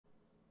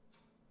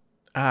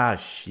Ah,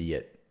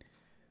 shit.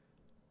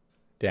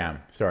 Damn,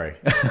 sorry.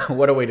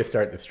 What a way to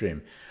start the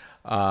stream.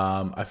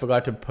 I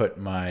forgot to put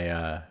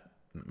my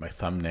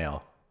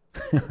thumbnail.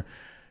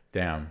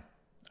 Damn.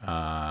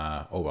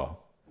 Oh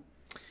well.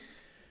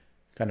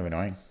 Kind of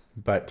annoying,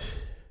 but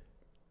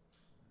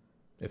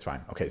it's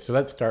fine. Okay, so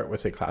let's start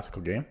with a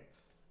classical game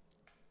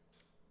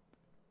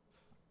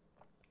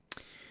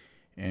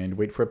and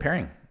wait for a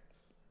pairing.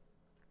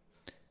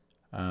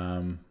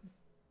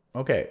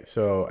 Okay,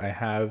 so I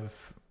have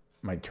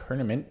my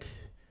tournament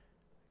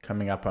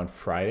coming up on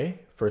Friday.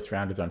 First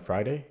round is on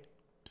Friday,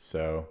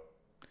 so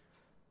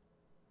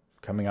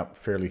coming up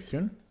fairly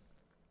soon.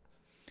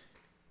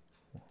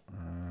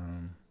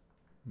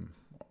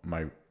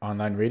 My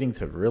online ratings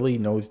have really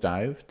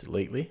nosedived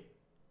lately,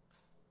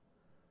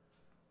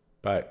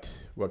 but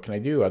what can I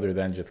do other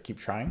than just keep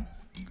trying?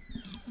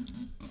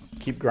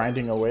 Keep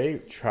grinding away,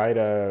 try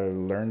to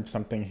learn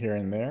something here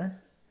and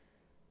there,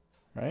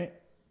 right?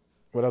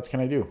 What else can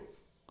I do?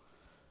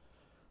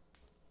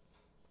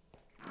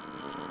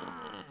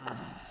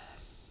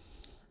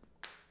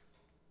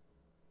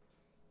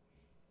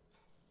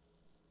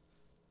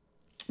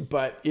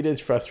 But it is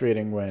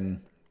frustrating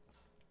when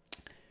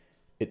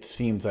it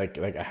seems like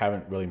I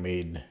haven't really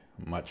made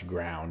much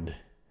ground.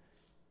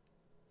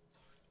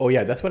 Oh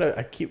yeah, that's what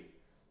I keep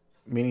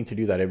meaning to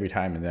do that every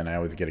time, and then I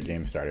always get a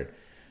game started.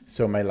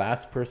 So my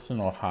last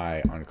personal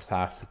high on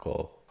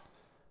classical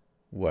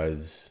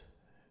was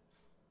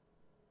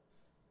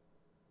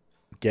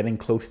getting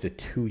close to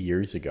 2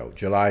 years ago,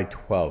 July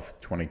 12th,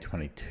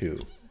 2022.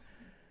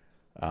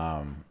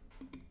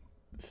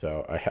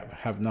 So I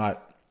have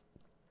not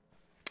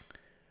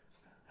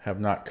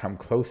come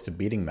close to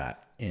beating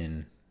that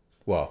in,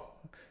 well,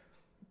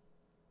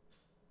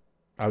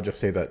 I'll just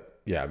say that,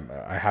 yeah,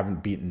 I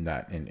haven't beaten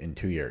that in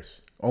 2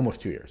 years,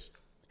 almost 2 years.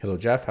 Hello,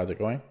 Jeff. How's it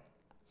going?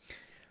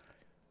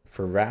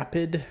 For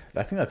Rapid,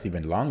 I think that's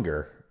even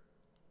longer.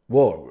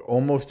 Well,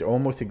 almost,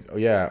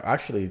 yeah,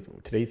 actually,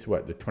 today's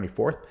what, the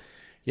 24th?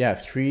 Yeah,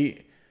 it's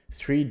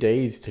three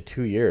days to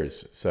 2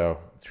 years. So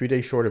 3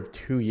 days short of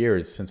 2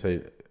 years since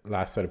I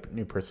last set a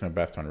new personal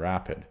best on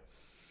Rapid.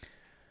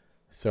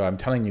 So I'm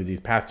telling you, these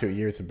past 2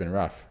 years have been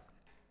rough.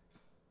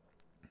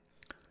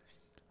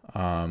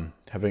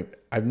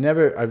 I've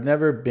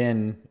never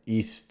been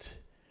east.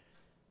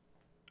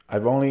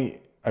 I've only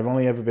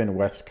ever been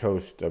west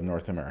coast of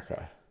North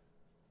America.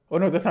 Oh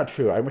no, that's not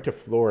true. I went to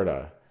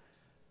Florida.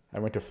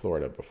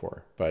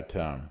 Before, but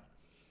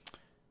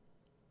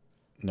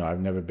no, I've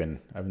never been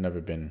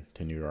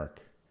to New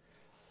York.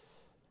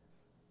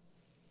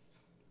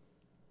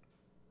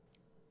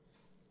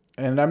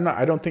 And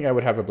I don't think I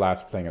would have a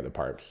blast playing at the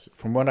parks.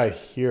 From what I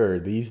hear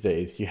these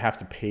days, you have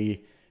to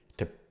pay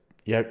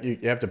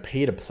to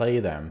pay to play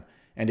them,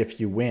 and if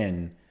you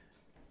win,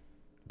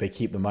 they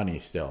keep the money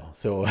still.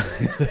 So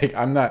like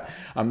I'm not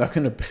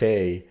going to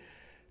pay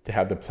to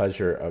have the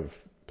pleasure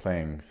of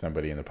playing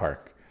somebody in the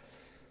park.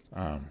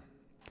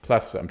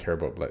 Plus, I'm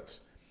terrible at Blitz.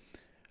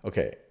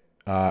 Okay,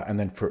 and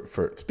then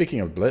for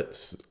speaking of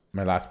Blitz,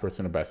 my last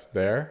personal best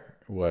there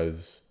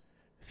was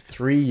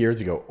 3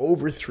 years ago,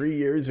 over 3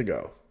 years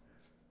ago.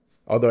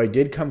 Although I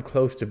did come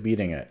close to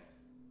beating it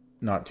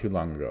not too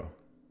long ago.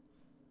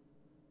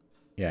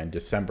 Yeah, in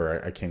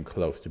December, I came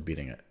close to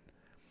beating it.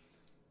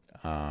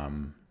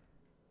 And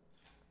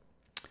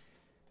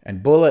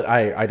Bullet,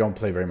 I don't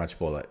play very much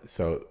Bullet.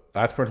 So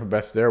last personal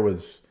best there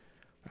was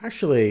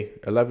actually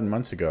 11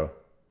 months ago.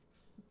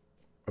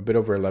 A bit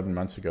over 11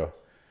 months ago.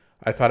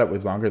 I thought it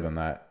was longer than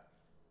that.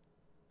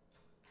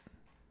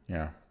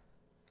 Yeah.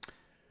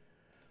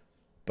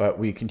 But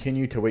we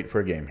continue to wait for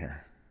a game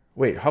here.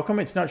 Wait, how come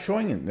it's not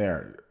showing in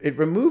there? It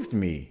removed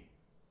me.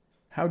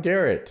 How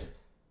dare it?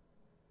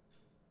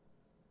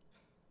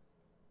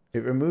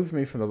 It removed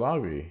me from the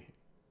lobby.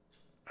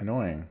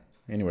 Annoying.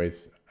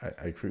 Anyways,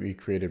 I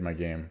recreated my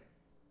game.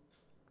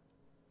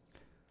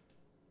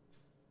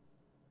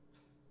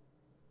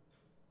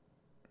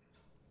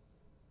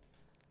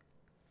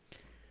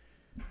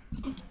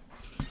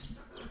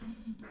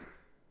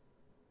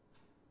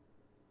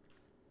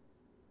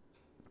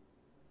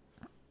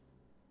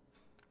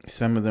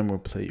 Some of them will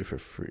play you for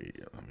free.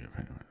 Let me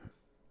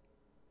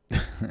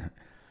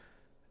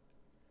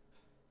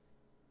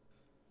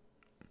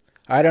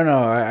I don't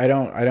know. I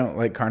don't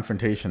like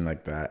confrontation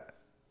like that.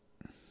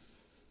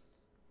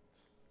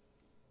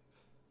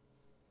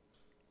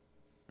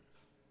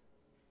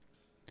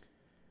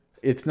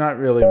 It's not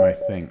really my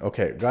thing.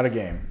 Okay, got a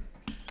game.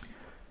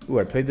 Ooh,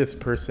 I played this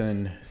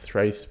person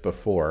thrice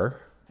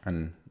before,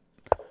 and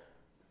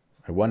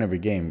I won every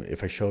game.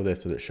 If I show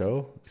this, does it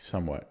show?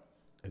 Somewhat.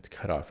 It's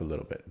cut off a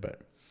little bit, but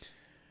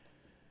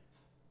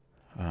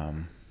yeah,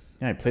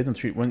 I played them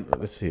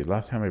let's see,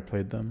 last time I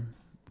played them,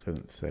 it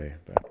doesn't say,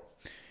 but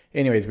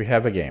anyways, we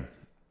have a game.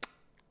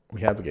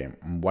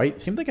 White,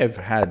 seems like I've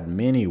had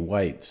many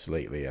whites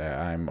lately.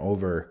 I'm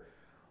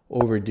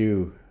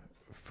overdue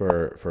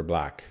for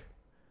black.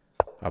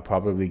 I'll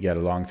probably get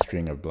a long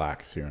string of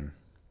black soon.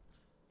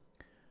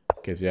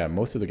 Because yeah,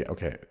 most of the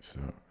okay,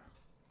 so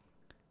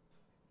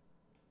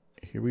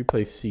here we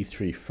play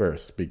c3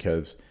 first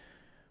because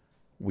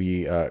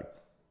we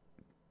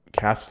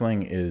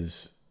castling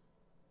is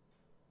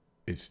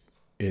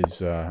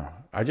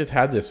I just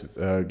had this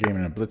game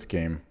in a blitz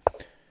game.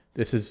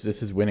 This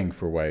is winning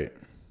for white.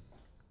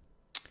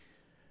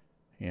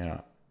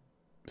 Yeah.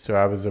 So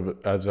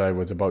as I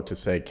was about to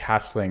say,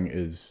 castling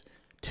is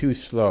too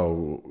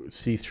slow.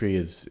 C3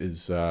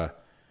 is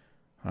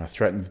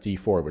threatens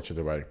D4, which is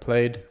what I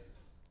played.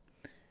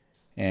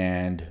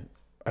 And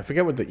I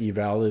forget what the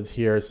eval is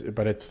here,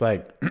 but it's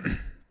like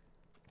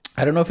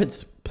I don't know if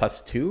it's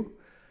 +2,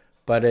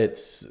 but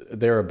it's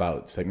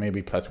thereabouts, like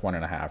maybe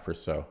 +1.5 or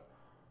so.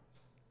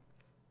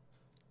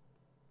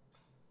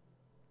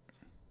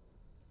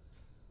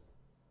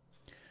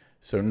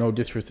 So no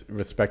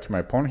disrespect to my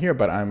opponent here,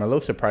 but I'm a little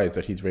surprised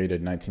that he's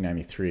rated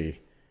 1993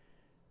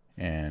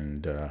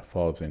 and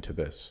falls into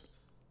this.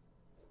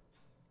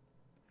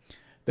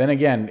 Then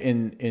again,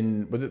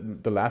 in was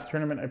it the last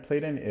tournament I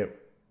played in?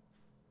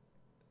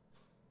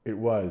 It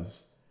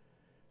was.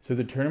 So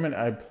the tournament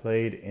I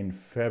played in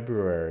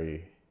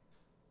February,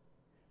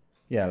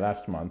 yeah,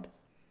 last month,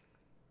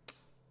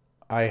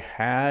 I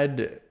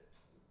had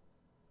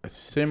a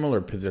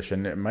similar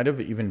position. It might have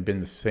even been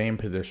the same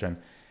position.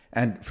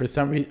 And for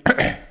some reason,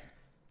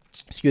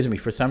 excuse me,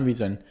 for some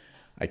reason,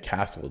 I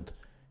castled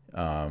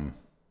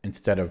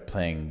instead of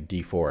playing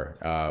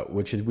D4,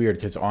 which is weird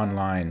because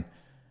online,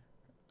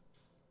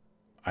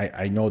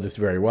 I know this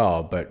very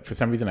well, but for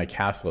some reason I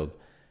castled.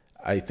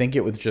 I think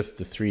it was just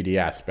the 3D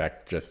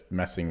aspect just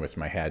messing with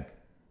my head.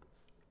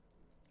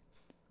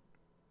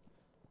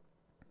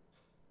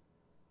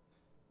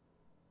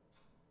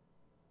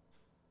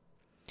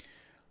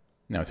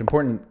 Now it's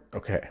important.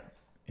 Okay,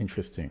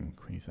 interesting.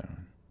 Queen E7.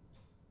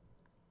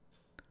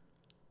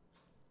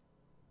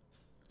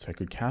 So I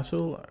could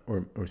castle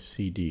or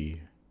CD.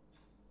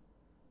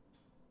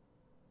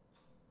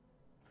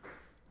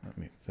 Let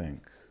me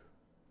think.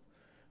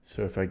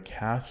 So if I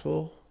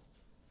castle,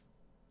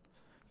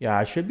 yeah,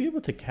 I should be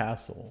able to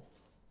castle.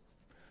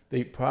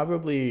 They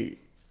probably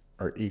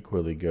are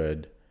equally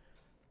good.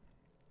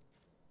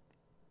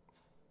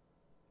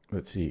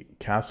 Let's see.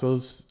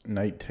 Castles,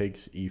 knight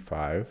takes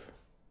E5.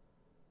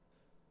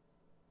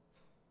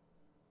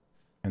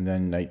 And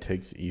then knight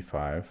takes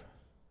E5.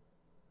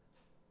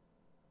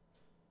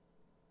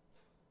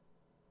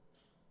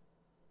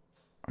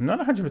 I'm not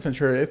 100%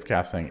 sure if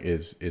castling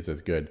is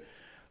as good.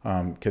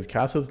 Because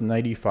castle's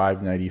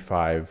 95,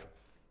 95.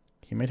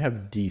 He might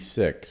have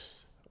D6.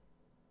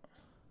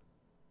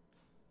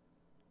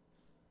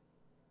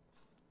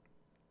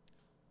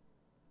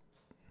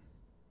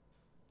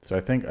 So I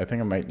think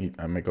I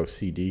might go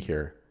CD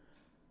here.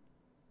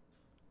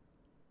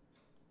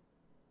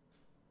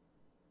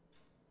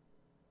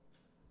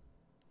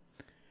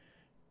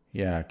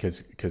 Yeah,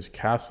 because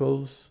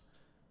castles,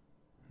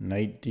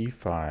 knight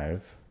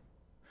D5.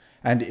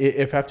 And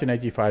if after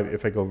knight d5,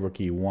 if I go rook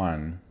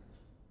e1,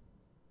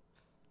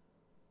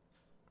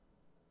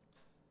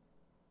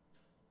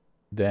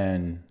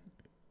 then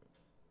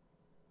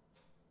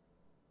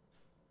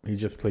he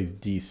just plays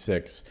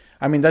d6.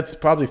 I mean, that's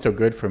probably still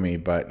good for me,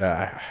 but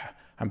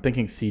I'm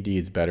thinking CD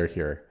is better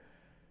here.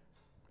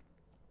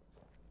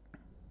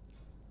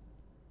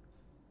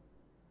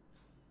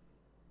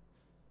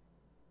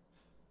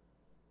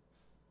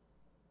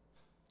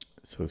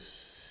 So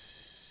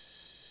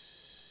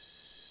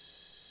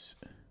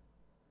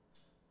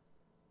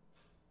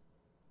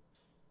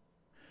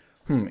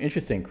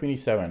interesting. Queen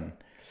e7.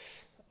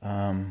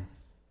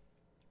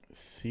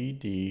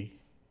 CD.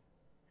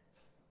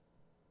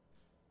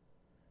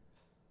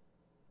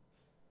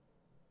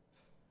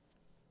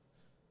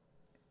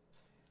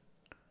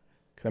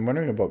 Because I'm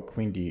wondering about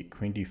queen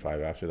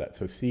d5 after that.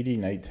 So CD,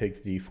 knight takes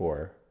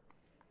d4.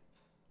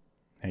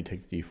 Knight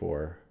takes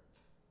d4.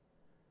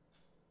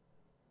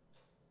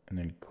 And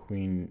then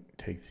queen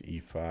takes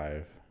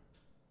e5.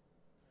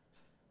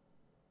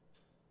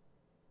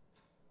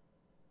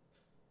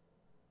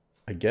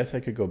 I guess I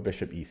could go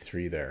bishop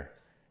e3 there.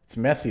 It's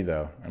messy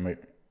though.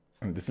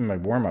 This is my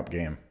warm-up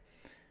game.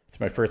 It's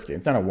my first game.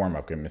 It's not a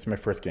warm-up game. It's my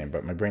first game,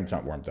 but my brain's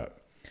not warmed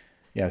up.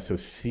 Yeah, so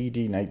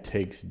CD, knight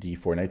takes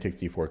d4, knight takes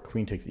d4,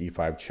 queen takes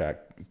e5,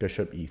 check,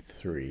 bishop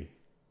e3.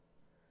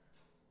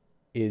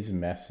 Is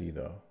messy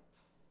though.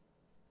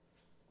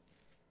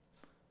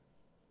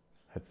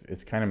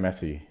 It's kind of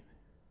messy.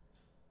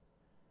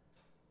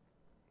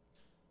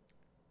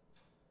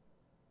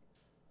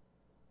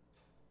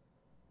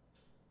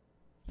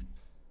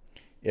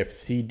 If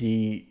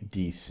CD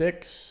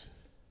d6,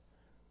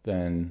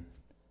 then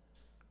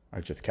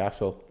I just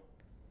castle,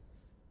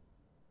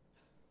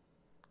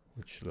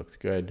 which looks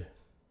good.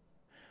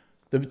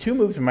 The two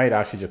moves might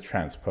actually just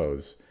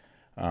transpose.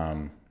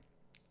 I'm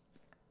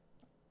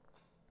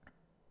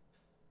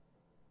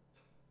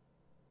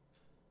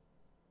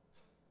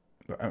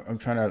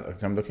trying to,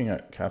 because I'm looking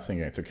at castling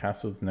again. So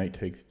castles, knight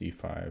takes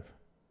d5.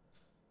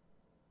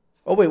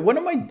 Oh wait, what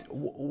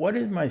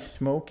am I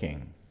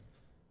smoking?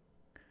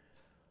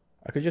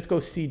 I could just go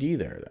CD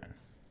there then.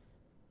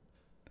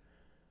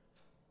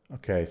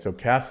 Okay, so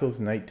castles,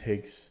 knight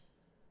takes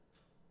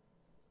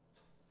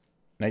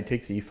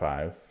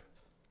e5.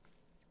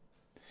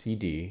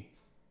 CD.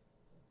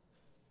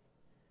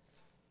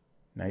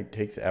 Knight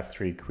takes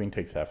f3, queen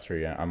takes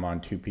f3. I'm on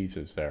 2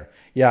 pieces there.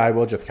 Yeah, I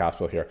will just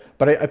castle here.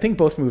 But I think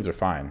both moves are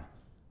fine.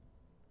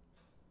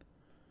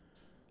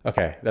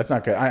 Okay, that's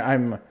not good.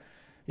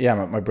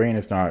 Yeah, my brain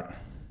is not,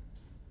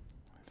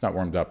 it's not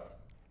warmed up.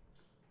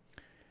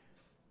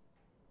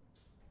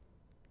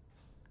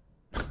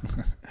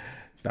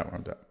 It's not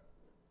warmed up.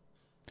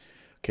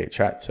 Okay,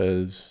 chat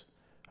says,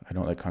 I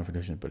don't like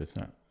confrontation, but it's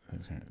not.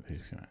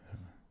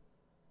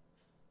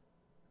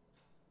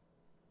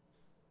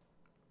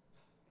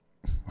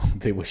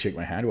 They will shake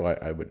my hand. Well,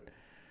 I would.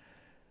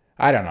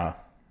 I don't know.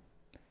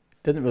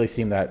 Doesn't really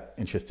seem that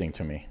interesting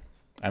to me.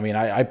 I mean,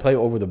 I play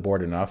over the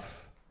board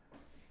enough.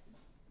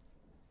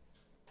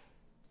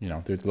 You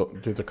know,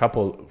 there's a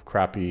couple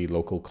crappy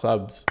local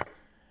clubs,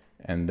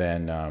 and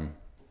then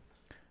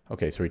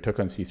okay, so he took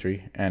on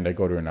c3, and I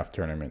go to enough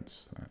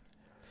tournaments.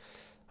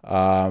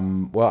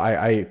 Well,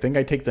 I think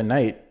I take the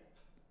knight.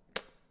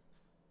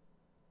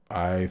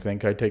 I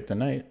think I take the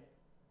knight.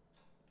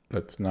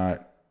 Let's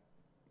not.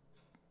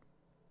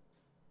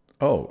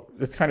 Oh,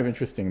 it's kind of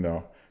interesting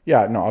though.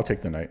 Yeah, no, I'll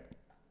take the knight.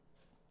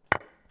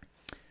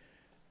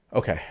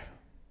 Okay.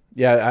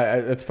 Yeah,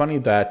 it's funny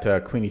that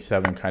queen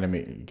e7 kind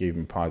of gave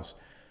me pause.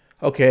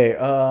 Okay,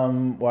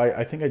 well,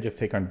 I think I just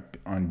take on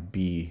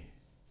b.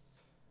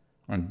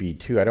 On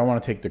b2. I don't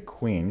want to take the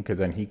queen because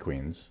then he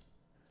queens.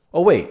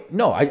 Oh wait,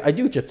 no, I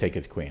do just take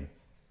his queen.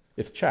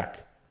 It's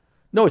check.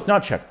 No, it's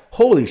not check.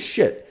 Holy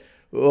shit!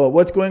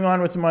 What's going on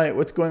with my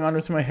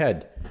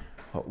head?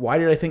 Why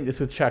did I think this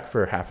was check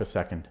for half a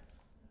second?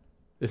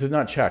 This is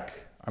not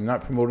check. I'm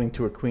not promoting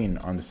to a queen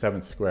on the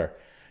 7th square.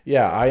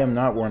 Yeah, I am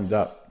not warmed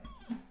up.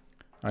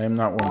 I am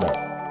not warmed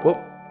up.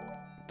 Well,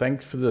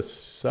 thanks for the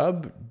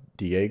sub,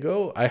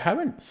 Diego. I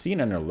haven't seen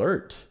an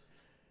alert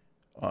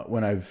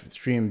when I've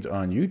streamed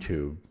on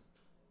YouTube.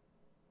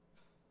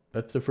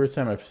 That's the first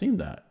time I've seen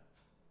that.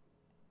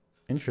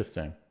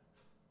 Interesting.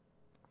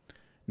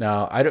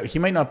 Now, he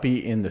might not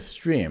be in the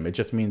stream. It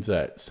just means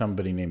that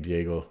somebody named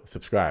Diego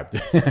subscribed.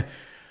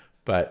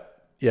 But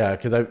yeah,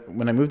 because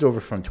when I moved over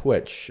from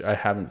Twitch, I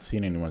haven't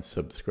seen anyone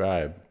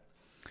subscribe.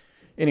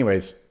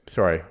 Anyways,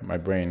 sorry, my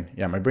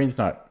brain's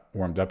not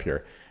warmed up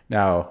here.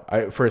 Now,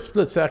 for a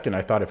split second,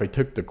 I thought if I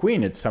took the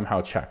queen, it'd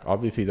somehow check.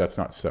 Obviously, that's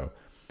not so.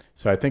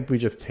 So I think we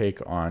just take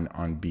on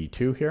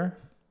b2 here.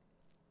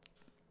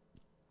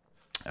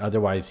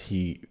 Otherwise,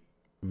 he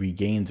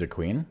regains a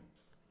queen.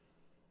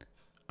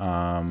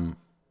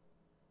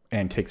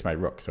 And takes my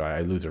rook, so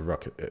I lose a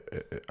rook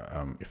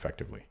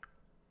effectively.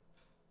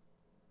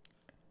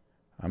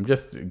 I'm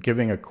just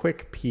giving a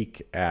quick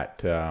peek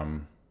at...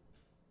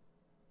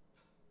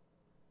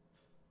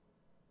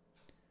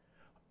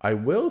 I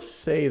will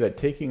say that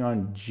taking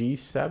on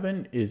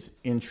g7 is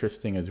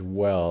interesting as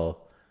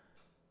well.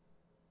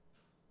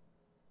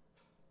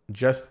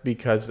 Just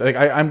because... like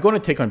I'm going to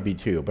take on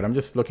b2, but I'm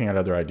just looking at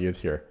other ideas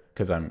here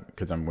because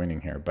I'm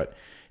winning here. But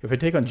if I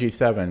take on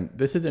g7,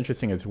 this is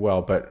interesting as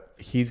well, but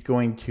he's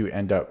going to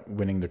end up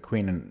winning the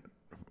queen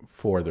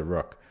for the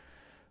rook.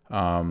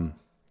 And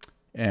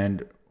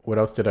what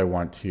else did I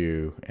want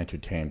to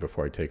entertain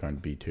before I take on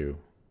b2?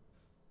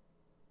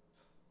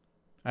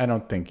 I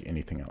don't think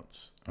anything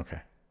else. Okay.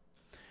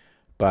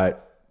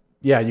 But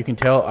yeah, you can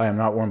tell I am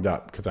not warmed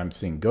up because I'm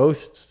seeing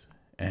ghosts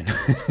and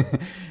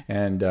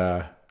and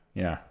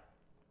yeah.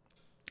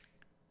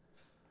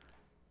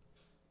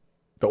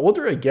 The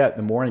older I get,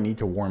 the more I need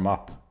to warm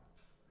up.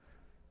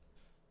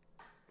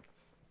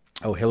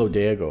 Oh, hello,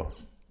 Diego.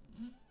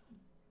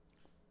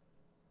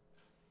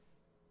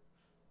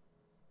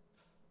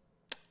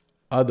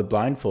 The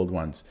blindfold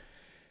ones.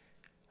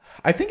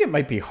 I think it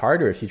might be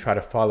harder if you try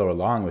to follow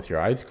along with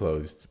your eyes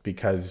closed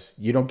because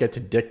you don't get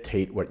to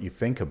dictate what you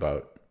think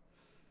about,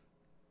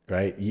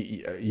 right?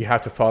 You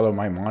have to follow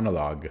my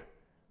monologue,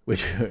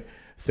 which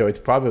so it's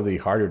probably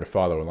harder to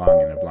follow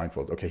along in a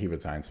blindfold. Okay, he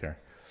resigns here.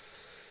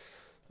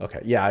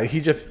 Okay, yeah,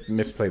 he just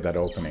misplayed that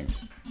opening.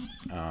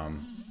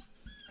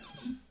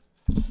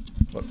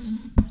 Whoops.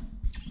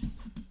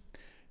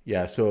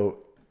 Yeah, so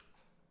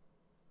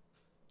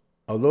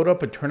I'll load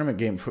up a tournament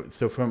game.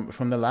 So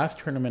from the last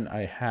tournament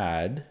I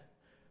had,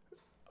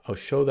 I'll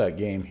show that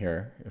game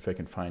here if I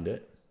can find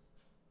it.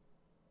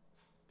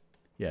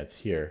 Yeah, it's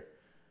here.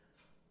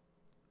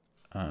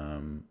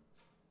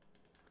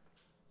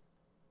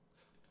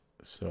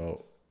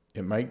 So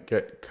it might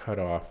get cut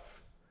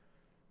off.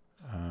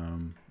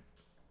 I'm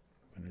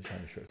gonna try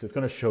to show. So it's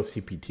going to show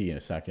CPT in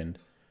a second.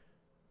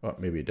 Well,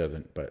 maybe it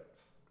doesn't, but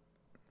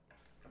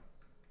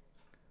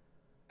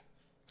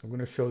I'm going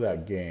to show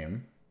that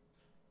game.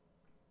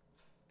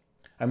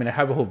 I mean, I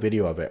have a whole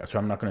video of it, so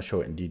I'm not going to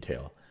show it in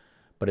detail.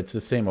 But it's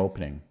the same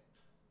opening,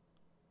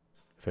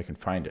 if I can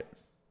find it.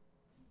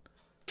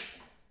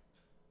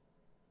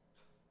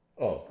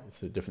 Oh,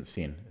 it's a different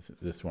scene. It's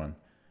this one.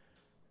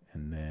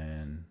 And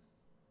then...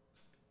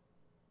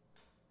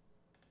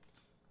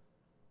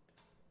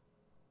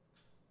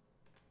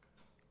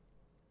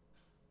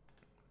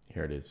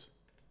 here it is.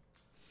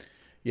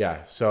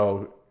 Yeah,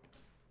 so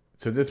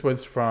this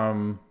was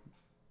from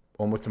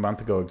almost a month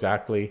ago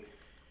exactly.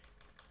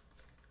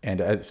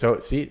 And so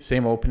see,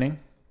 same opening,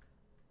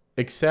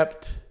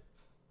 except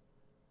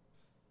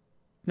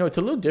no, it's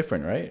a little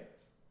different, right?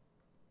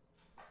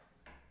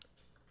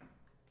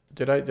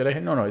 Did I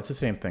hit? No, it's the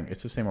same thing.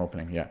 It's the same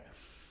opening, yeah.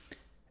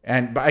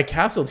 But I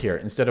castled here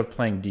instead of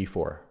playing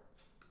d4,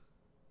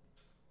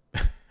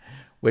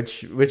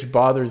 which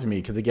bothers me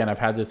because again I've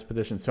had this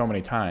position so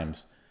many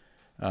times,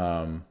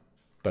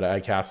 but I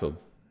castled,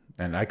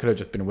 and I could have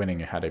just been winning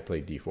had I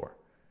played d4.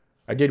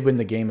 I did win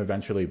the game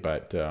eventually,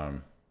 but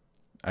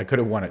I could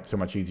have won it so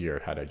much easier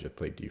had I just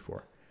played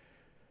d4.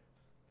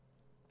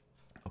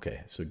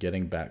 Okay, so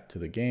getting back to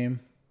the game.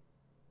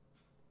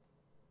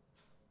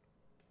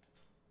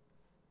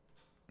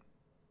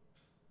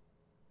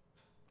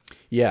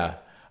 Yeah,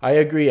 I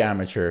agree,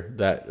 amateur,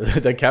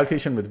 that the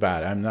calculation was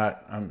bad.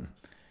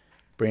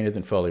 Brain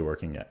isn't fully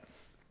working yet.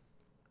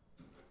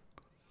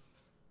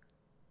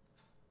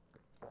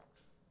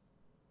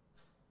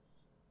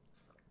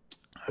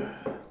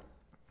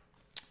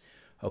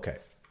 Okay,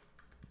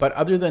 but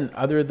other than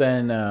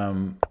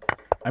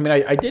I mean,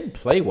 I did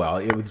play well.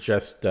 It was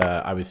just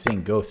I was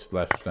seeing ghosts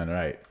left and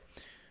right.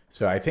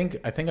 So I think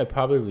I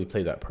probably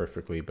played that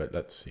perfectly, but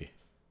let's see.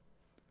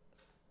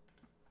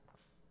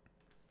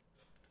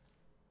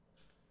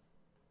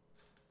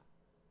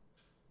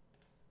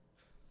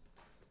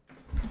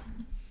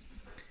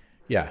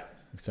 Yeah,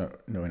 so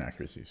no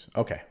inaccuracies.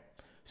 Okay,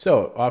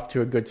 so off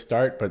to a good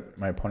start, but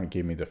my opponent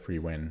gave me the free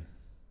win.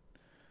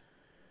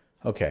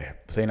 Okay,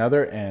 play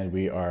another, and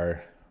we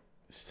are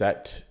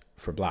set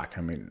for black.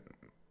 I mean,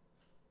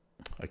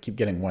 I keep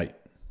getting white.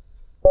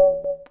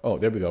 Oh,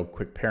 there we go.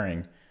 Quick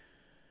pairing.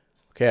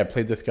 Okay, I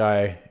played this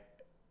guy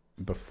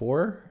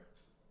before.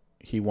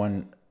 He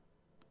won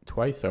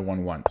twice. I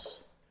won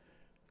once.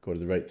 Go to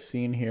the right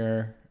scene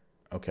here.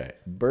 Okay,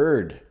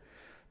 bird.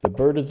 The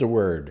bird is a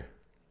word.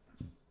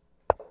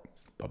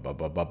 Ba ba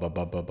ba ba ba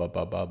ba ba ba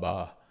ba ba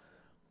ba.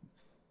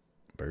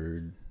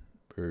 Bird,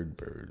 bird,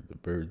 bird. The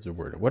bird's a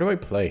word. What do I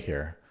play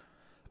here?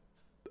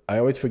 I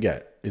always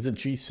forget. Is it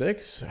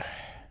G6?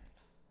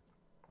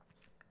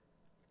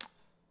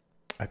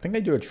 I think I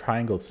do a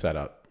triangle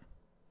setup.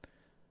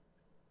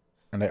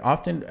 And I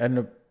often end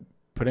up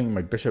putting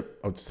my bishop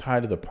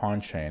outside of the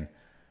pawn chain.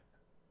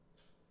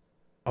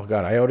 Oh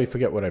god, I already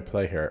forget what I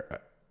play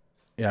here.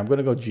 Yeah, I'm going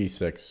to go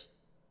G6.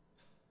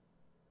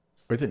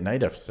 Or is it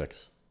knight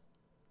F6?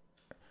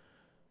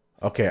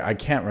 Okay, I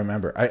can't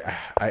remember.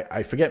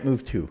 I forget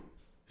move 2.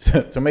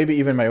 So maybe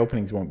even my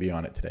openings won't be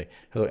on it today.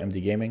 Hello,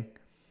 MD Gaming.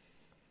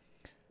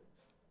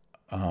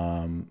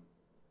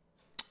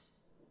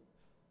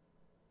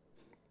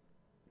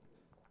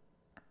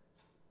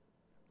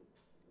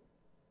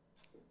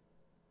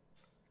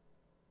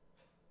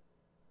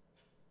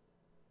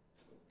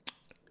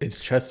 Is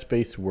chess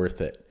space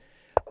worth it?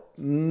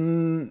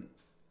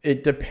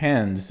 It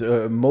depends.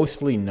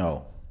 Mostly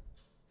no.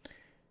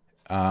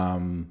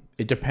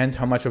 It depends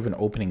how much of an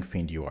opening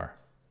fiend you are.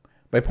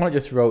 My opponent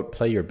just wrote,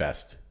 play your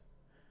best.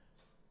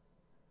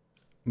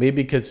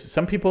 Maybe because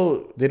some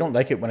people, they don't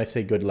like it when I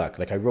say good luck.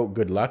 Like I wrote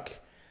good luck.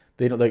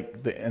 They don't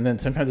like, and then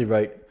sometimes they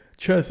write,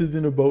 chess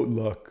isn't about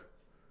luck.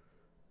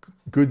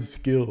 Good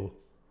skill.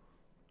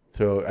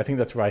 So I think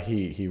that's why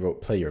he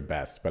wrote play your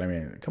best. But I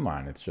mean, come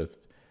on, it's just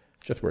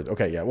words.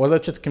 Okay, yeah. Well,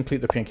 let's just complete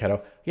the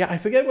fianchetto. Yeah, I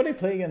forget what I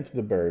play against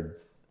the bird.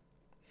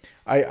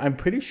 I'm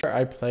pretty sure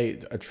I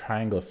played a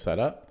triangle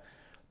setup.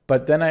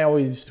 But then I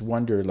always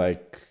wonder,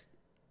 like,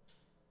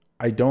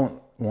 I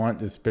don't want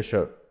this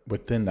bishop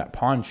within that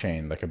pawn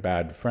chain, like a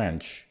bad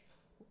French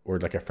or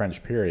like a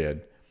French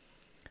period.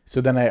 So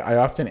then I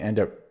often end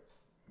up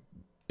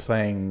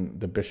playing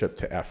the bishop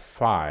to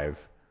F5.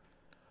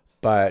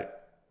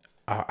 But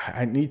I'll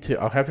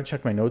have to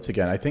check my notes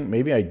again. I think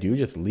maybe I do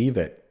just leave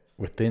it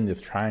within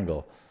this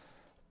triangle.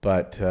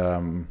 But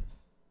I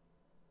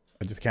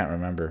just can't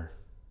remember.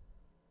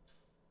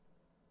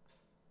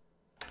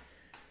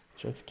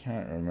 Just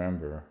can't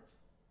remember.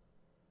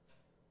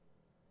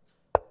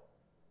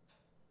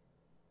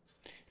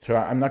 So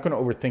I'm not going to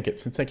overthink it.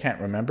 Since I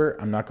can't remember,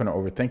 I'm not going to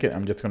overthink it.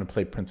 I'm just going to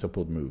play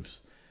principled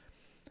moves.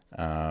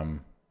 I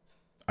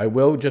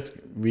will just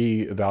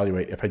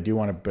reevaluate if I do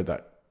want to put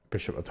that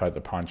bishop outside the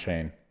pawn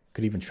chain.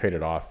 Could even trade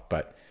it off,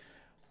 but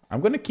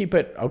I'm going to keep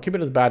it. I'll keep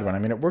it as a bad one. I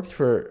mean, it works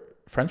for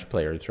French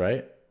players,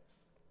 right?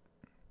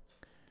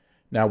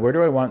 Now, where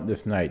do I want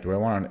this knight? Do I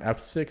want on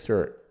F6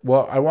 or...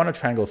 Well, I want a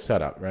triangle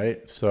setup,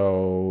 right?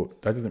 So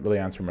that doesn't really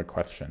answer my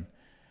question.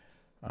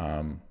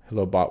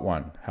 Hello, bot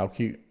one. How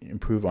can you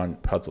improve on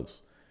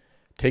puzzles?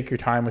 Take your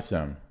time with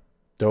them.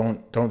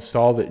 Don't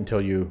solve it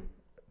until you...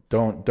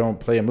 Don't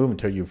play a move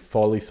until you've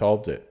fully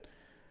solved it.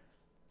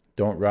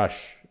 Don't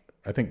rush.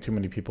 I think too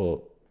many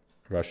people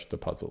rush the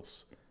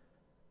puzzles.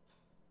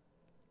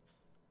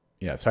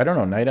 Yeah, so I don't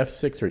know. Knight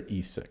F6 or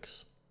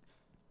E6?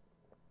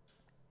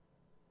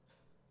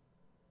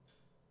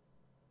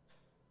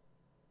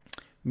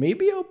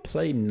 Maybe I'll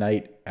play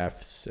knight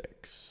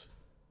F6.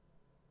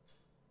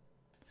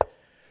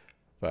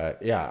 But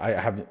yeah, I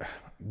have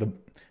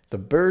the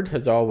bird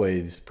has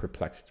always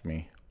perplexed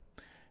me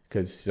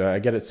because I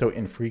get it so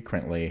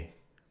infrequently.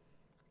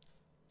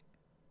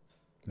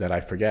 that I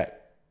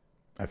forget.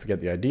 I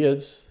forget the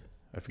ideas.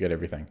 I forget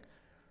everything.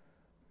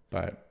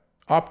 But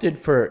opted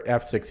for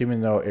f6,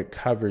 even though it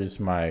covers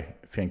my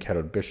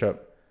fianchettoed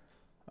bishop.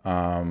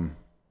 I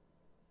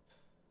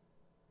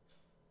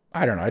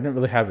don't know. I don't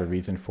really have a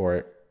reason for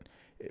it.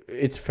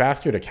 It's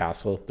faster to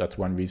castle. That's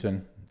one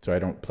reason. So I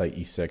don't play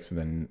e6 and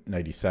then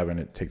knight e7.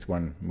 It takes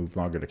one move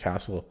longer to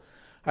castle.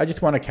 I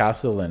just want to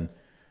castle and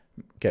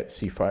get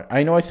c5.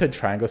 I know I said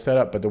triangle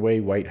setup, but the way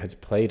white has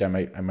played, I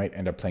might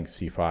end up playing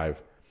c5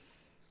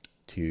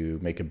 to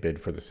make a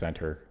bid for the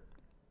center.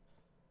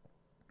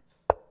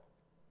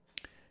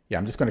 Yeah,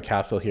 I'm just going to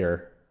castle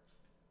here.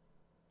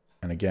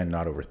 And again,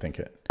 not overthink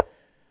it.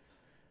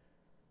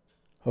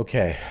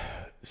 Okay,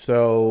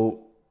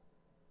 so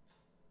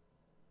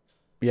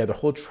yeah, the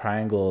whole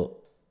triangle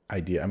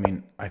idea. I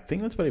mean, I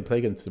think that's what I play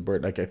against the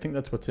bird. Like, I think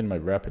that's what's in my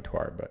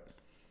repertoire, but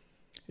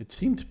it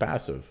seems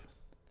passive.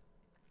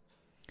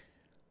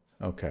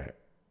 Okay.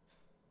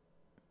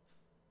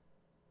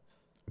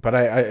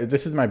 But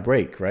this is my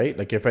break, right?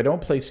 Like, if I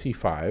don't play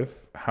c5,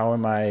 how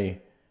am I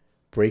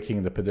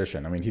breaking the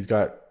position? I mean, he's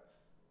got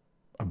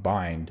a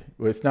bind.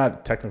 Well, it's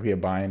not technically a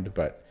bind,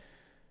 but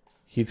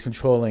he's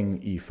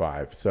controlling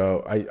e5.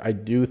 So I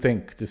do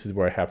think this is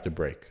where I have to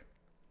break.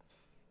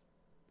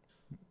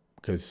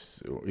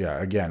 Because, yeah,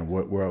 again,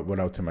 what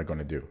else am I going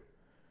to do?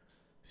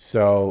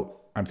 So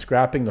I'm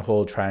scrapping the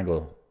whole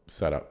triangle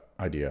setup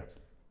idea.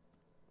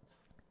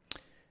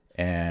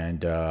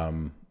 And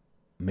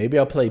maybe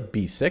I'll play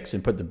b6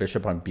 and put the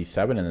bishop on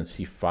b7 and then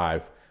c5.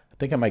 I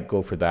think I might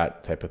go for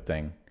that type of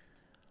thing.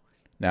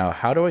 Now,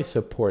 how do I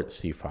support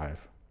c5?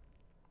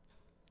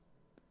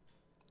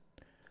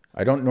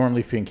 I don't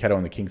normally fianchetto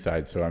on the king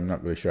side, so I'm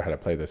not really sure how to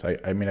play this.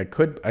 I mean, I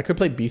could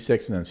play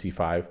b6 and then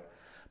c5.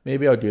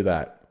 Maybe I'll do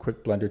that.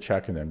 Quick blunder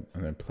check and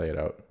then play it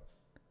out.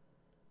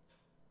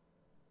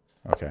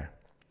 Okay.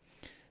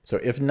 So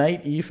if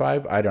knight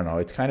e5, I don't know.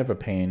 It's kind of a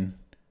pain.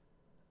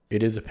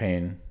 It is a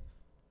pain.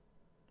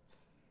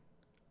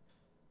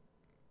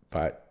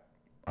 But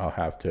I'll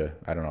have to,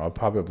 I don't know. I'll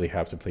probably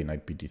have to play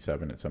knight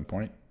bd7 at some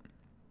point.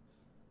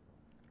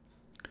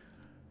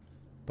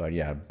 But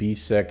yeah,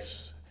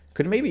 b6.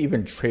 Could maybe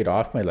even trade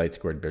off my light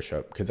squared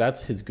bishop because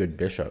that's his good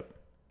bishop.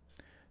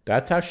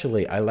 That's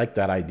actually, I like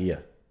that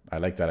idea. I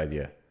like that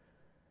idea.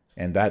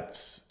 And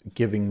that's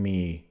giving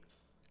me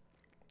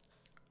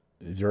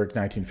Zurich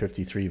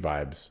 1953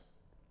 vibes.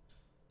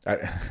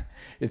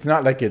 It's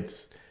not like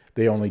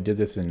they only did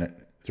this in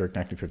Zurich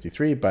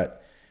 1953,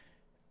 but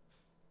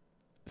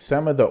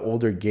some of the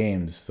older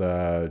games,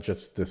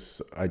 just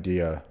this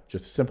idea,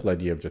 just simple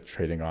idea of just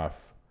trading off.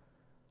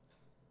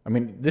 I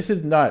mean, this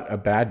is not a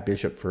bad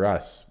bishop for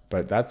us,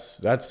 but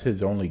that's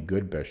his only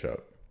good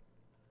bishop.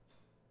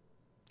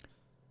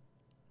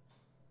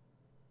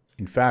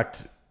 In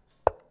fact,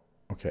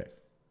 okay.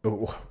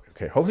 Oh,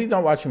 okay. Hopefully he's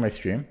not watching my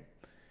stream.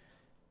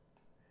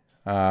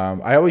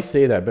 I always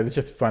say that, but it's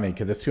just funny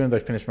because as soon as I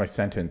finish my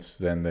sentence,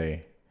 then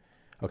they...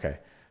 Okay.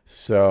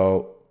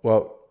 So,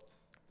 well...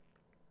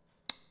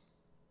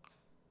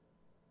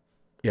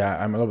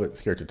 Yeah, I'm a little bit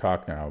scared to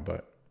talk now,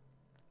 but...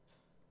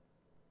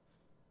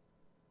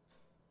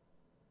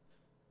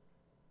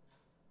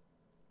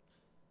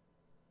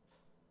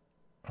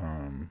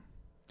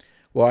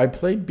 Well, I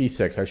played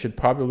b6. I should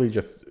probably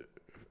just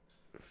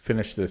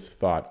finish this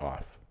thought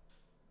off.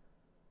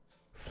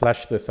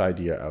 Flesh this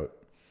idea out.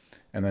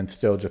 And then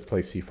still just play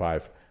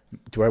c5.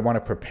 Do I want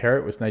to prepare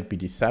it with knight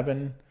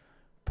bd7?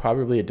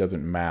 Probably it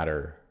doesn't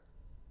matter.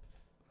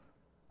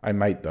 I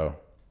might, though.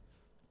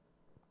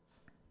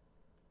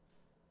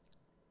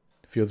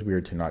 It feels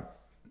weird to not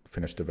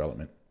finish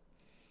development.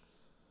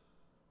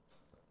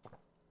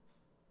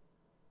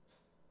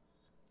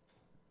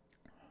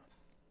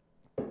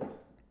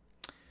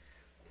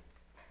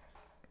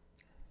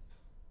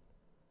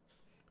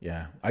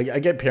 Yeah, I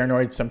get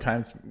paranoid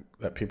sometimes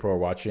that people are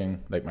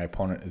watching, like my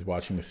opponent is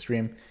watching the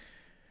stream,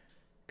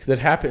 because it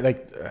happens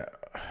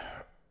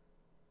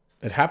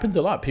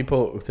a lot.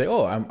 People say,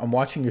 "Oh, I'm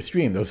watching your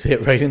stream." They'll say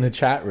it right in the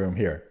chat room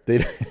here.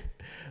 They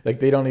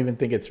they don't even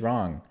think it's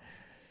wrong.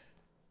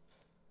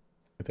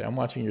 They say, "I'm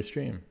watching your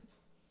stream."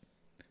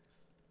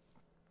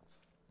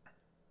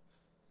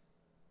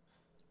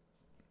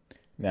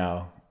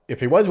 Now,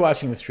 if he was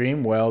watching the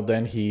stream, well,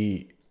 then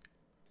he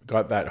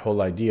got that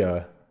whole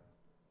idea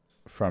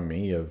from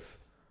me of,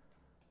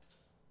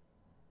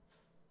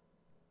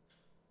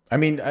 I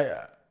mean,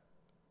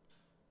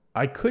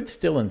 I could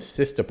still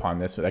insist upon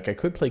this. Like, I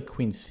could play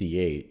queen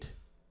c8,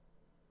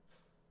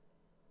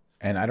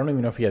 and I don't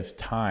even know if he has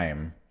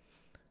time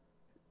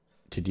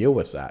to deal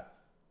with that.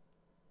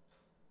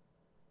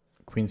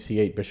 Queen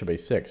c8, bishop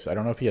a6. I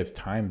don't know if he has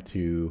time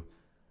to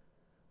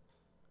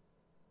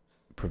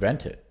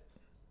prevent it.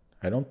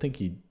 I don't think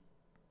he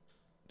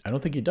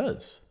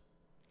does.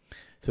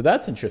 So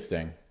that's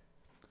interesting.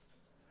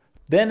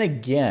 Then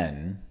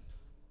again,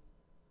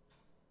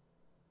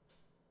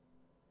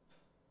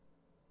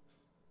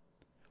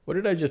 what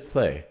did I just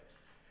play?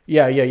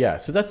 Yeah.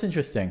 So that's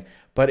interesting.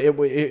 But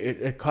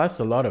it costs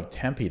a lot of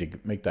tempi to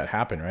make that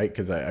happen, right?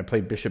 Because I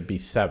played bishop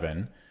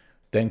b7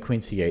 then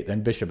queen c8,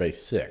 then bishop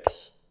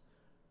a6.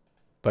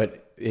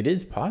 But it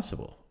is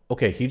possible.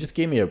 Okay, he just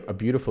gave me a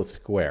beautiful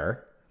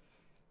square.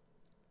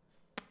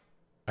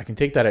 I can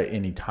take that at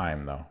any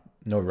time, though.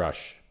 No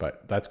rush,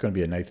 but that's going to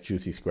be a nice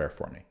juicy square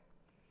for me.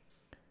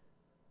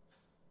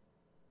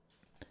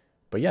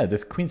 But yeah,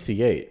 this queen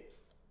c8,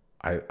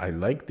 I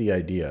like the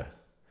idea.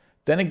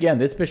 Then again,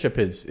 this bishop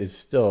is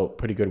still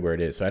pretty good where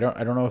it is. So I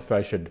don't know if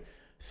I should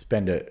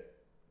spend it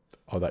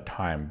all that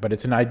time, but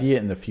it's an idea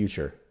in the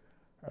future.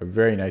 A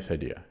very nice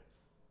idea.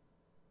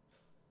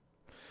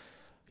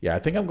 Yeah, I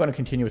think I'm going to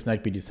continue with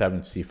knight bd7,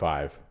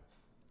 c5.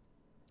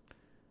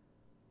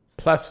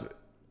 Plus,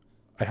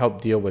 I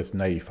help deal with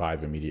knight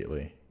e5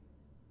 immediately.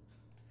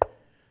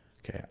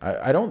 Okay,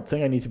 I don't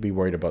think I need to be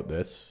worried about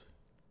this.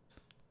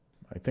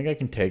 I think I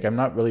can take. I'm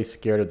not really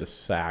scared of the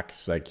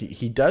sacks. Like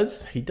he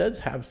does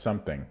have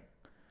something,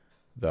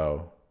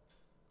 though.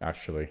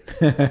 Actually,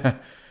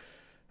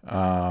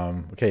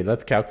 okay.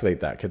 Let's calculate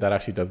that because that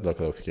actually does look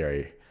a little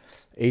scary.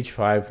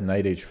 H5,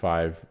 knight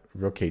h5,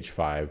 rook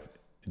h5,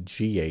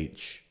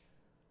 gh,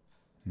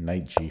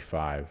 knight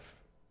g5.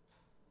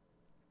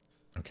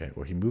 Okay,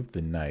 well he moved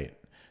the knight.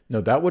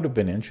 No, that would have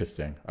been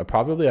interesting. I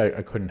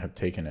couldn't have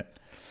taken it.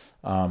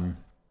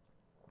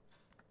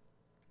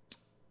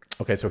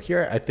 Okay, so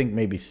here I think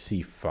maybe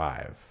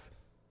c5.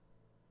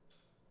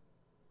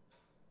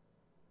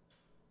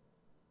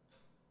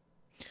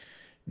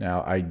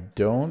 Now I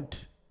don't.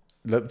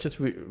 Let's just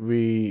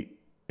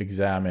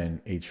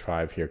re-examine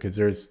h5 here because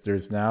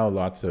there's now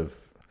lots of.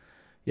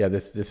 Yeah,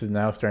 this is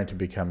now starting to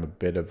become a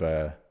bit of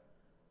a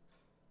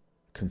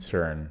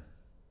concern.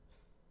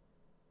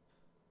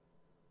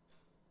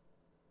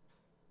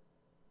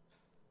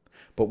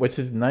 But with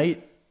his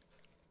knight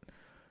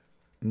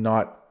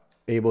not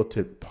able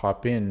to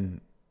pop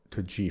in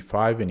to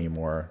g5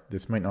 anymore,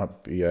 this might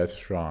not be as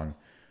strong.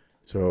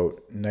 So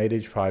knight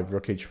h5,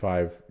 rook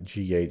h5,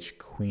 gh,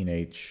 queen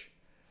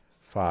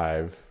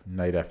h5,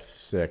 knight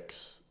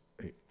f6.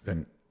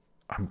 Then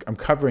I'm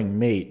covering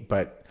mate,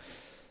 but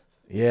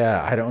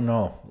yeah, I don't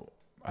know.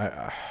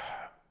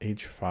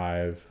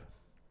 H5.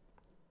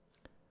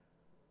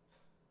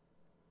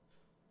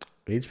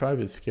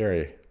 H5 is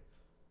scary.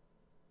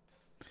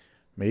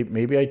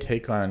 Maybe I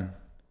take on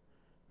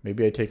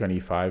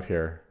e5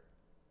 here.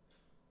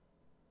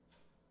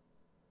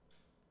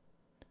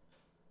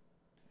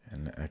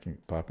 And I can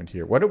pop into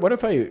here. What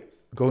if I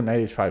go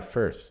knight h5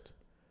 first?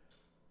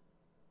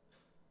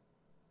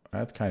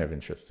 That's kind of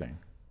interesting.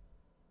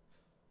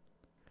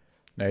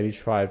 Knight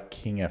h5,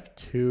 king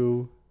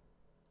f2.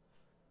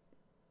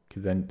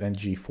 Because then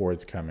g4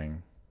 is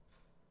coming.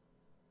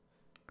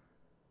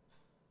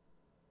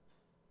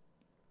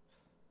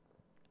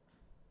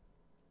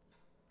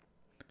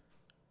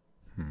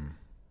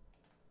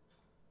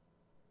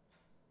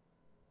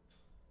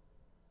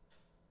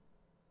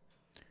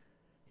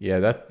 Yeah,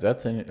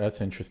 that's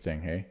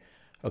interesting, hey?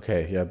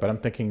 Okay, yeah, but I'm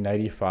thinking knight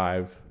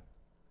e5.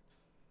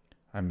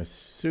 I'm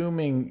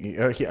assuming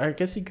I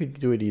guess he could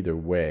do it either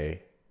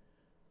way.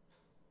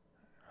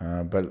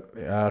 But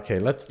okay,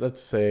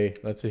 let's say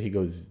he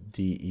goes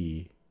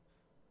DE.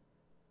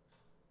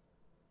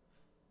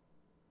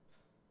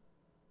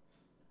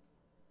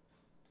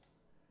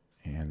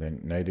 And then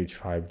knight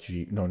h5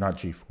 G, no, not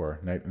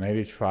G4. Knight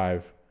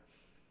h5.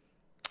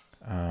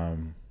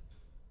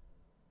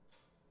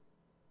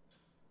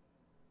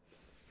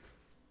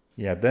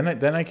 Yeah,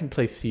 then I can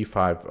play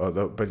c5.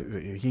 Although, but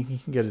he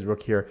can get his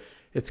rook here.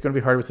 It's going to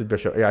be hard with his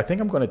bishop. Yeah, I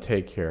think I'm going to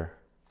take here,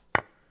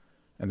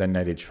 and then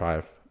knight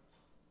h5.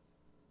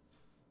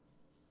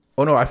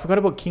 Oh no, I forgot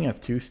about king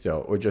f2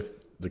 still, or just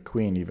the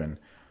queen even.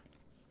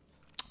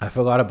 I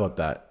forgot about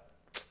that.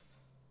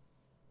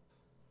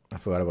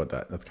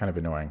 That's kind of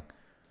annoying.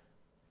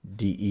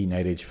 DE,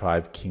 knight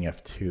h5, king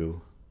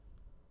f2.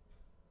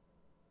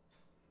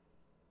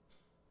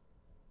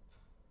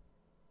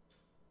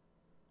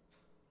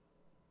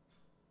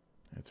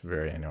 It's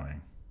very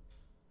annoying.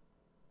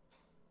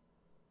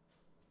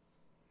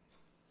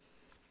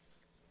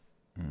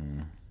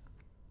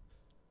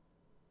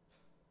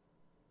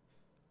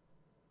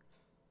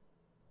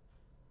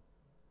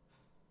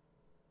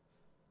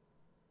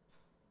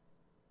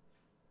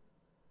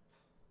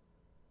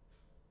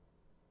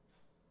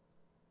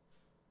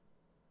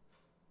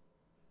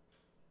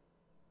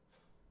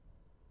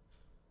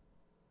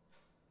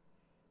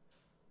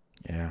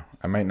 Yeah,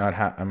 I might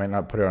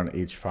not put it on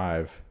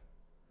h5.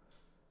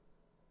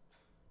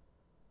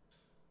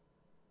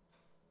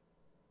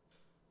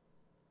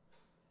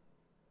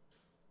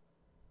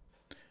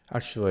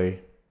 Actually,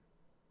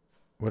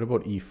 what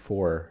about e4?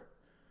 For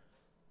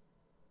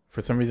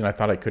some reason, I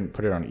thought I couldn't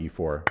put it on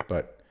e4,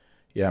 but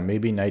yeah,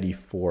 maybe knight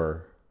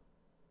e4.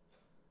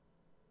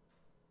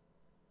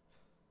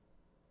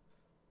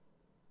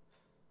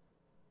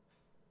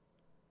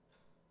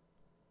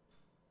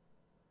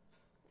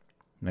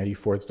 Knight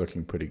e4 is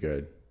looking pretty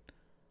good.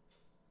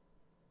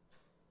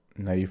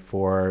 Knight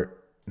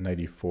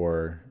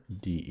e4,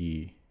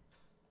 DE.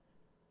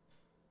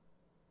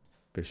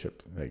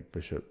 Bishop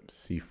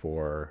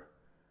c4.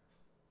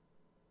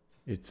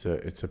 It's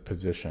a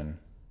position.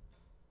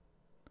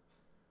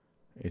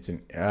 It's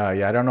an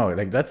yeah, I don't know.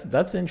 Like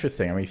that's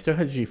interesting. I mean, he still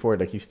has G4.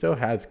 Like he still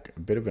has a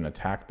bit of an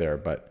attack there,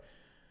 but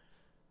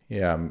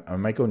yeah, I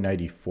might go knight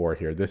E4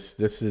 here. This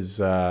is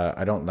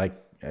I don't like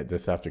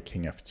this after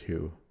king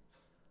F2.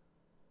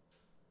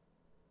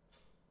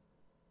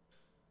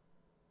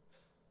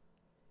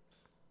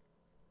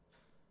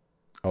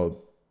 Oh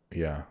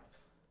yeah,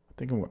 I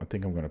think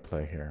I'm gonna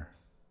play here.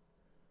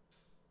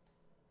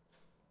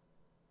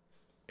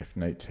 If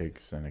knight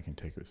takes, then I can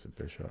take with the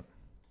bishop.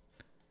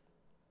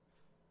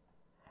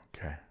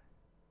 Okay.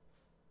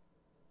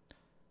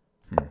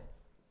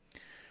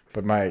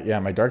 But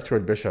my dark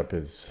sword bishop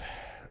is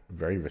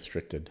very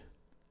restricted.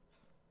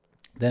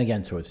 Then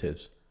again, so is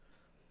his.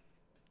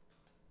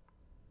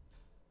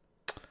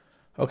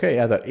 Okay,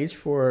 yeah, that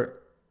H4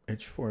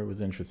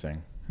 was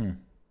interesting.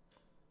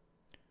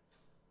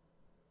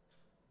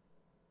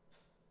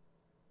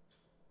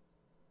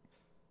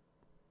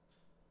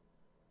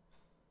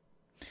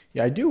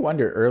 Yeah, I do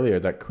wonder earlier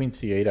that Queen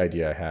C8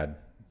 idea I had.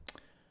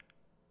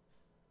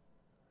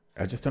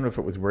 I just don't know if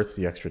it was worth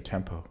the extra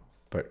tempo.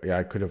 But yeah,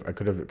 I could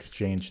have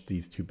exchanged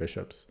these two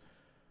bishops.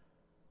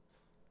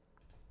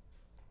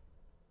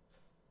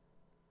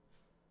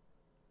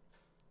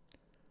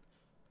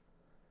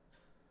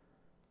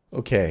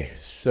 Okay,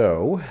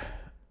 so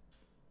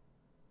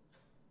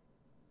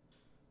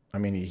I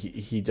mean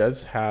he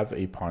does have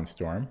a pawn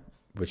storm,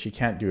 which he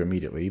can't do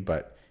immediately,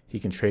 but he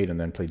can trade and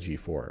then play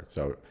G4.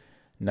 So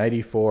knight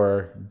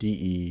E4,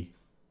 DE,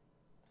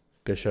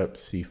 bishop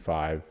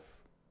C5.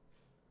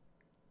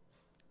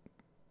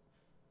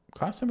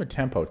 Cost him a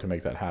tempo to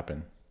make that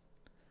happen.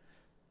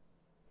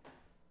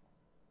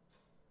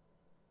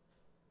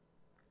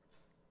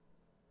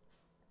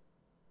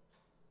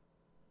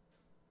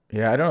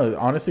 Yeah, I don't know.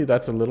 Honestly,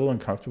 that's a little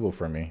uncomfortable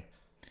for me.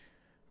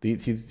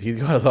 He's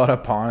got a lot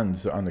of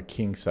pawns on the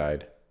king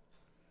side.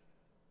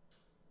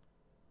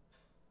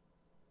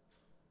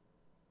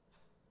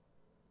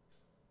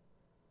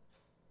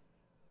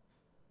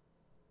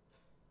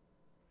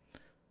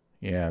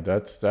 Yeah,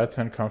 that's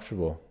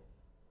uncomfortable.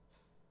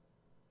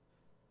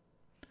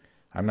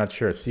 I'm not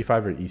sure.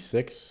 C5 or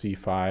E6,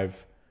 C5,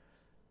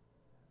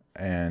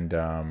 and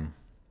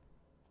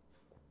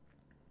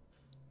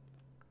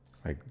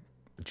like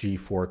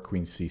G4,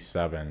 Queen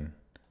C7,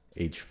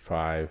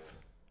 H5.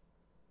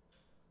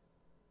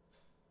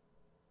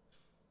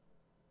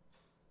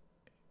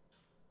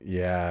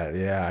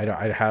 Yeah.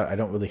 I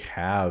don't really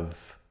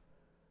have.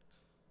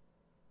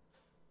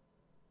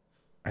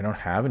 I don't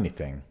have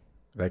anything.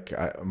 Like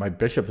my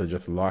bishops are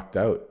just locked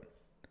out.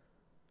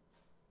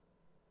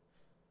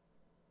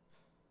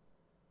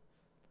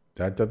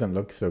 That doesn't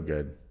look so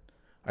good.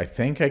 I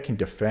think I can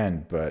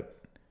defend, but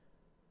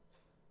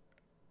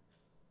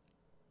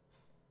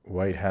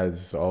white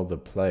has all the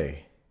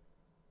play.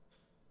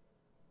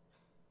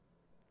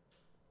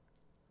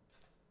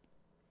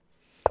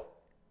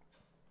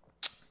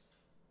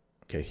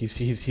 Okay, he's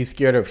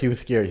scared of he's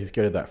scared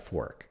of that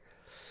fork.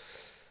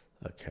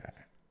 Okay.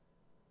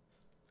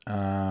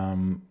 I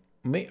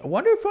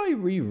wonder if I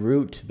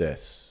reroute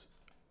this.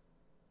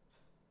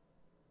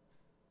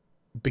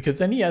 Because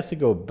then he has to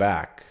go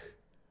back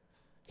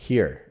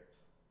here.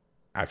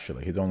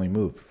 Actually, his only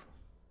move.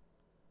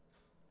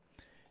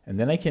 And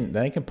then I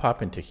can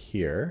pop into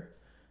here.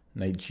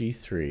 Knight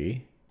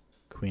G3,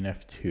 Queen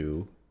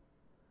F2.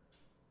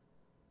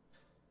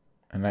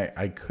 And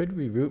I could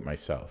reroute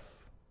myself.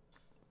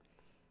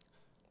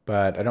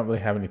 But I don't really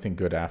have anything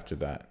good after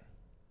that.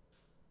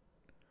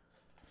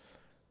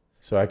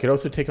 So I could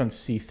also take on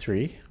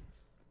C3.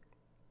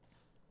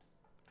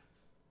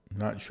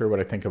 Not sure what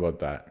I think about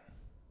that.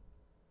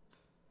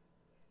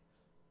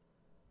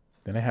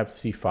 Then I have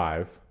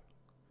C5.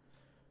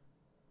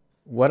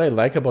 What I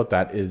like about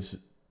that is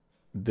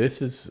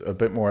this is a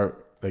bit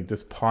more, like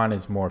this pawn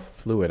is more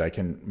fluid. I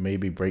can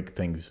maybe break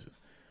things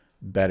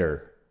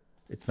better.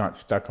 It's not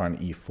stuck on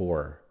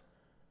E4.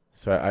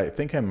 So I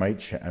think I might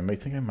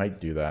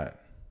do that.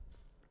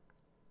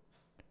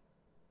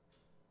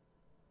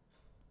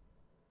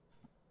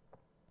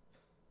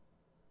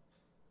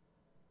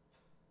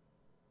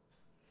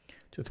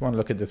 Just want to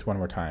look at this one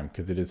more time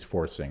because it is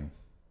forcing.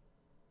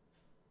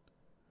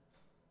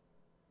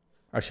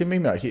 Actually,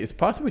 maybe not. It's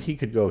possible he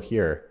could go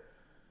here.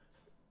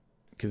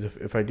 Because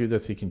if I do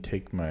this, he can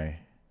take my...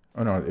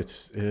 Oh, no,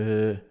 it's...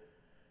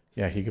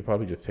 yeah, he could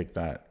probably just take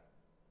that.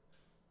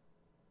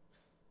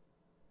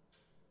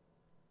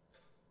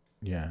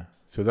 Yeah,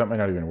 so that might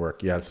not even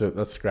work. Yeah, so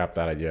let's scrap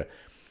that idea.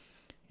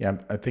 Yeah,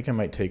 I think I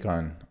might take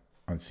on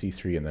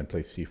C3 and then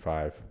play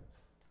C5.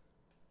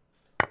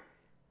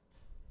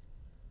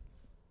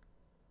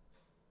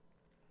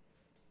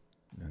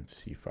 And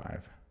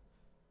C5.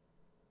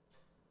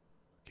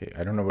 Okay,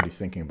 I don't know what he's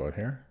thinking about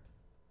here.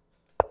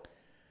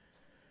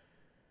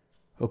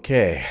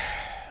 Okay,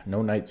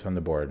 no knights on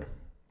the board.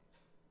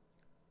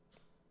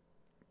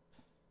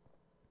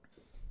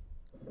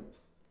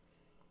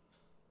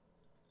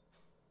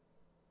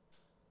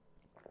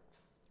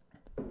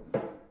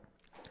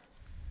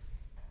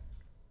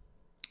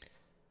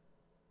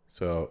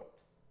 So,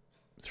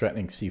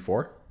 threatening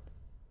C4.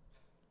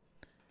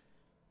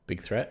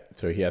 big threat.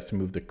 So he has to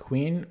move the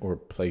queen or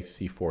play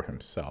c4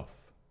 himself,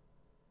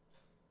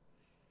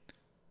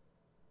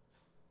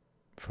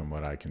 from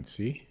what I can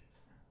see.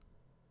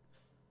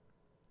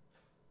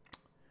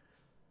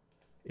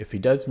 If he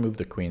does move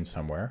the queen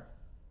somewhere,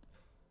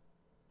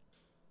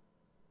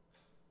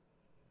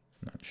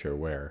 not sure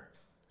where,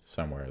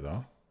 somewhere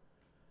though,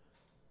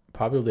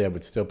 probably I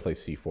would still play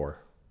c4.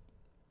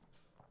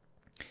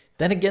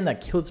 Then again,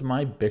 that kills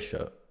my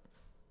bishop.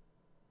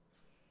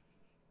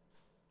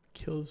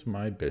 Kills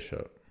my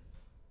bishop.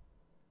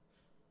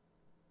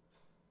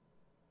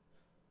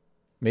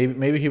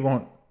 Maybe he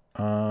won't.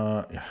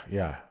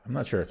 Yeah, I'm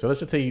not sure. So let's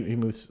just say he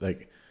moves,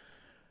 like,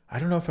 I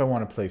don't know if I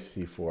want to play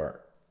c4.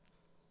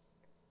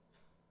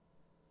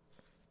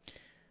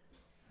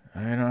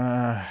 I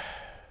don't.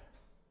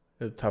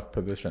 A tough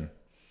position.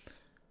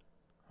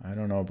 I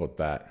don't know about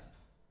that.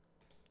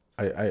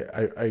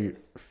 I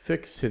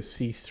fixed his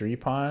c3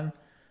 pawn,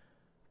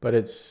 but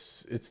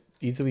it's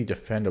easily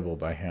defendable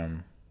by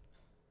him.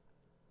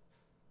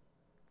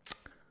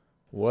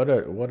 What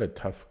a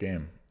tough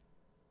game,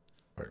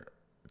 or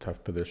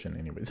tough position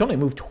anyway. It's only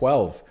moved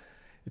 12.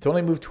 It's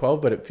only moved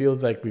 12, but it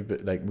feels like we've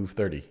like moved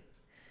 30.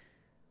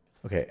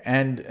 Okay,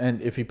 and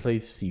if he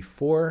plays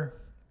c4,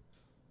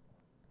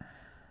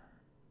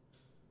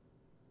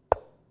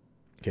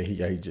 okay,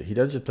 he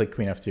does just play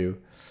queen f2.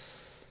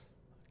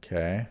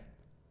 Okay,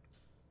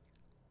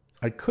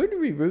 I could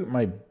reroute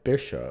my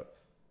bishop.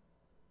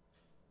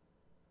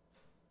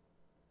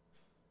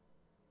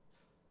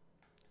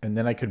 And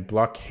then I could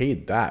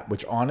blockade that,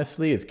 which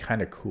honestly is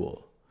kind of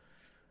cool.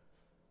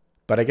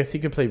 But I guess he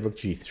could play rook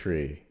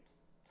g3.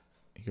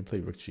 He could play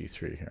rook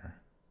g3 here.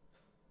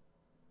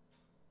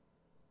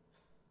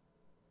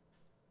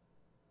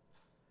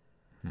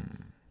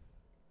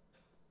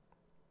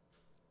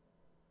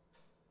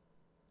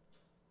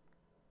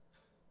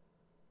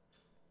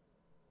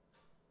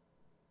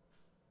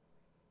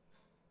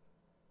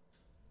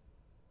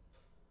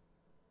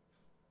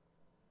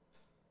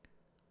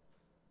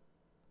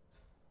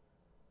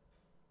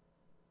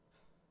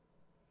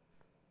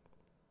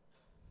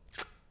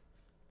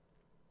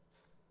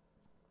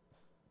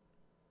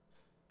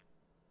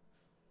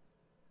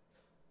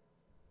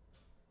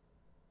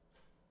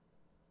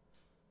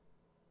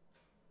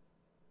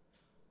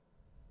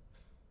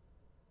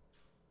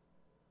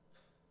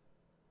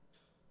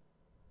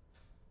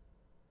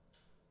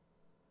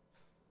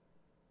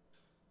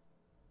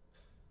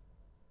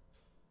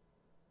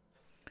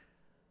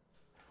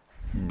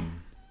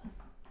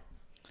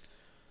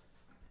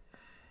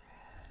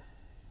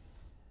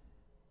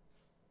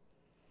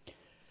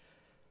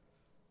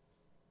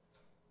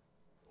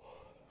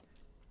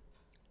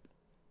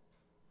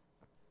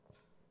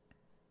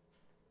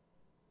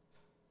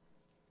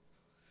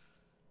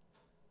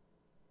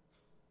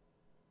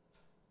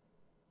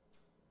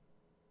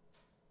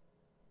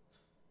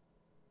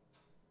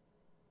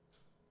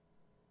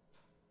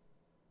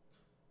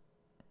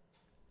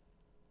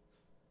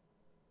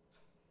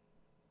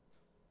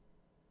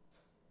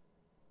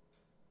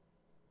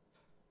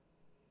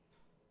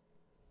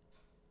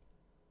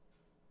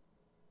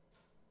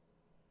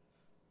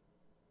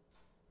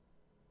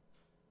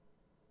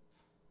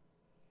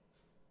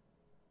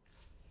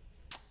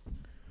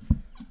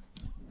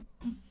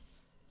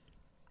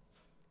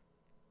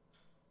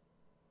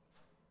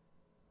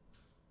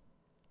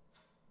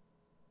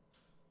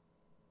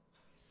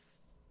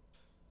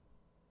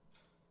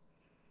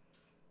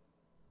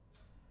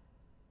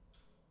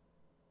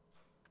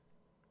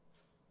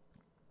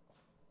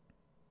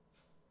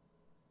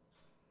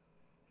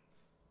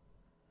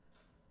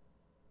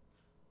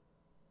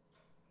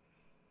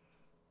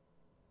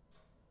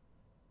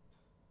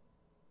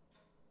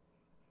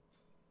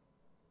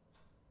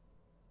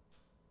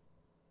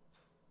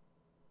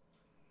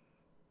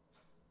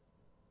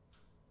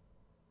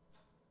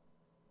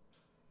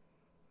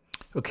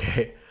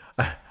 Okay,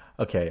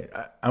 okay.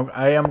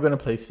 I am going to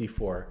play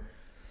c4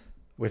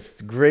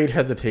 with great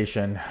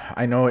hesitation.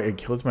 I know it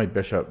kills my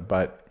bishop,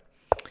 but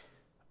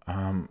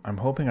I'm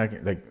hoping I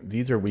can. Like,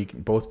 these are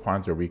weak. Both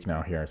pawns are weak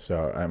now here,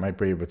 so I might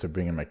be able to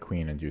bring in my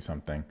queen and do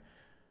something.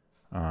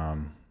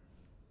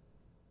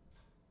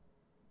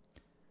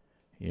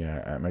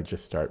 Yeah, I might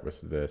just start with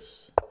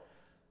this.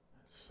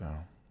 So,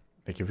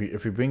 like,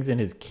 if he brings in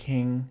his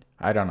king,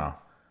 I don't know.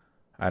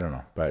 I don't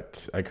know,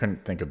 but I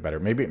couldn't think of better.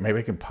 Maybe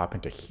I can pop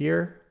into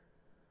here.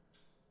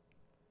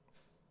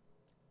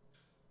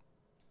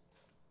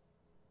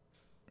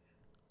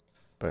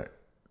 But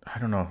I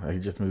don't know. He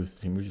moves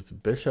the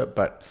bishop,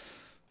 but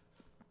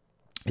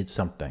it's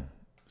something.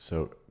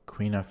 So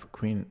queen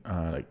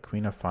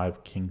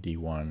f5, king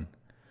d1.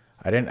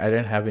 I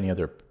didn't have any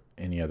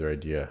other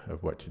idea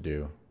of what to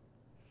do.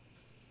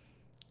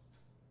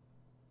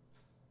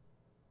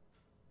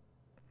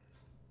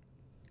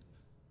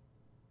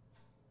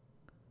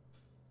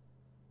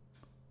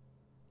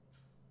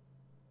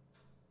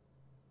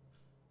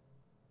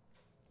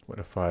 What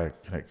if I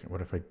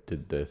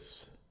did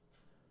this?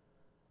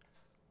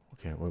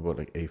 Okay, what about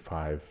like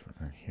a5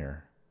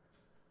 here?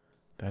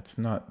 That's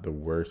not the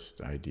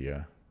worst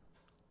idea.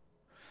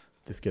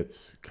 This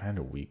gets kind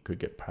of weak. Could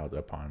get piled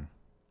up on.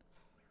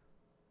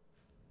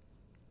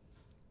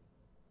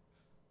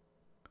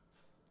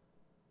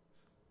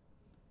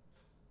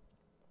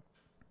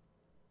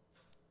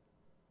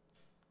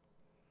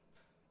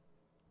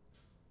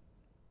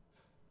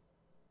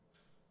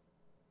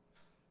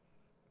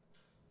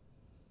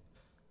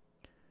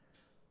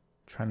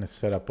 Trying to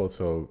set up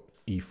also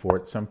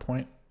e4 at some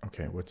point.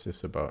 Okay, what's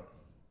this about?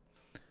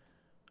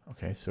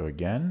 Okay, so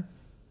again.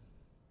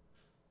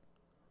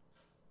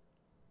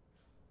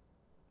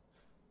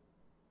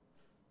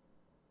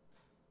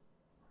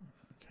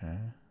 Okay,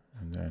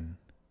 and then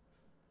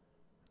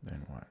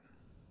what?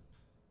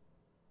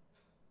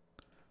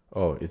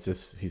 Oh, is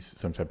this, he's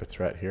some type of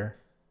threat here?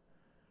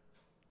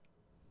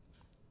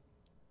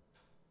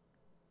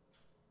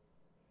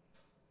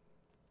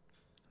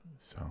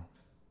 So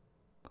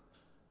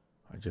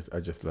I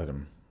just let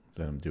him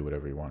do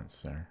whatever he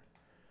wants there.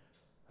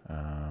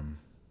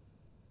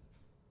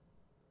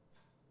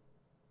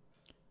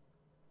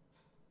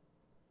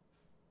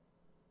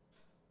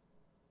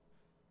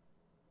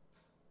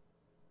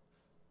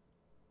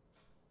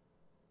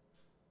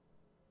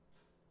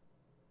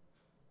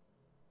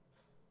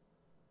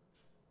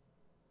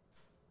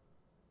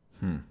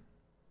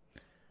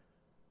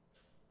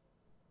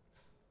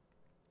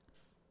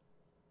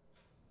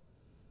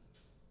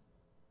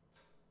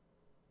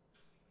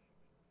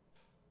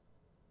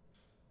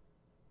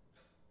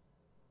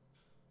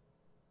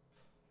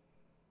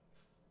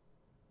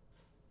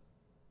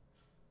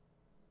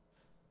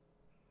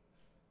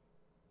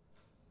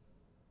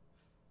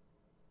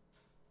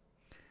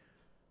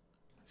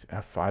 Is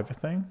F5 a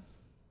thing?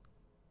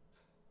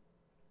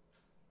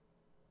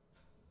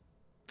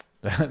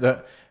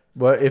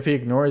 Well, if he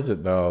ignores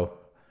it though,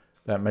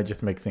 that might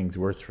just make things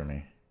worse for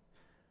me.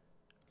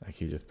 Like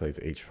he just plays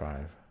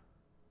H5.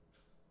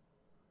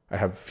 I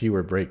have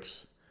fewer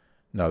breaks.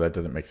 No, that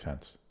doesn't make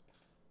sense.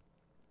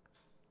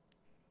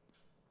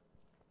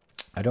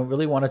 I don't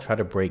really want to try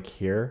to break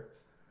here.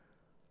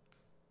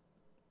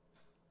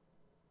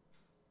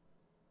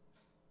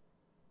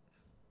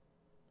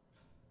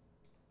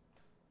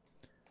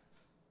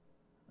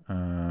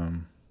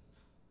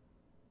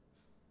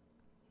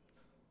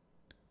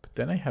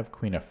 But then I have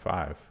Queen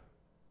F5.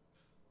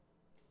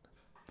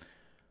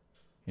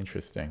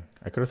 Interesting.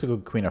 I could also go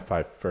Queen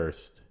F5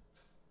 first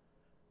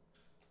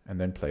and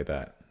then play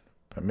that.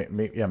 But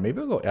maybe I'll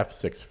go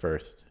F6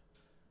 first.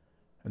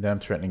 And then I'm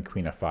threatening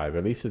Queen F5.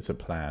 At least it's a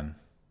plan.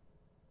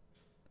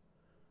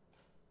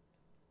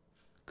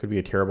 Could be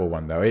a terrible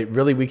one though. It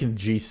really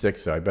weakens G6,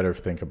 so I better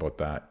think about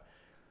that.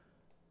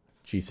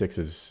 G6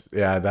 is,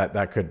 yeah,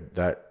 that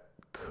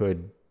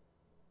could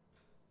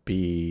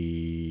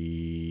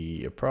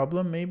be a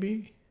problem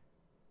maybe.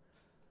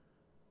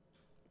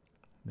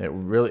 It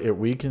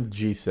weakens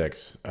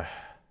G6.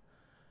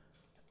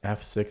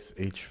 F6,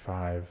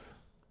 H5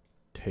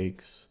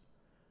 takes.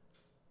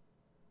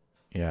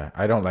 Yeah,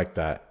 I don't like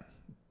that.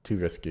 Too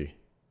risky.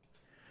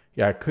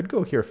 Yeah, I could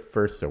go here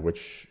first though,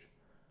 which,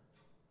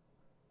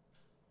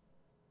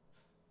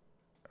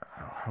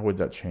 how would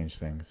that change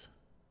things?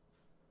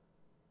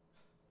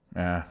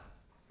 Yeah.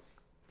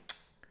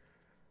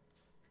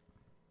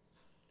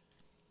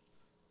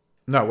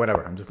 No,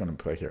 whatever. I'm just going to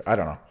play here. I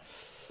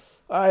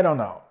don't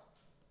know.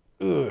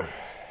 Ugh.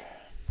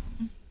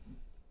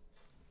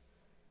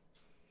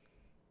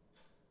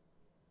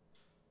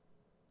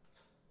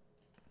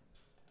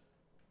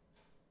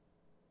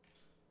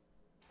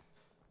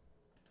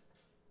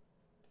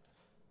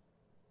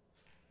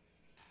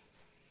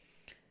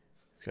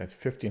 This guy's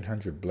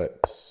 1500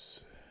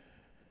 blitz.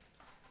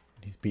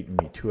 He's beaten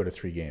me 2 out of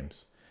 3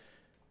 games.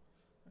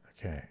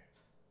 Okay.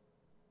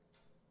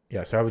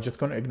 Yeah, so I was just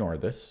going to ignore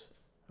this.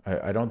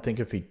 I don't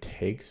think if he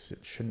takes, it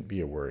shouldn't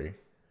be a worry.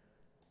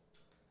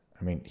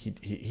 I mean, he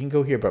can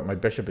go here, but my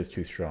bishop is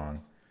too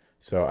strong.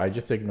 So I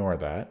just ignore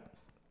that.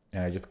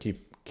 And I just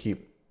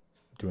keep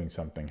doing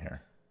something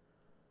here.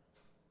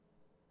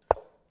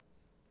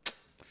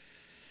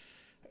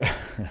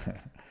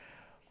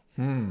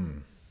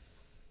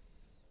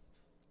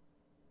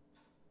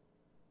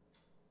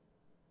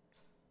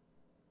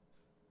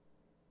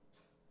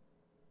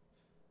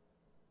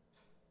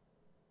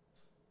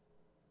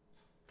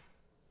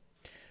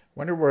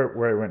 Wonder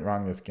where I went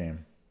wrong this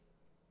game.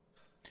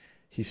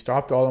 He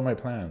stopped all of my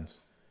plans.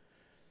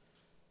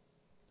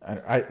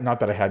 And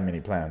not that I had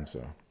many plans,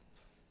 so.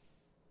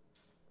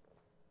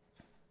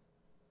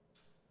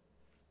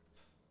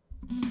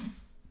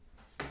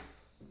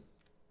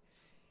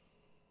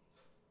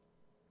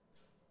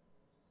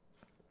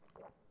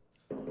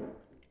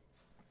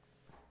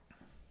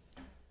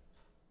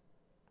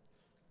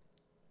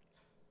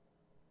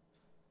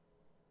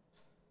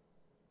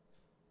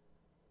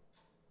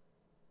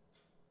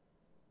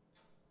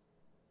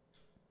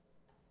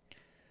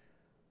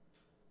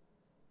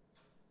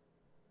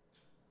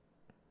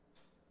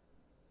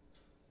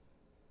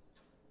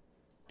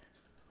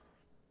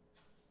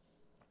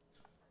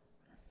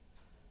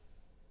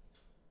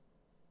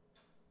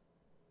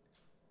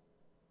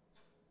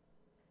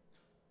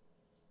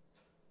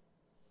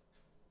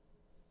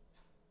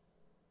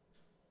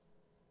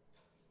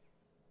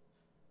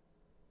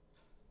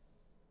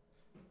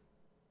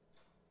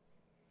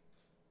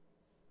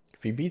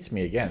 If he beats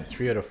me again,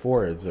 3 out of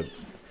 4 is a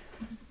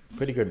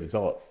pretty good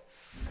result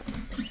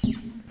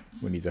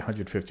when he's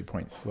 150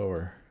 points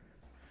slower.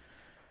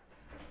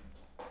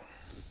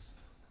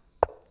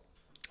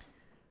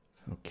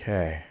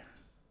 Okay.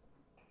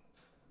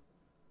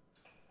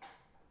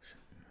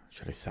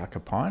 Should I sack a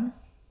pawn?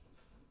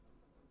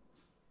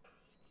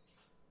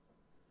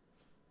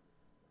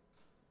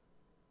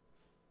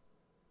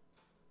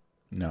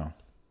 No.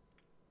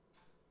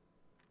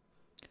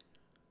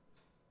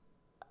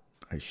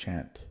 I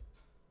shan't.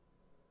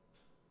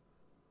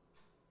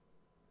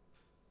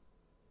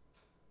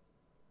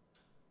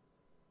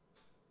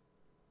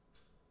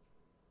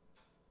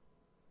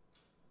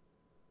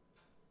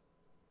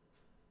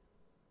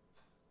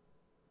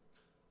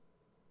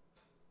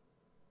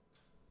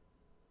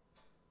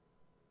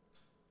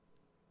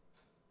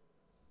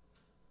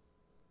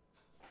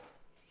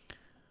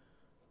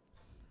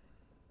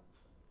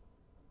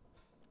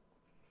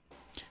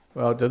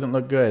 Well, it doesn't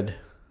look good.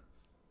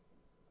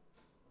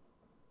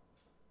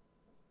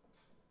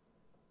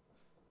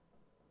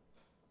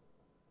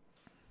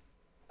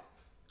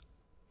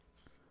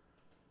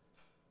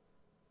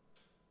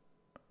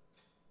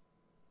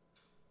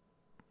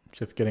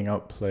 Just getting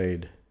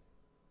outplayed.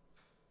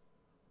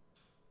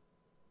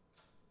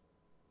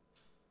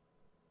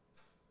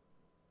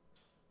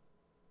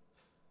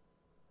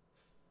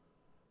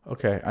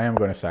 Okay, I am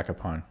going to sack a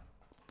pawn.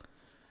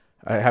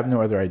 I have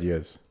no other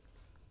ideas.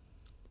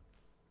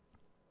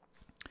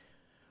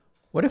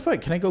 What if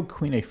can I go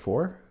queen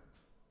a4?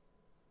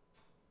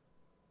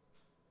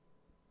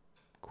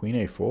 Queen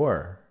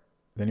a4.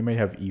 Then you might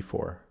have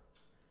e4.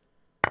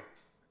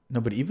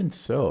 No, but even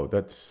so,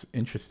 that's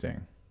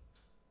interesting.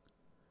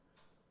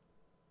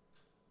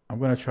 I'm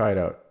going to try it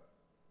out.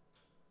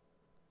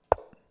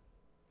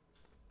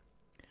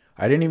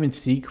 I didn't even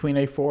see queen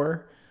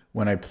a4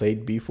 when I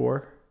played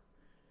b4.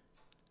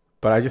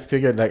 But I just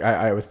figured, like,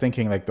 I was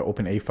thinking, like, the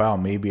open a file,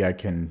 maybe I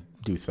can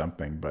do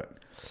something, but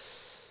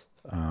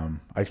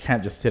I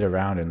can't just sit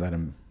around and let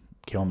him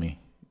kill me.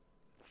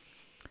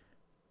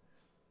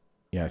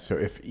 Yeah, so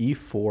if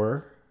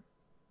e4,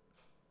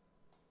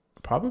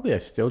 probably I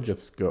still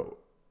just go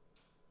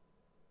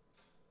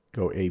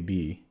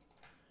AB.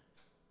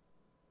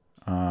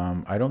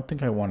 I don't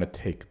think I want to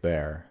take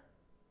there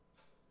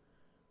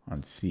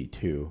on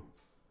c2.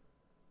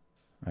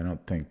 I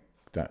don't think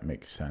that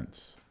makes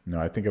sense. No,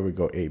 I think I would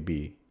go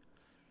AB.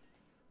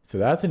 So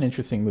that's an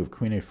interesting move,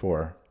 queen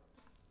a4.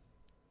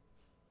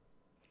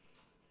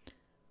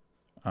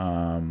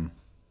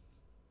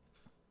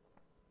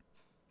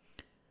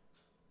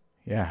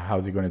 Yeah,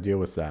 how's he going to deal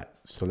with that?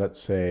 So let's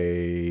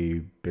say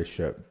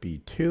bishop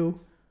b2.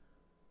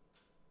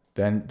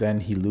 Then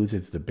he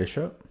loses the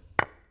bishop.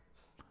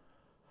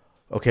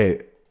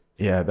 Okay,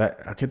 yeah,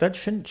 that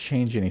shouldn't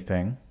change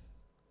anything.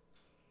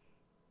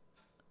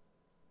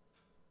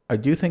 I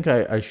do think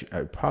I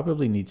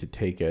probably need to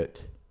take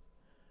it.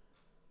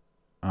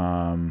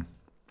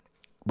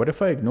 What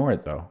if I ignore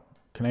it though?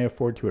 Can I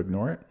afford to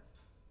ignore it?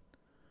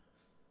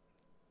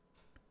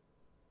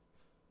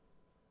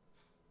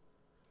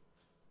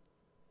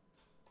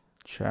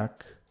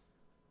 Check.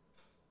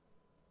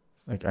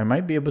 Like, I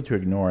might be able to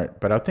ignore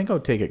it, but I think I'll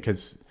take it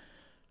because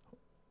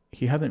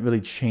he hasn't really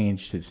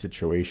changed his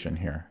situation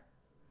here.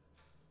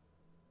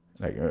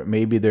 Like,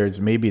 maybe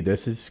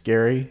this is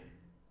scary,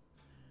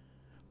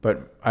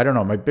 but I don't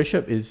know. My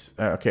bishop is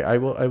okay. I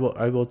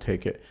will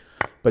take it,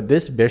 but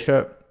this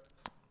bishop,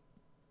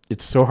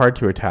 it's so hard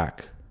to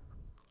attack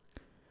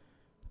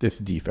this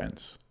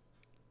defense.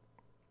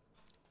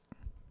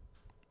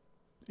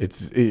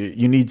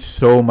 You need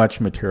so much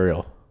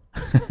material.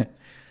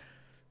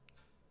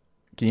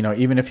 You know,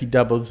 even if he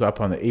doubles up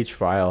on the H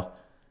file,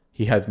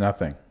 he has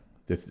nothing.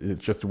 It's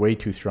just way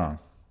too strong.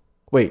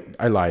 Wait,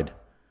 I lied.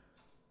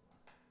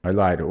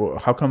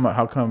 How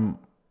come,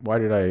 why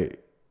did I?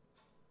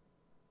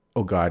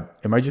 Oh God,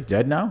 am I just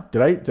dead now?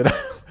 Did I?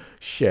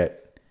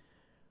 Shit.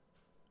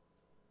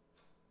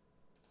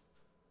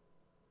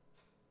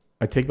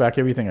 I take back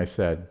everything I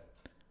said.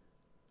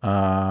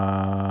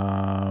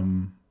 Oh,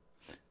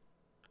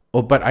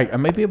 but I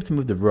might be able to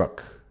move the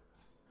rook.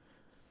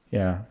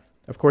 Yeah.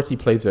 Of course, he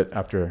plays it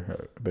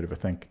after a bit of a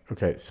think.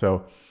 Okay,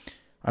 so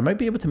I might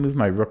be able to move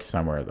my rook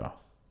somewhere, though.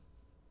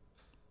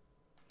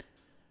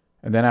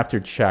 And then after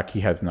check, he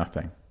has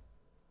nothing.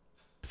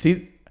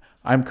 See,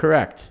 I'm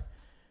correct.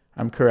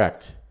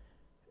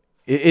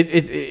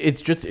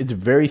 It's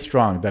very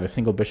strong that a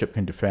single bishop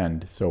can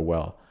defend so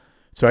well.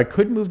 So I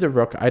could move the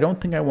rook. I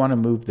don't think I want to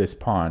move this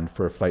pawn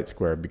for a flight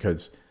square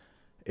because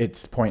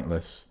it's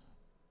pointless.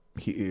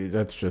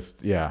 That's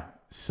just, yeah.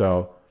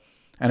 So...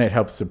 and it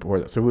helps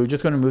support it. So we're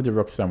just going to move the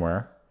rook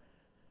somewhere.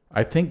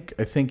 I think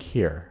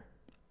here.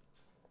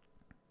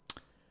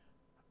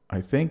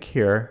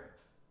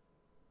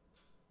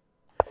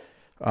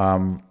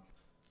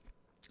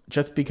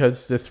 Just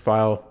because this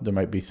file, there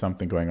might be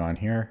something going on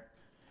here.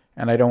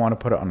 And I don't want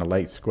to put it on a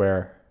light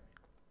square.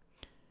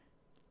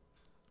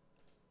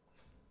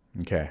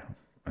 Okay,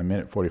 a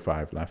minute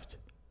 45 left.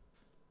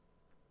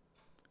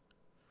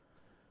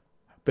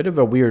 Bit of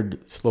a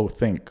weird slow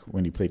think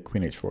when you play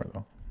queen h4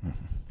 though.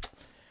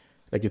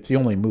 Like it's the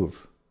only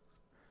move.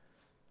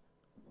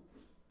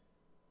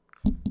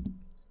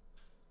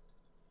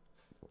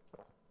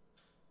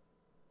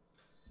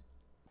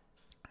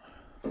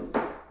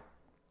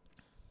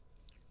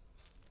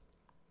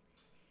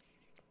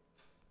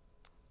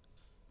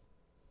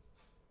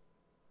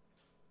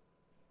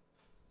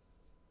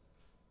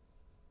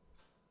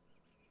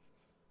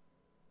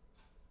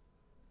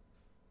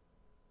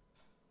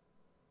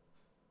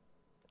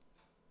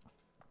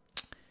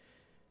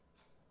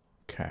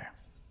 Okay.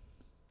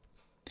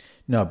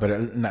 No, but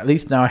at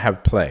least now I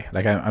have play.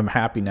 Like I'm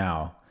happy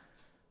now.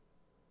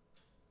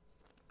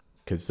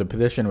 Because the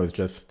position was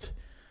just,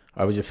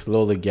 I was just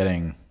slowly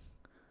getting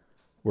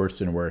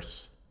worse and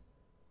worse.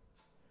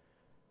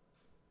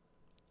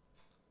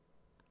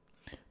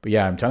 But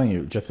yeah, I'm telling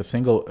you, just a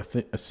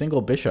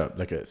single bishop,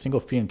 like a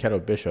single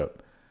fianchetto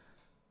bishop.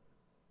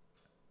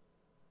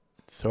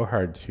 It's so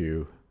hard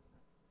to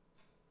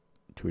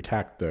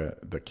attack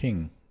the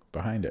king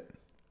behind it.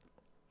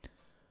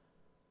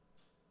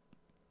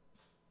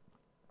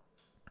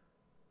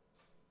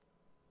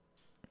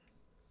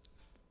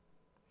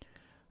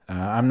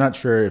 I'm not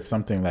sure if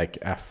something like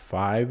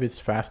f5 is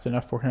fast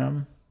enough for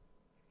him.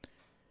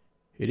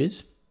 It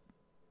is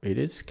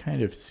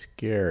kind of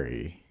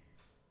scary.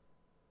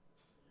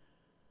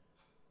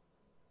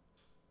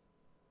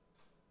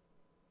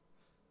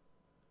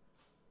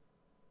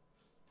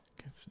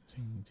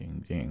 Ding,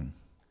 ding, ding.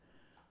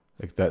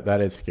 Like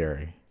that is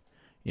scary.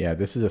 Yeah,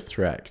 this is a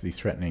threat because he's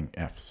threatening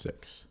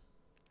f6.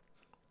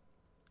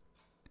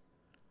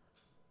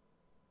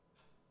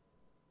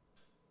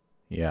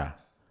 Yeah,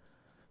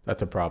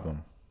 that's a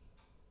problem.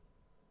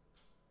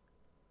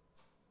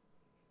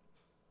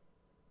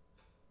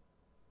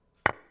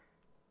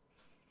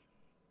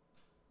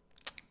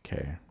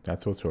 Okay,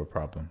 that's also a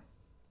problem.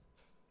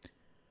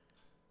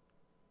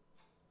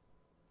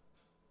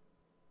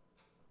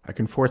 I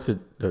can force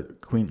the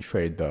queen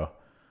trade though,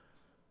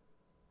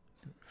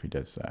 if he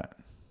does that.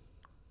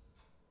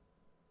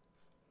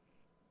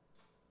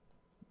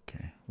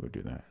 Okay, we'll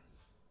do that.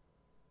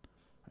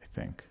 I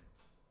think.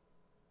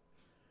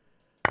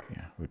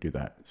 Yeah, we'll do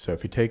that. So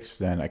if he takes,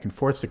 then I can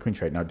force the queen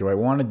trade. Now, do I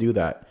want to do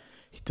that?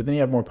 Doesn't he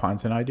have more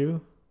pawns than I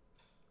do?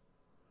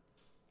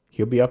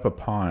 He'll be up a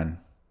pawn.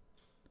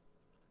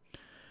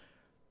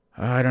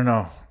 I don't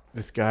know.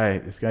 This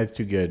guy's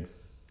too good.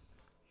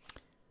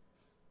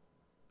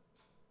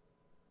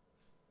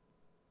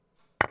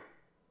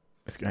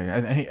 This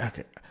guy,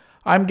 okay.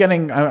 I'm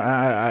getting,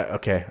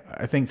 okay.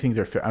 I think things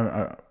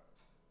are,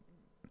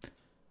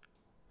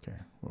 okay.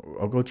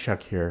 I'll go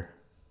check here.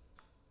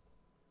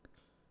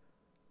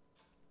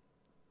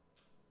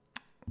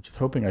 I'm just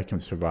hoping I can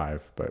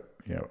survive, but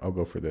yeah, I'll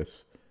go for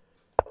this.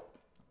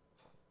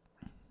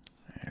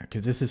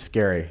 Because this is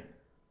scary.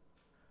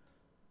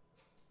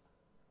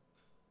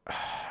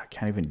 I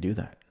can't even do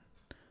that.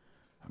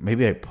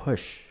 Maybe I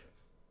push.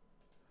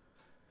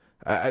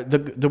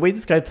 The way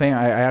this guy's playing,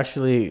 I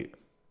actually,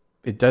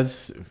 it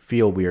does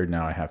feel weird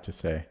now, I have to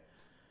say.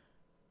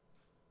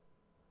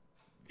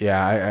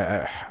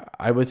 Yeah,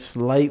 I was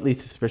slightly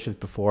suspicious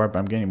before, but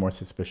I'm getting more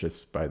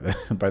suspicious by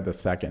the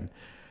second.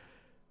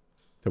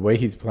 The way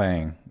he's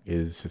playing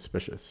is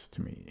suspicious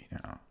to me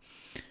now.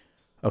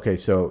 Okay,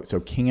 so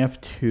king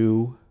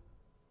f2.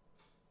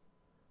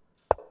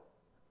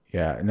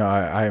 Yeah, no,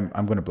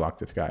 I'm going to block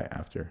this guy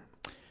after.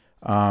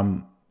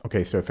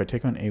 Okay, so if I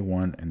take on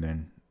a1 and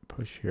then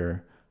push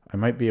here, I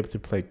might be able to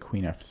play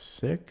queen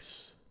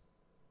f6.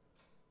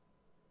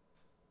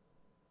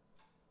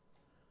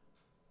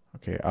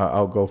 Okay,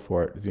 I'll go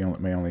for it. It's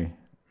my only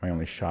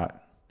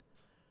shot.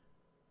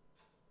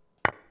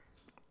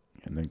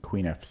 And then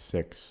queen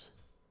f6.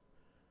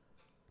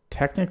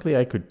 Technically,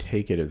 I could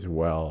take it as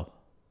well.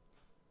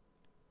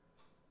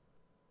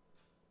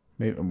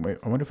 Maybe,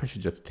 I wonder if I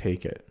should just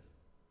take it.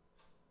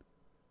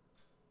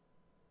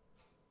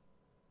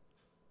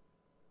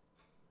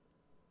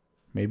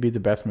 Maybe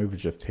the best move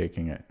is just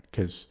taking it,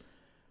 because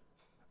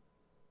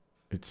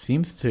it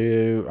seems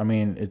to, I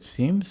mean, it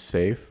seems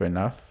safe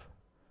enough.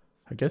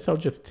 I guess I'll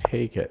just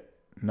take it.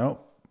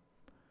 Nope.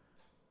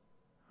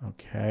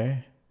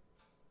 Okay.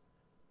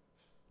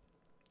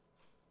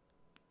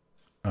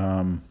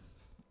 I'm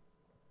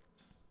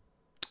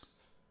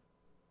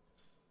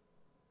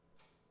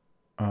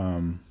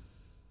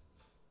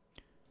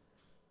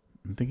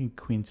thinking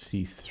queen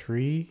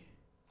c3.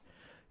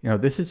 You know,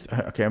 this is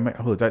okay. I might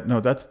hold that. No,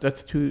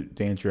 that's too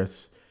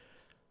dangerous.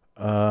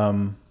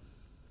 I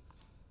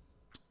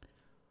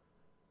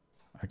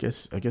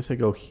guess I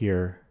go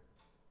here.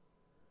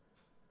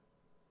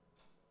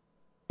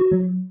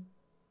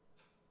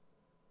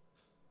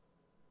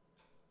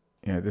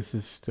 Yeah, this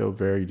is still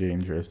very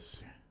dangerous.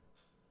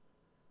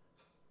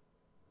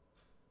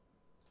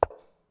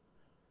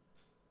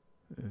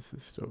 This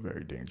is still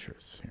very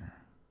dangerous here.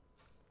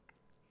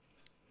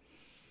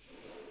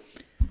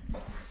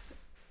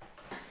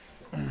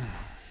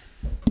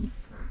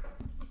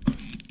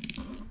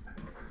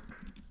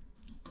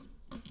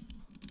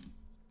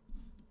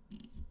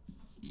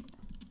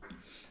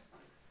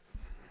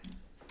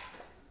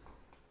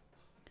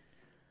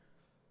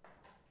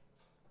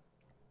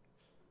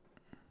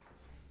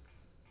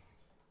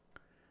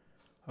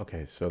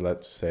 Okay, so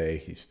let's say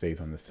he stays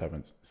on the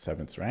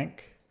seventh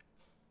rank.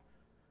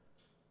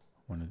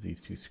 One of these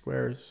two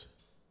squares.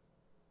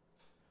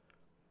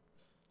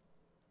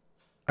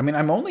 I mean,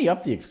 I'm only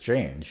up the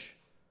exchange.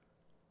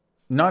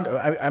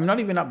 I'm not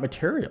even up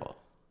material.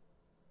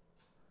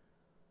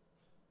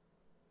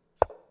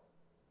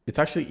 It's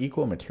actually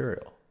equal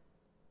material.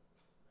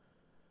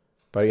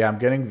 But yeah, I'm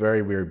getting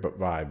very weird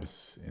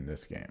vibes in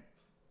this game.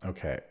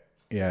 Okay.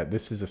 Yeah,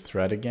 this is a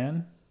threat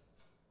again.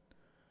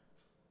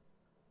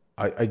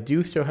 I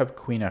do still have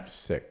queen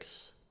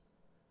f6.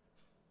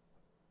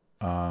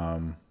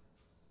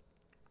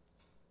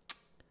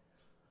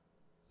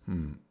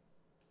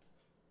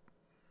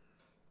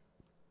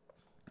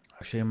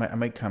 Actually, I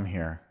might come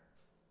here.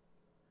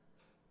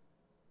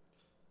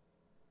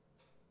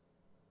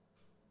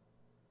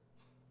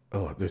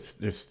 Oh,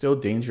 there's still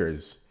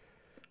dangers.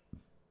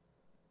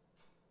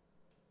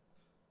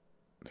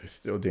 There's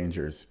still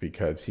dangers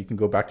because he can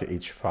go back to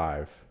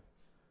h5.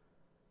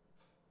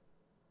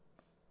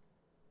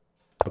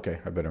 Okay,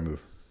 I better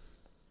move.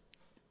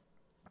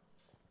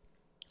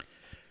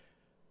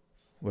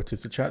 What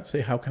does the chat say?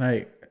 How can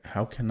I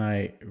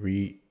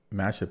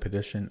rematch the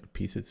position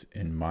pieces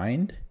in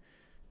mind?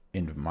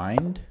 In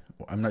mind?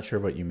 Well, I'm not sure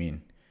what you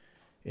mean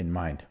in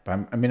mind, but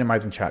I'm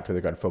minimizing chat because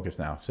I got to focus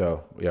now.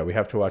 So yeah, we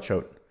have to watch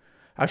out.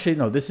 Actually,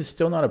 no, this is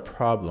still not a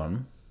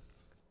problem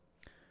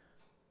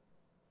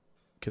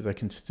because I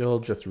can still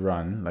just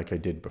run like I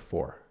did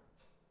before,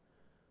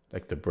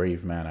 like the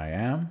brave man I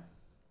am.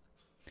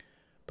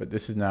 But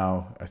this is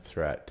now a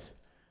threat.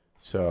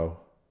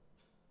 So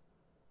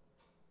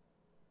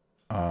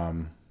I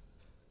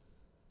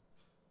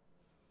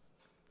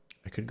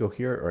could go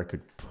here or I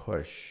could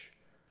push.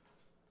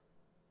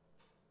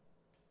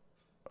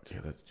 Okay,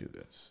 let's do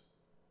this.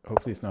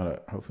 Hopefully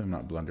hopefully I'm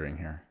not blundering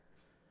here.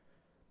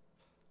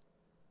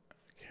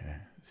 Okay,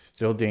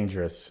 still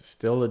dangerous,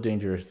 still a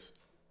dangerous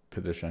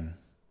position.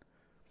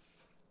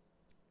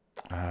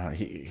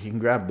 He can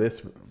grab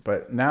this,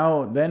 but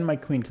then my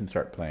queen can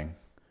start playing.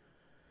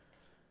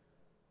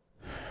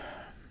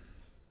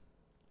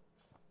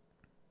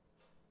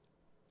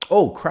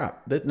 Oh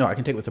crap! No, I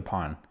can take it with a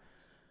pawn.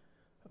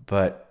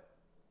 But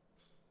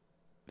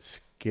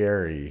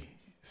scary.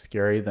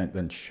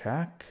 Then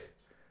check.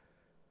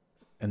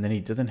 And then he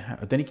doesn't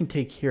have. Then he can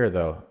take here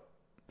though.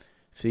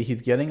 See,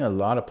 he's getting a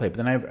lot of play. But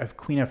then I have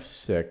queen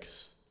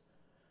f6.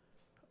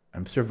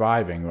 I'm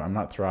surviving. I'm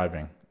not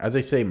thriving. As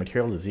I say,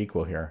 material is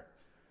equal here.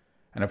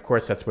 And of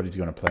course, that's what he's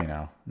going to play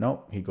now.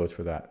 Nope, he goes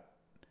for that.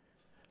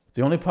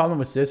 The only problem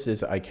with this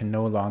is I can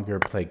no longer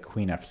play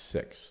queen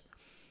f6.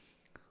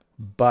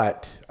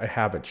 But I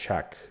have a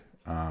check.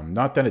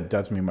 Not that it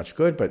does me much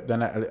good, but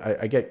then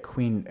I get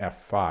queen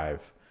f5,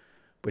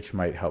 which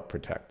might help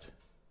protect.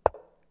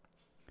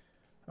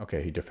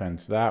 Okay, he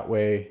defends that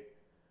way.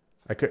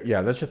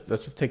 Let's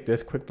just take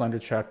this quick blunder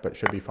check, but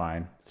should be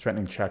fine.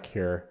 Threatening check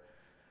here,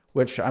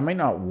 which I might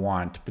not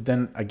want, but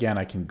then again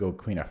I can go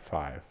queen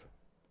f5.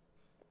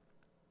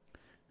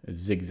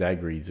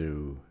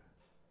 Zigzag-rezu.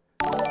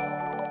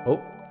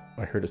 Oh,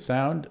 I heard a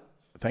sound.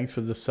 Thanks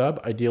for the sub.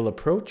 Ideal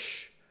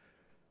approach.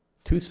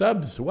 2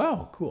 subs.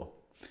 Wow, cool.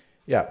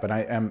 Yeah, but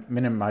I am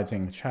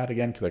minimizing chat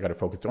again because I got to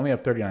focus. I only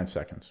have 39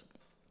 seconds.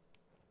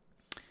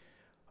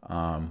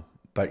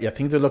 But yeah,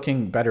 things are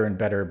looking better and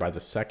better by the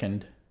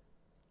second.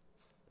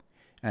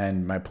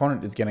 And my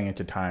opponent is getting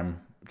into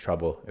time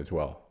trouble as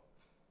well,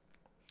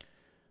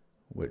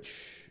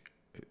 which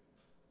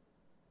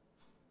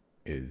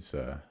is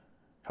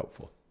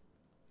helpful.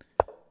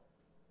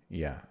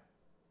 Yeah.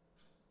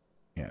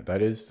 Yeah,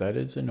 that is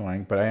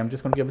annoying, but I am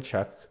just going to give a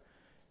check.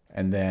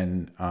 And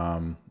then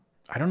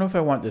I don't know if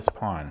I want this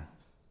pawn.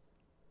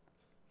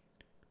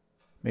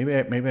 Maybe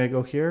I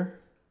go here.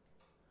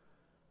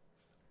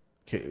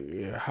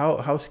 Okay,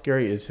 how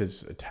scary is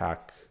his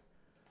attack?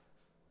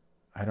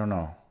 I don't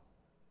know.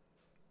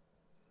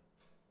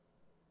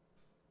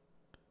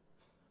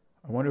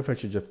 I wonder if I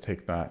should just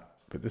take that.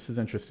 But this is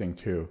interesting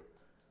too.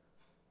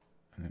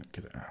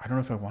 Because I don't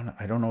know if I want.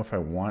 I don't know if I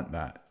want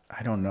that.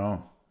 I don't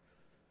know.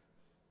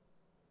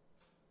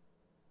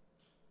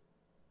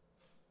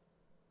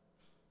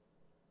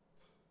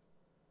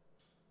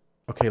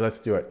 Okay, let's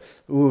do it.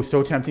 Ooh,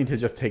 so tempting to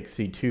just take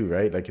c2,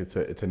 right? Like it's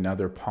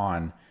another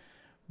pawn.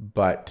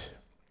 But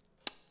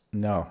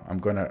no, I'm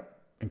going to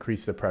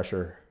increase the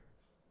pressure.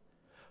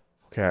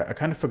 Okay, I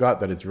kind of forgot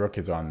that his rook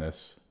is on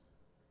this.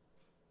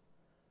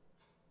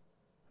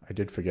 I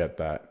did forget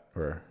that,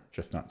 or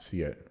just not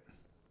see it.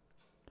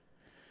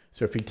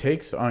 So if he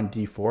takes on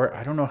d4,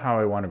 I don't know how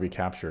I want to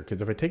recapture,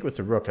 because if I take with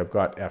the rook, I've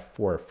got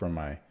f4 from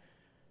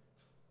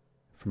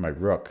my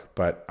rook,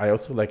 but I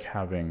also like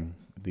having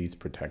these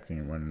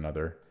protecting one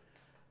another.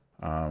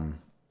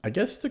 I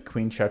guess the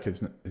queen check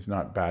is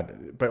not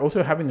bad, but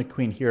also having the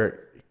queen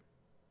here,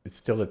 it's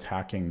still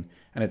attacking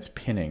and it's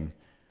pinning.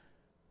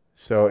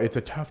 So it's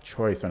a tough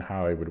choice on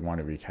how I would want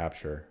to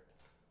recapture.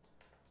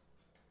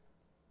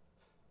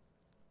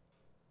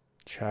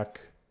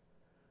 Check.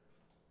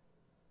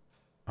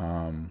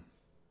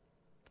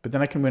 But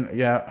then I can win.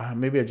 Yeah,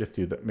 maybe I just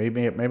do that.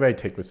 Maybe I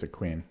take with the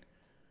queen.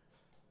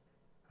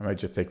 I might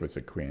just take with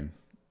the queen.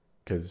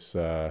 Because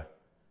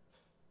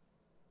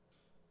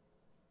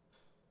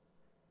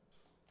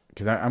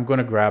I'm going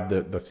to grab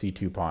the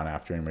c2 pawn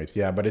after anyways.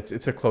 Yeah, but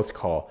it's a close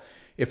call.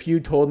 If you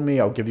told me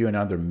I'll give you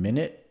another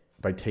minute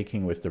by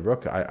taking with the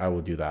rook, I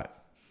will do that.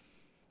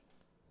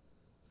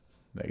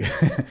 Like,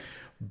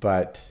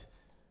 but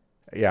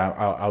yeah,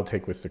 I'll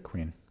take with the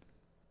queen.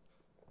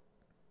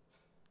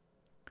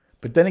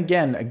 But then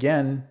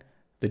again,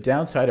 the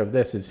downside of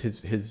this is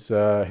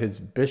his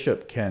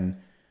bishop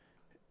can,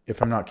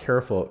 if I'm not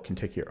careful, can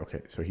take here.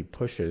 Okay, so he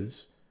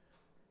pushes.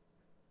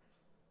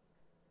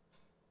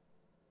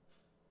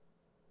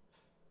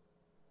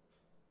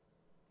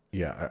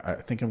 Yeah, I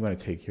think I'm going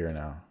to take here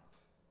now.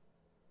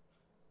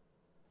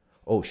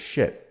 Oh,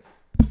 shit.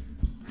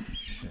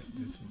 Shit,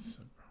 this is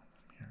a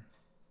problem here.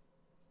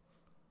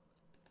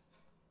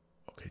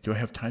 Okay, do I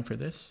have time for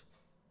this?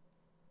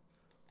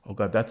 Oh,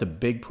 God, that's a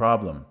big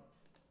problem.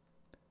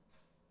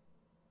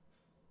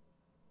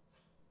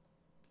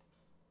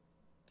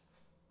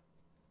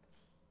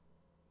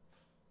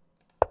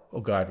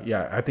 Oh, God,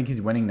 yeah, I think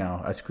he's winning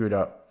now. I screwed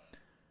up.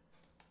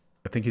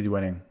 I think he's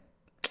winning.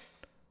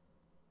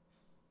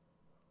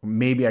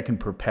 Maybe I can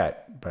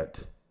perpet,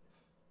 but...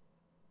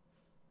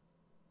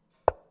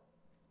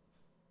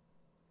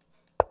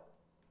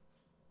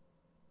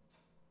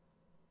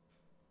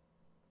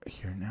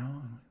 Here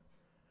now?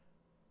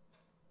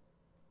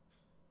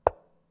 Okay,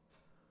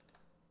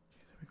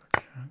 so we go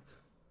check.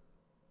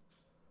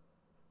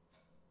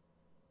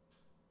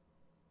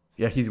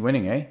 Yeah, he's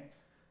winning, eh?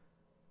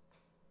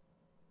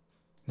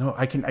 No,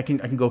 I can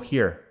go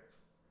here.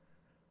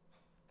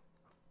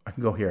 I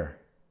can go here.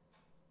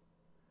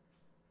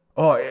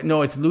 Oh,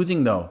 no, it's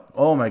losing though.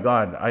 Oh my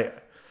God.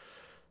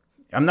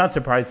 I'm not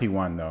surprised he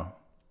won though.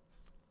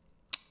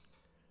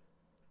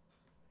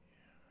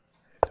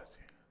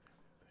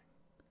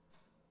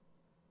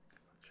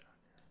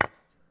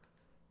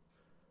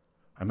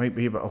 I might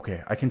be able,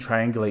 okay, I can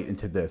triangulate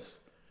into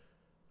this.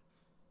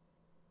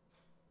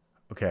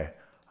 Okay.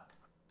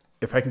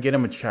 If I can get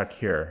him a check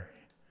here.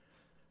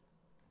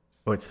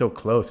 Oh, it's so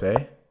close,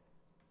 eh?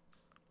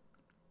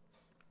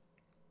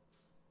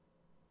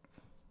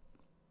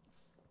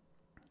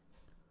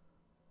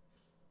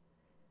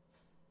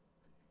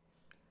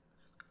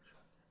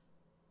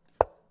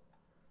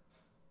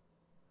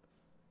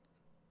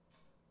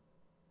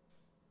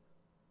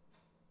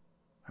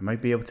 I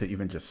might be able to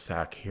even just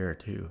sack here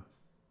too.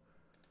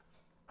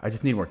 I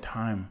just need more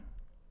time.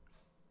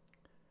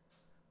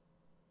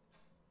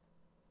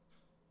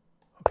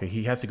 Okay,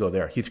 he has to go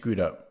there. He screwed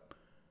up.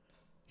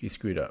 He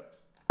screwed up.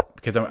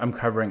 Because I'm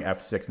covering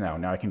f6 now.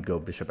 Now I can go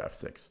bishop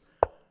f6.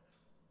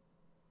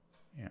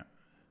 Yeah.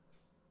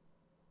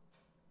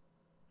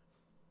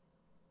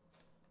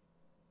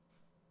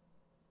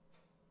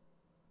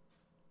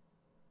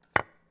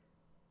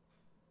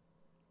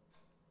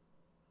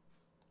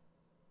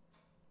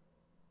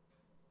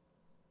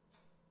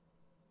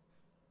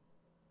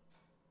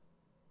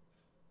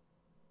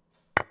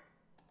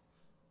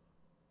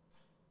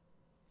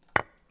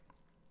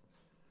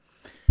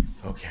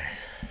 Okay.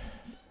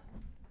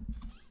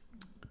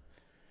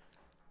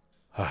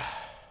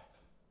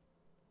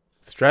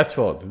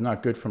 Stressful. It's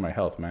not good for my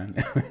health, man.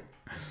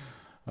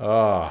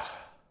 Oh.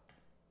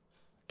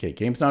 Okay,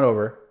 game's not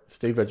over.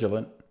 Stay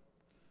vigilant.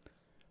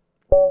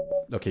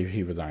 Okay,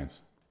 he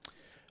resigns.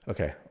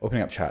 Okay,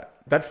 opening up chat.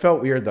 That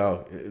felt weird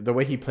though. The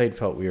way he played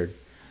felt weird.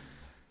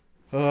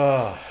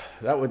 Oh,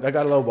 that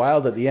got a little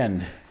wild at the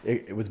end.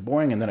 It was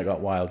boring and then it got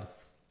wild.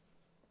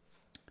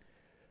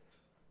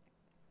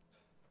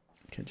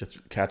 Okay,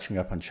 just catching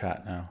up on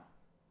chat now.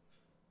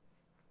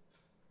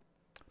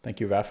 Thank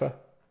you, Rafa.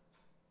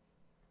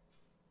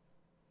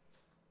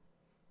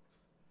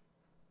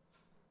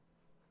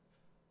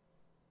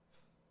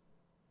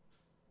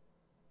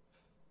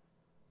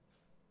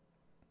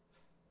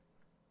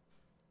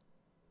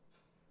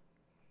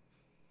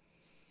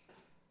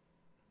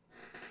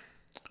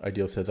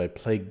 Ideal says, I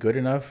play good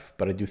enough,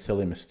 but I do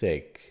silly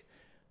mistake.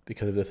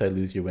 Because of this, I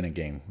lose, you win a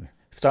game.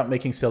 Stop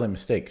making silly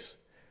mistakes.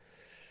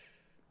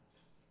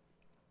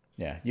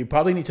 Yeah, you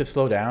probably need to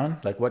slow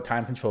down. Like, what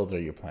time controls are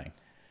you playing?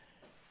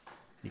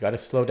 You got to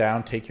slow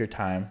down, take your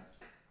time.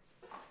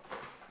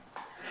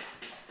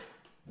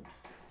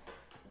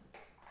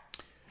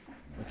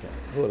 Okay.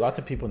 Oh, lots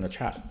of people in the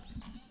chat.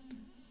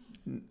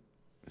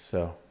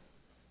 So,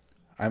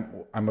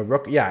 I'm a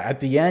rook. Yeah,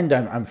 at the end,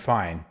 I'm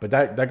fine, but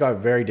that got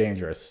very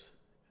dangerous.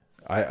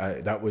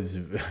 I was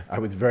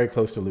very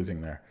close to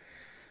losing there.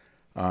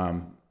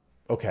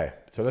 Okay,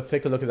 so let's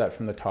take a look at that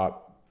from the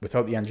top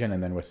without the engine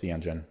and then with the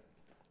engine.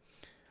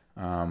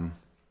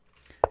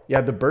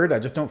 Yeah, the bird I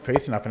just don't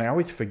face enough, and I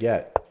always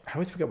forget.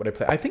 What I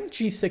play. I think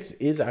G6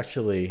 is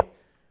actually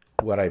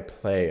what I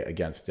play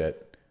against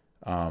it,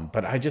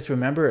 but I just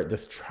remember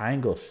this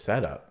triangle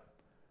setup.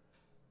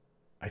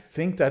 I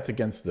think that's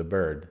against the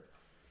bird.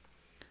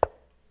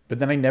 But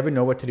then I never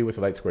know what to do with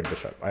the light squared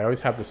bishop. I always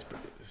have this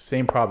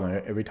same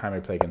problem every time I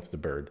play against the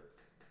bird.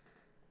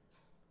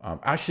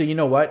 Actually, you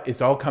know what?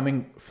 It's all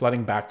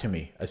flooding back to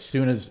me as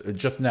soon as,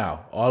 just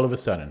now, all of a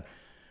sudden.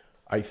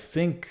 I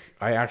think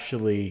I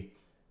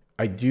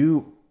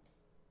do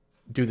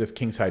this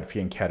kingside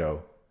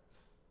fianchetto,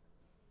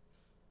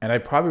 and I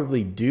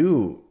probably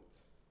do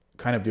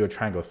kind of do a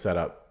triangle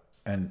setup,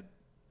 and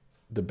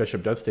the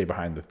bishop does stay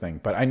behind the thing.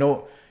 But I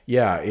know,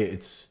 yeah,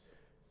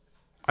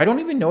 I don't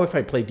even know if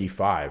I play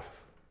d5.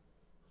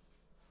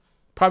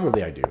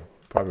 Probably I do.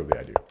 Probably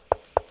I do.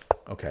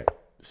 Okay,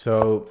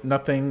 so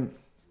nothing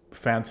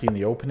fancy in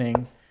the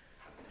opening.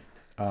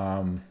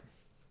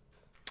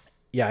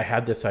 Yeah, I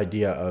had this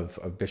idea of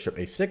bishop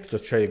a6,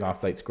 just trading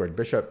off light squared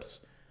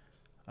bishops.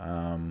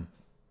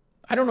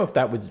 I don't know if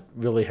that would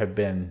really have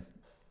been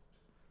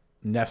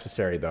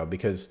necessary, though,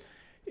 because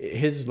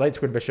his light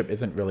squared bishop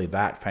isn't really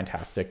that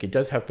fantastic. It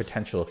does have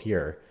potential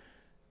here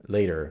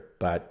later,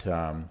 but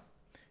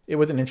it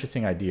was an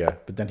interesting idea.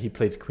 But then he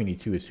plays queen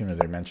e2 as soon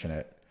as I mention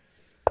it.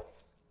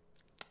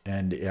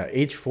 And yeah,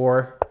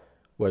 h4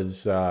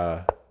 was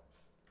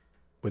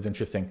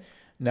interesting.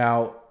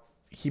 Now,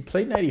 he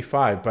played knight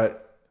e5,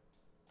 but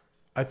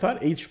I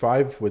thought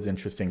h5 was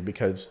interesting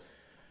because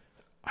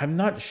I'm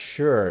not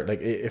sure.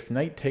 Like, if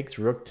knight takes,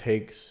 rook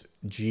takes,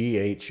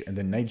 gh, and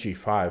then knight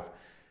g5,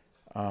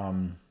 I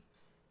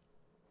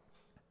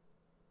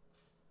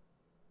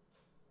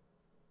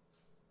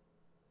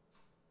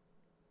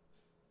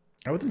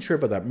wasn't sure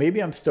about that.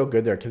 Maybe I'm still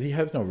good there because he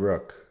has no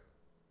rook.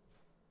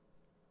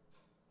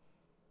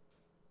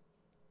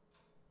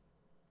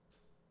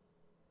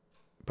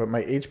 But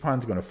my h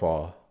pawn's going to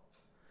fall.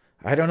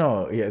 I don't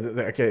know. Yeah,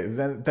 okay,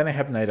 then I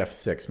have knight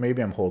f6.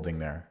 Maybe I'm holding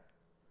there.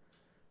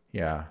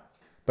 Yeah,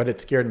 but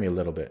it scared me a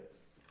little bit.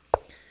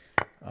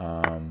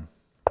 Yeah,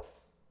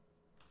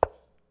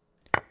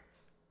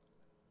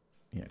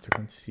 took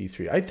on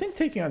c3. I think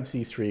taking on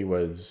c3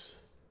 was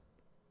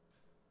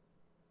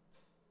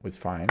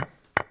fine.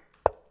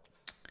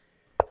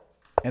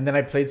 And then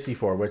I played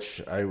c4,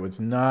 which I was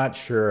not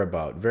sure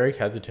about. Very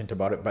hesitant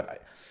about it,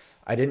 but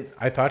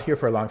I thought here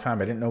for a long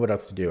time. I didn't know what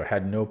else to do. I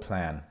had no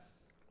plan.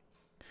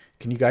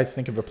 Can you guys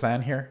think of a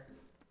plan here?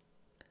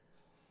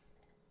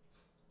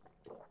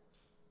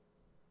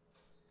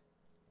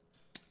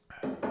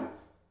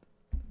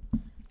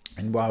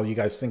 And while you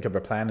guys think of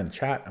a plan in the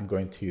chat, I'm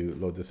going to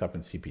load this up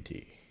in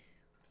CPT.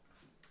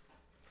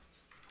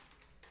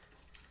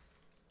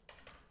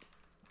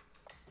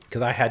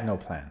 Because I had no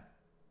plan.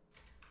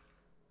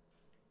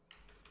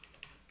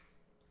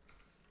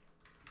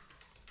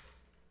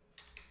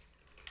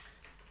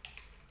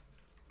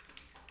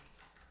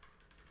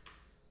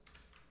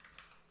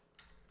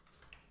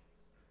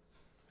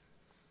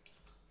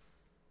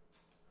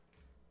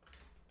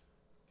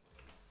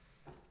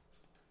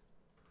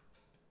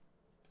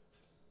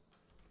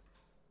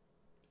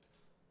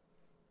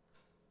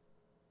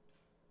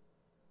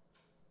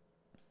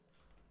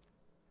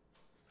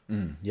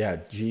 Yeah,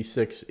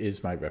 g6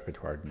 is my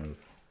repertoire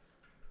move.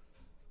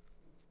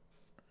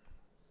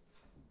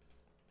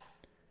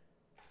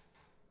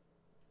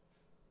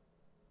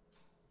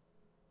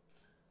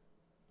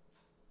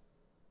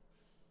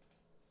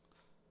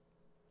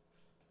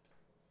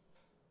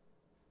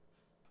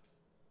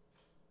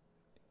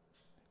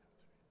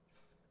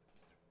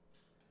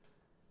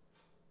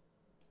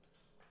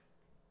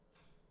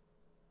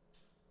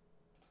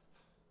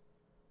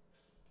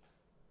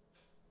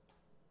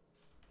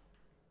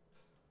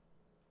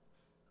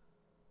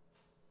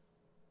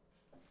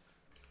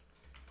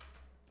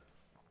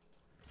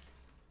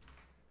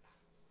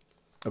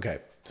 Okay,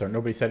 so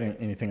nobody said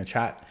anything in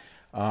chat.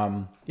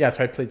 Yeah,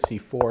 so I played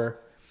c4,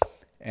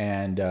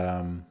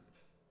 and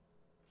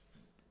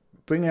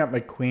bringing up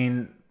my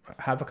queen,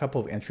 have a couple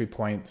of entry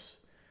points.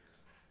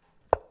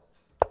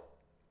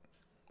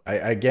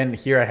 Again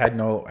here I had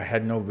no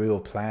real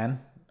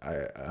plan.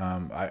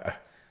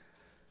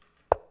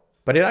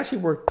 But it actually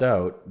worked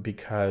out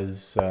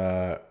because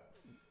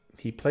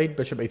he played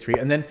bishop a3,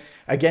 and then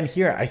again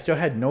here I still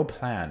had no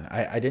plan.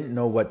 I didn't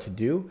know what to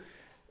do.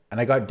 And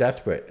I got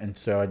desperate, and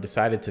so I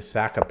decided to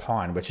sack a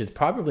pawn, which is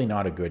probably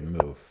not a good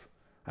move.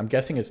 I'm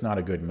guessing it's not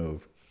a good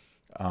move.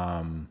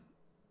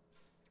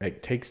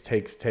 Like takes.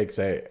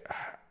 I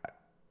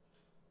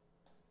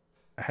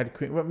had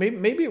queen. Well,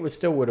 maybe it was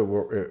still would have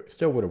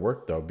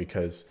worked though,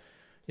 because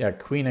yeah,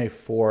 queen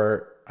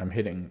a4. I'm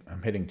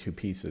hitting two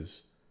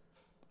pieces.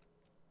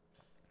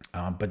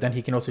 But then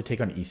he can also take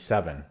on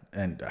e7,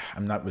 and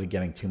I'm not really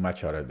getting too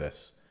much out of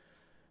this.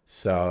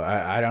 So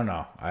I don't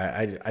know.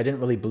 I didn't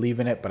really believe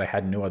in it, but I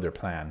had no other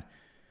plan.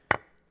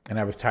 And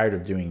I was tired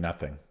of doing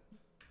nothing.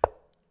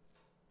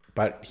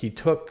 But he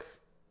took...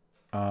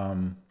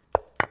 yeah,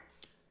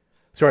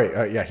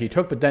 he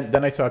took, but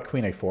then I saw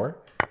queen a4.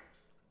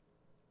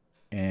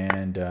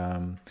 And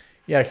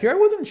yeah, here I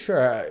wasn't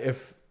sure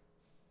if...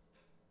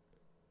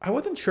 I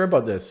wasn't sure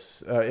about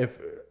this.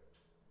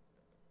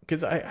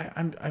 Because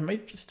I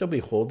might still be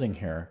holding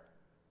here.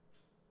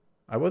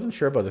 I wasn't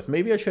sure about this.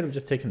 Maybe I should have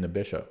just taken the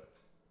bishop.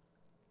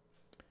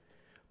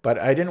 But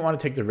I didn't want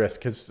to take the risk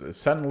because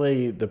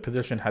suddenly the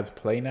position has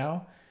play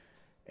now.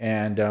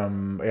 And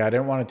yeah, I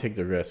didn't want to take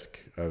the risk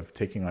of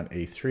taking on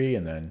a3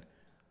 and then...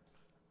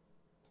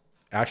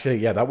 Actually,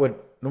 yeah, that would...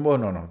 Well,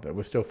 no, that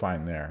was still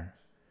fine there.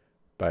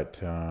 But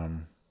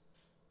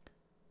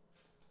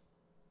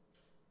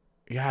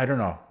yeah, I don't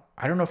know.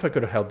 I don't know if I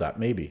could have held that.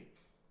 Maybe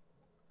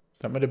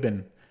that might have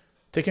been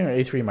taking an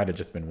a3 might have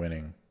just been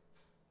winning.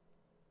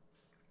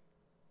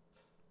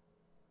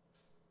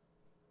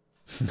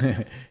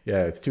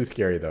 Yeah, it's too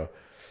scary though.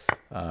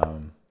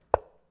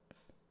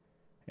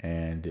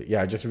 And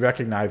yeah, I just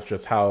recognize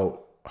just how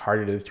hard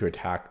it is to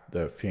attack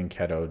the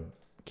fianchetto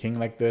king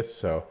like this.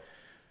 So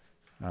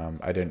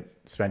I didn't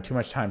spend too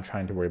much time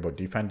trying to worry about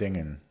defending,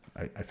 and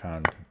I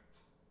found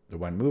the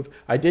one move.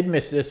 I did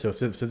miss this, so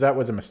that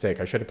was a mistake.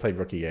 I should have played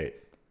rook e8.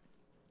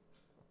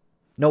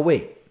 No,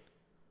 wait.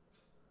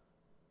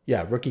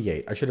 Yeah, rook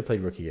e8. I should have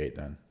played rook e8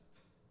 then.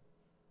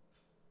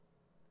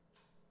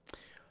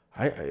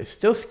 It's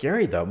still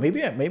scary though.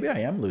 Maybe I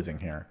am losing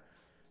here.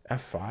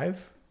 F5.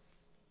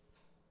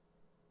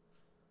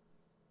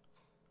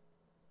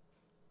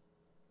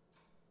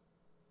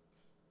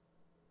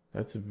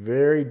 That's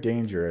very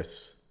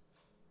dangerous.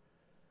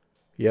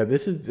 Yeah,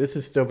 this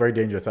is still very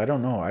dangerous. I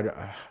don't know.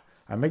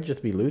 I might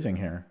just be losing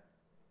here.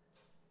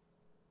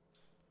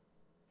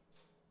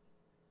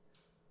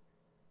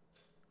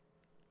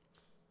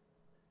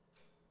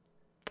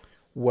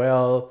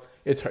 Well,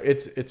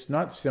 it's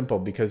not simple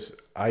because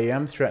I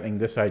am threatening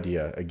this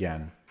idea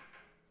again,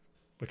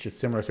 which is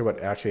similar to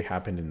what actually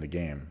happened in the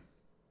game.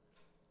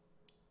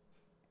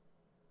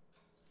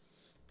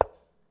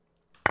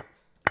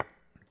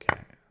 Okay.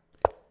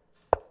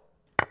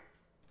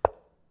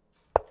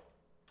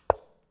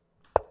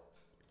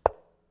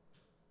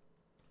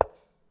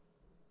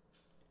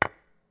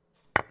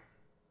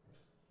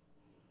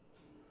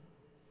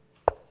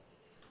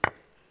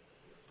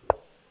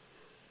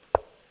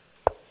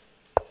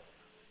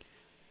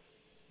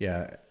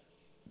 Yeah,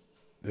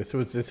 this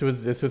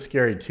was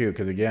scary too,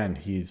 because again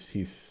he's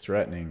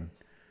threatening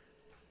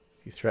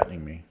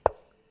me,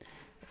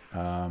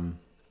 and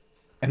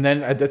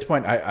then at this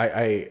point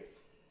I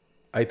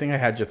think I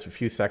had just a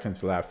few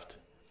seconds left.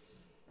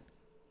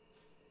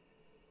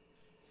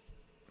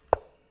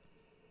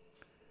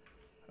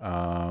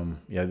 Yeah,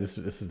 this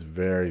is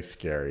very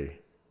scary.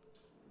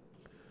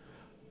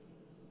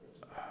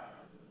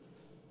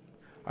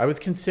 I was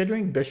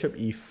considering bishop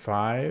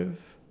e5.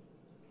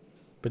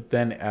 But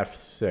then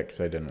f6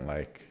 I didn't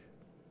like.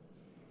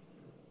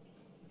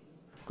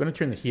 I'm going to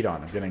turn the heat on.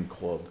 I'm getting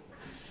cold.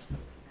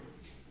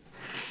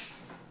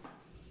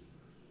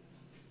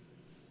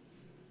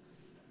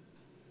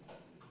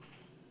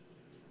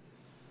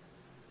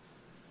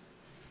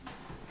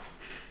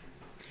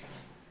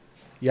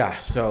 Yeah,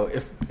 so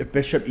if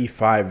bishop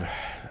e5,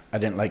 I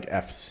didn't like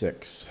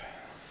f6.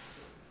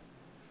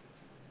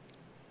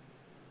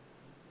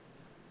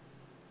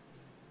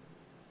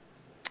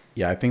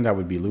 Yeah, I think that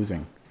would be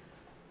losing.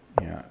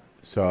 Yeah,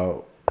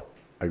 so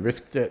I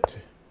risked it.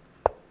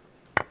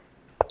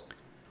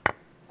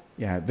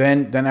 Yeah,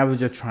 then I was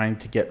just trying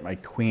to get my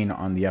queen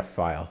on the f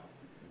file.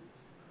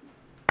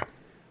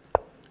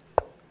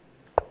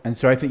 And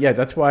so I think, yeah,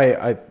 that's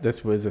why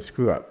this was a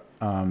screw up.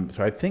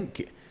 So I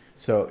think,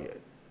 so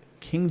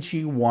king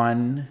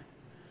g1,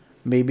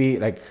 maybe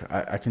like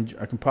I can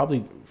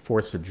probably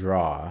force a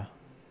draw.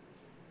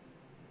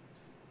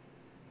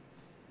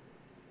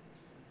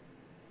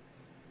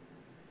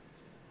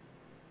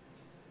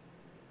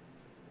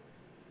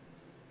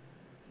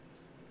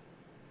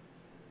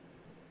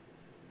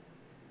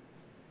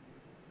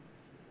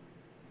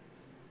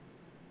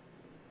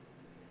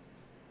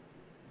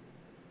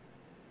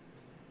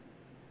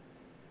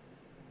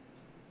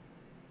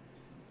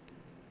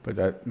 But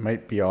that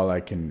might be all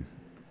I can.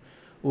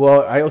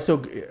 Well, I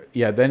also,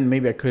 yeah, then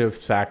maybe I could have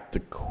sacked the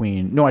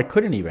queen. No, I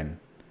couldn't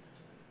even.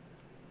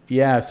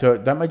 Yeah, so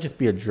that might just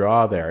be a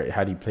draw there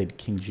had he played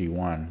king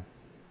g1.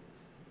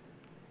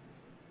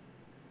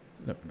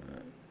 Yeah,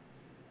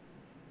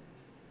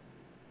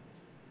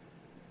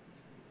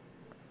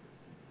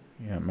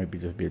 it might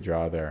just be a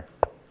draw there.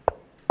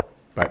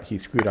 But he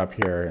screwed up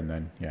here and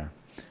then, yeah.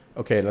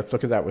 Okay, let's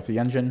look at that with the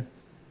engine.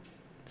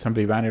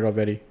 Somebody ran it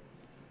already.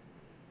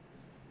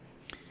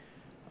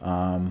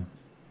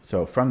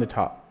 So from the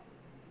top,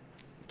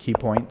 key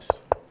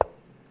points.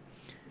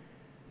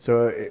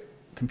 So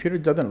computer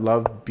doesn't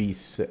love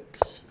b6.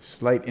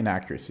 Slight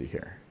inaccuracy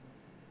here.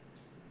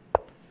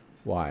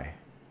 Why?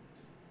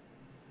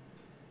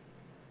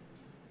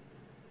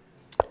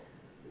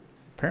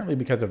 Apparently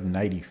because of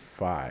knight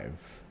e5.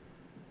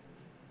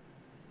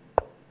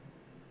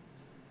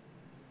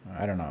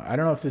 I don't know. I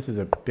don't know if this is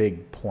a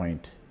big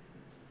point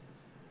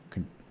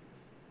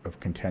of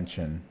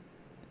contention.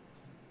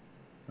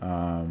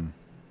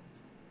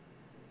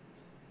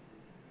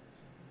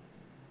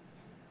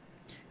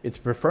 It's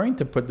preferring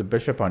to put the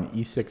bishop on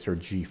e6 or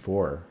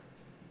g4.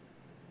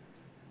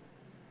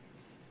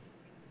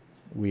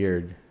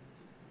 Weird.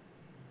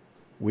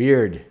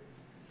 Weird.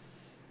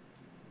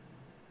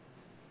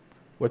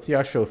 What's the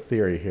actual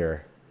theory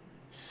here?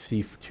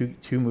 Two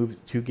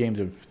games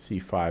of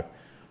c5.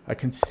 I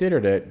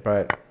considered it,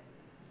 but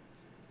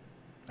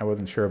I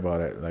wasn't sure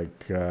about it.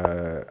 Like,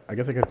 I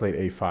guess I could have played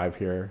a5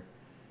 here.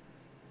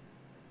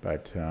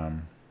 But,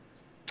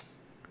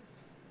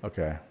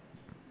 okay.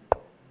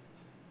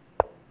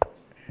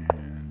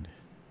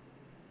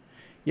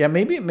 Yeah,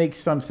 maybe it makes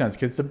some sense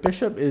because the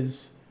bishop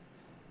is,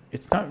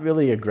 it's not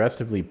really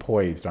aggressively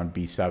poised on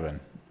b7,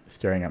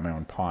 staring at my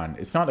own pawn.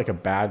 It's not like a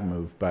bad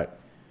move, but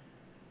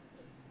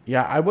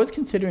yeah, I was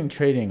considering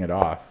trading it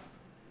off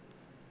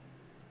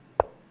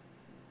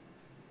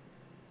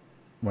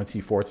once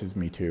he forces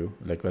me to.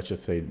 Like, let's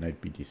just say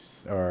knight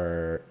bd,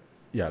 or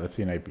yeah, let's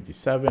say knight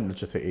bd7. Let's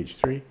just say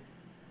h3.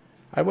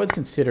 I was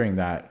considering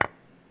that,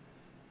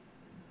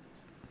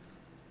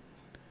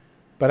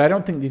 but I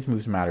don't think these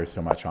moves matter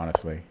so much,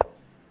 honestly.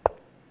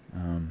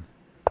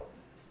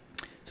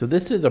 So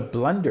this is a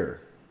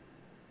blunder.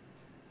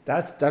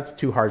 That's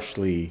too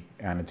harshly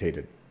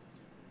annotated.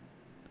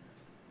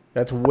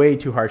 That's way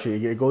too harsh.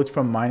 It goes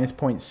from minus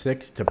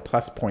 0.6 to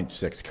plus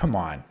 0.6. Come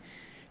on.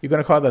 You're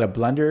going to call that a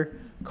blunder?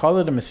 Call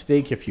it a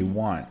mistake if you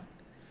want.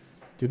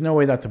 There's no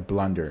way that's a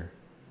blunder.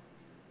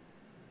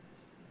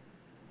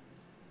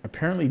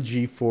 Apparently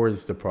g4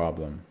 is the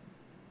problem.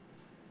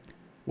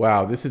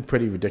 Wow, this is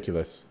pretty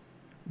ridiculous.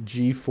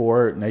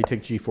 g4, knight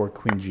takes g4,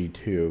 queen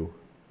g2.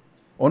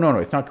 Oh, no,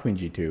 it's not queen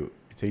g2.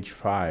 It's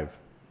h5.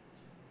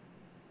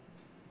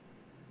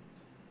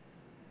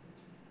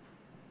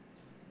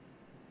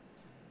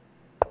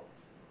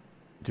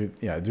 Dude,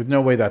 yeah, there's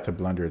no way that's a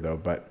blunder, though.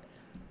 But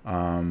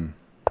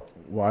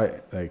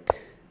why, like...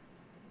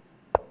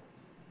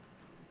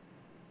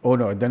 Oh,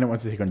 no, then it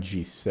wants to take on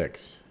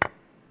g6.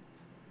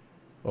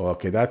 Oh,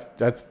 okay,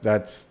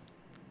 that's...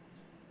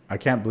 I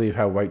can't believe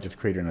how white just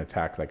created an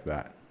attack like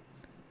that.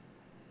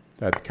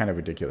 That's kind of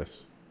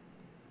ridiculous.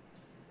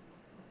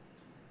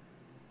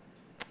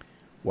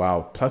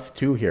 Wow,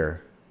 +2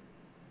 here.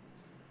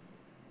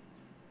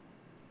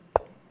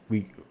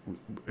 We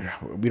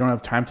don't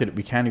have time to...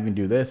 We can't even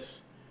do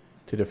this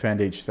to defend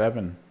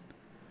h7.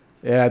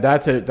 Yeah,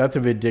 that's a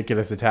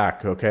ridiculous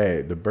attack.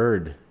 Okay, the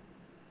bird.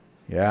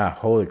 Yeah,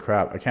 holy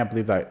crap. I can't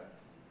believe that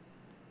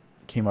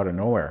came out of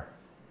nowhere.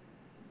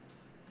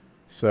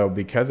 So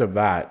because of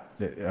that,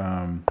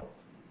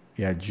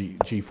 yeah,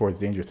 g4 is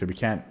dangerous. So we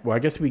can't... Well, I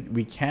guess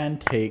we can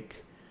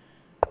take...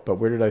 But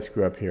where did I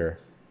screw up here?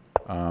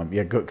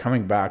 Yeah,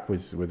 coming back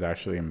was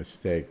actually a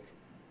mistake.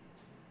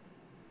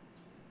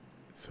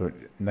 So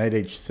knight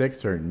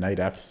h6 or knight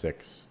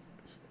f6,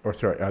 or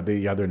sorry,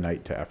 the other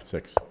knight to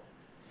f6.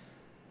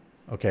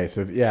 Okay,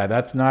 so yeah,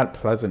 that's not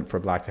pleasant for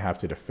black to have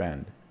to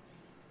defend.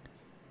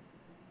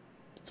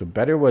 So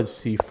better was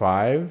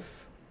c5,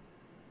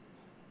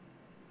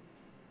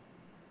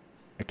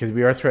 because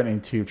we are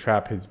threatening to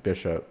trap his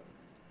bishop.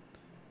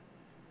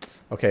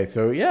 Okay,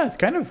 so yeah, it's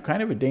kind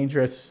of a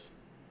dangerous.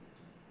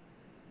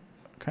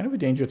 Kind of a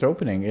dangerous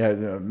opening. Yeah,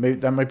 maybe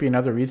that might be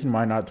another reason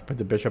why not to put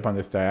the bishop on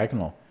this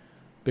diagonal.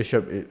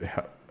 Bishop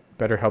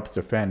better helps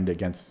defend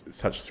against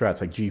such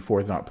threats. Like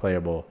g4 is not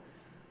playable,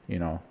 you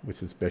know, with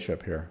this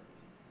bishop here.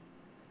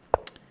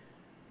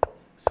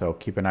 So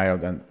keep an eye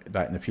out on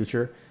that in the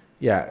future.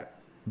 Yeah,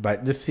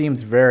 but this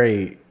seems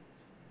very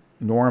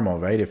normal,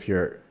 right? If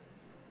you're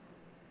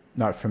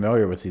not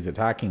familiar with these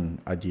attacking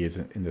ideas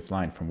in this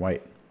line from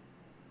white.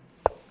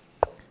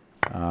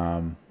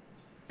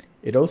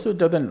 It also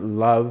doesn't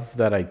love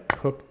that I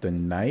took the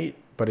knight,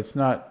 but it's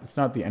not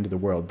the end of the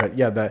world. But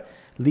yeah, the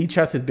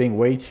Lichess is being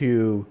way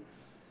too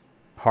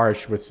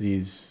harsh with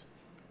these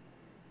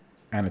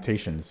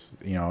annotations.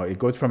 You know, it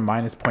goes from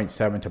minus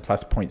 0.7 to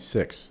plus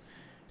 0.6.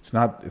 It's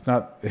not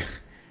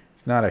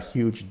it's not a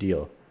huge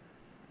deal.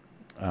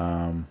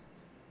 Yeah,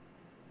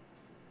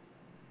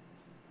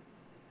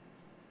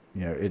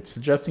 it's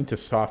suggesting to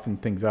soften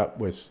things up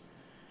with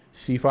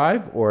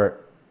c5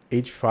 or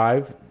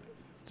h5.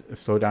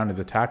 Slow down his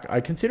attack.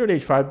 I considered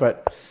h5,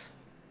 but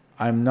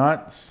I'm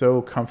not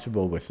so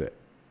comfortable with it.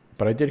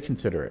 But I did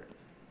consider it.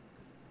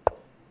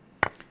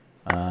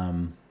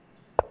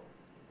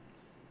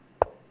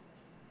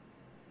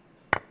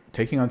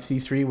 Taking on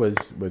c3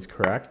 was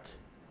correct.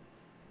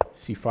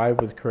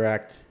 c5 was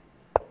correct.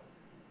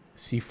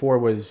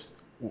 c4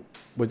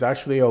 was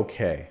actually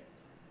okay.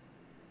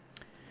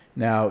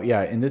 Now,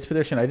 yeah, in this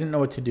position, I didn't know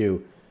what to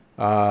do.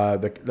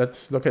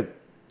 Let's look at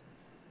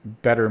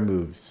better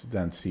moves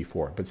than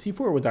c4, but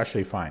c4 was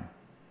actually fine.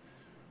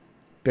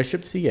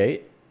 Bishop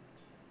c8,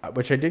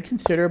 which I did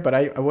consider, but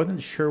I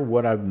wasn't sure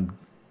what I'm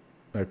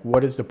like.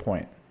 What is the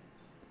point?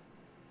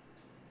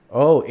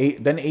 Oh,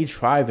 then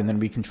h5, and then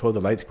we control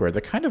the light squares.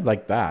 I kind of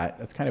like that.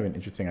 That's kind of an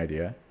interesting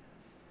idea.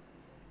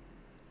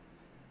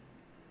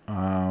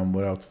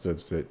 What else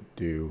does it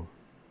do?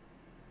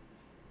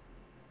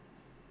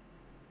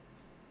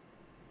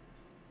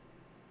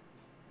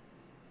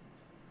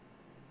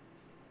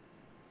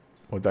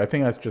 Well, I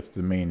think that's just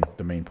the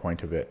main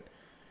point of it.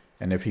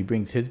 And if he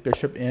brings his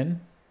bishop in,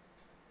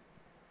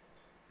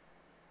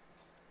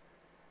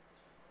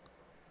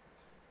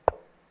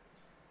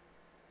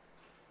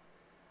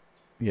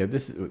 yeah,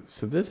 this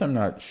I'm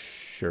not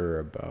sure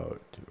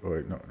about,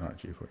 or no, not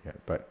g4 yet.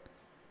 But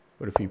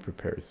what if he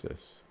prepares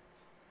this?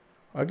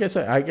 I guess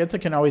I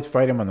can always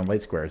fight him on the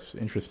light squares.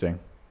 Interesting.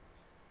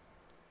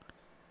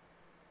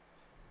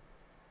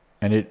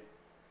 And it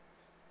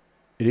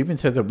even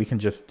says that we can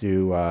just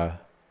do.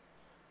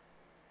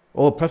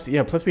 Oh, plus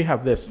we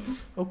have this.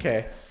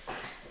 Okay.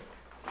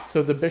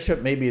 So the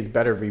bishop maybe is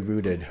better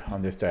rerouted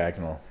on this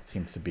diagonal. It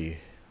seems to be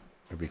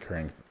a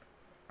recurring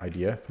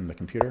idea from the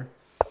computer.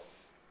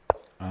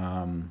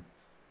 I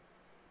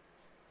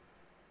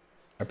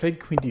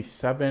played queen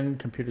d7.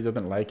 Computer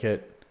doesn't like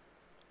it.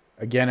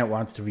 Again, it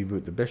wants to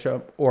reroute the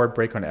bishop or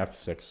break on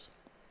f6.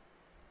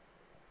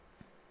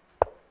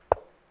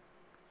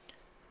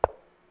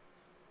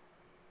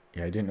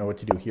 Yeah, I didn't know what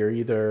to do here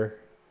either.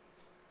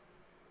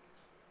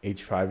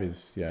 h5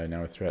 is, yeah,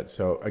 now a threat.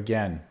 So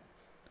again,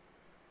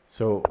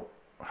 so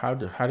how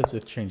does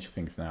this change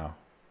things now?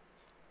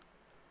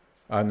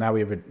 Now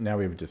we have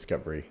a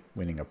discovery,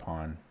 winning a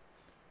pawn.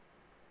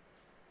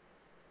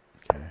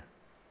 Okay.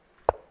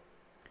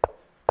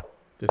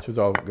 This was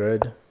all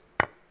good.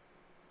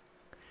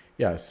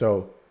 Yeah,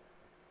 so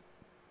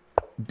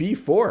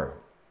b4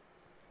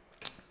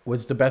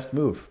 was the best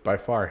move by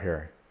far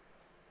here.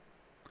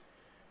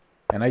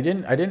 And I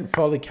didn't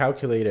fully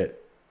calculate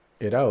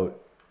it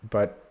out,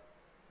 but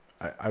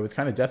I was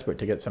kind of desperate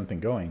to get something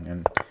going,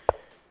 and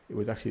it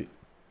was actually,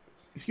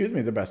 excuse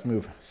me, the best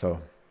move.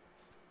 So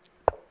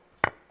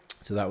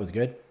that was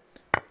good.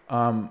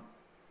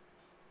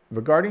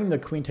 Regarding the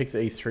queen takes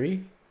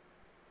a3,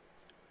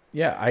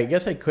 yeah, I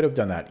guess I could have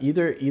done that.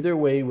 Either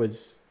way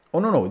was, oh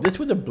no, this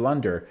was a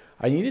blunder.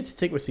 I needed to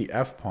take with the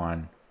f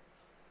pawn.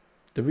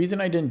 The reason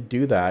I didn't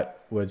do that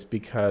was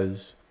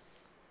because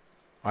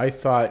I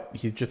thought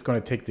he's just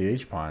going to take the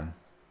h pawn.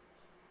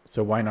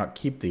 So why not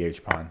keep the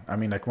h pawn? I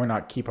mean, like, why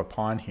not keep a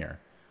pawn here?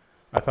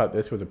 I thought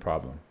this was a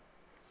problem.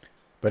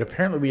 But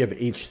apparently we have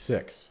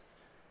h6.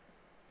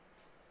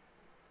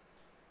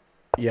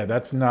 Yeah,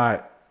 that's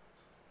not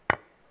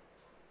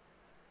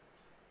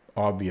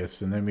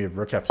obvious. And then we have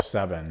rook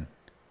f7.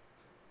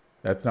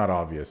 That's not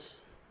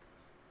obvious.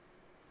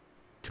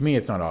 To me,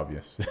 it's not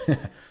obvious.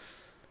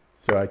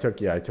 So I took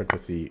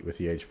with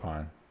the h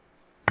pawn.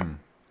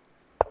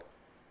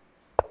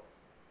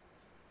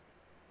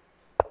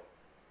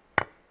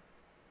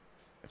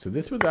 So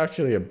this was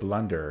actually a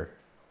blunder.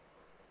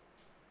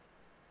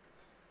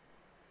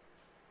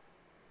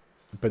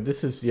 But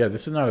this is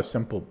not a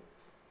simple,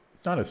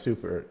 not a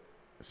super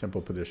simple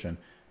position.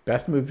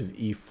 Best move is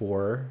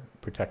e4,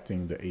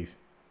 protecting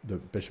the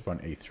bishop on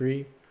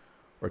a3,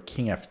 or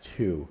king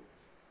f2,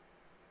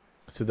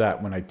 so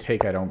that when I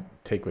take, I don't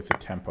take with the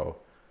tempo.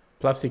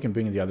 Plus, he can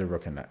bring the other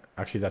rook in.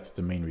 Actually, that's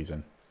the main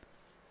reason.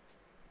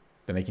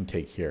 Then I can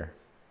take here.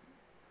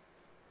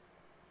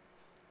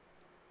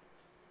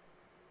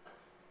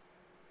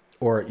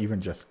 Or even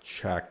just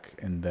check,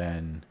 and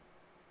then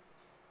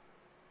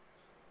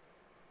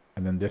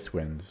this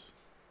wins.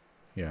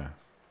 Yeah.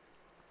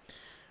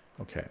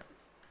 Okay.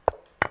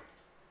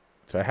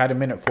 So I had a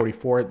minute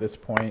 44 at this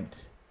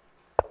point.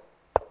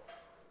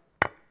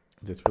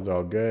 This was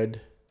all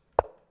good.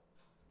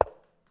 So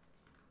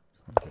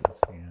I'll do this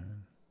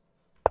again.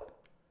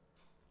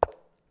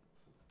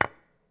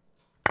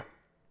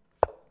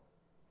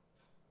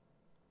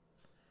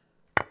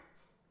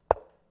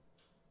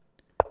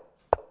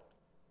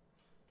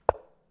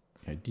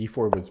 Yeah,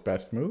 d4 was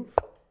best move.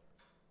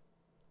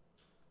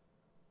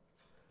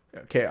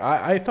 Okay,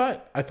 I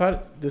thought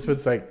this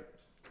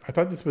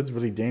was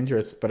really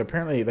dangerous, but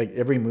apparently, like,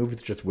 every move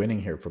is just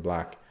winning here for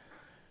black.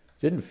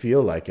 Didn't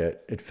feel like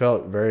it. It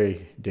felt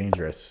very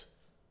dangerous.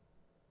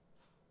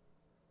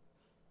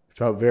 It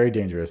felt very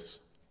dangerous.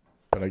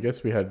 But I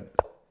guess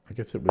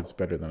it was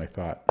better than I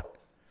thought.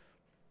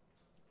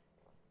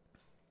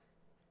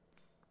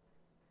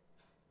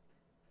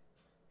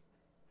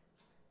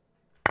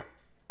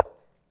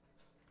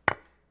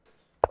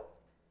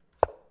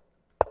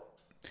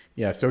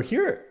 Yeah, so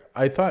here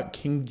I thought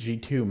king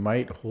g2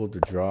 might hold a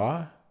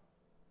draw,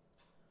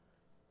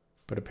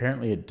 but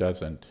apparently it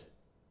doesn't.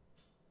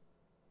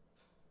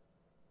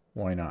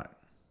 Why not?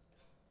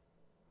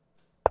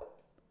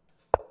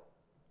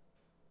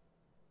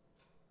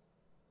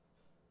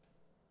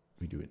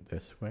 We do it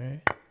this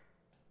way.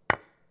 And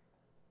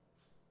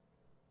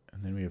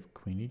then we have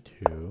queen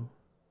e2.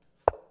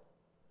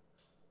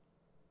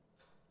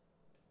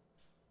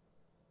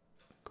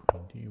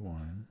 Queen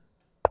d1.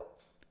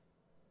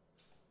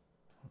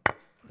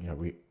 Yeah,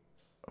 we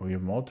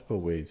have multiple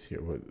ways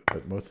here,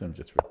 but most of them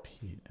just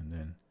repeat, and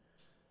then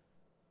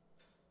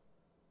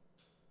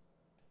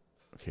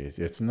okay,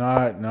 so it's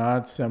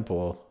not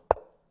simple.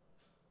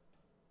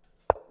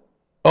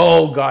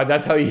 Oh God,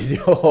 that's how you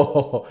do.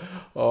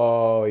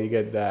 Oh, you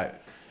get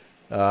that.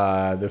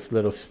 This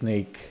little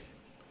snake.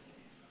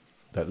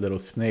 That little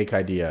snake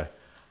idea.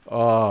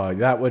 Oh,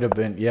 that would have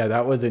been, yeah,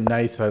 that was a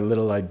nice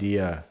little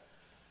idea.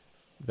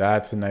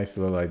 That's a nice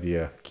little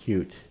idea.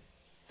 Cute.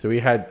 So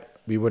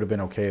we would have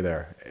been okay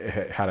there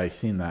had I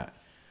seen that.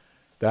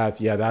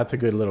 That's a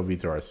good little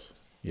resource.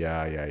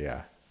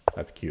 Yeah.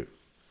 That's cute.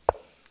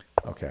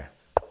 Okay.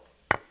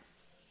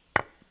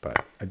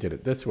 But I did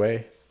it this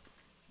way.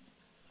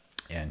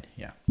 And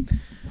yeah.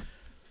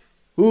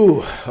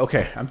 Ooh,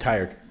 okay, I'm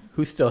tired.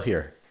 Who's still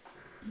here?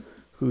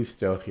 Who's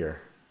still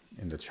here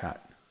in the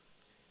chat?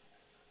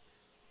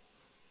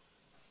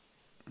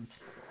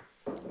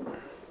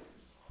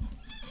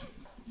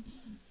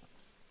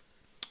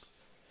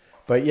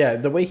 But yeah,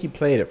 the way he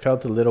played, it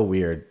felt a little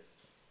weird.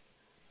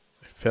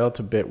 It felt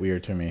a bit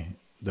weird to me.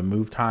 The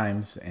move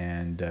times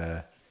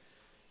and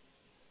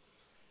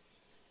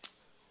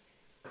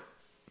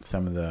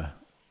some of the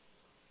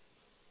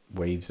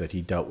ways that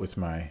he dealt with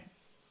my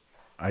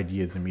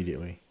ideas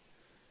immediately.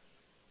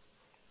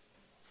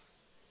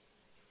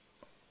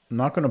 I'm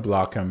not going to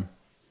block him,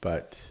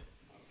 but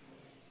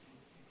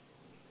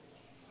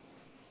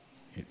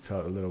it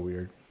felt a little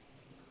weird.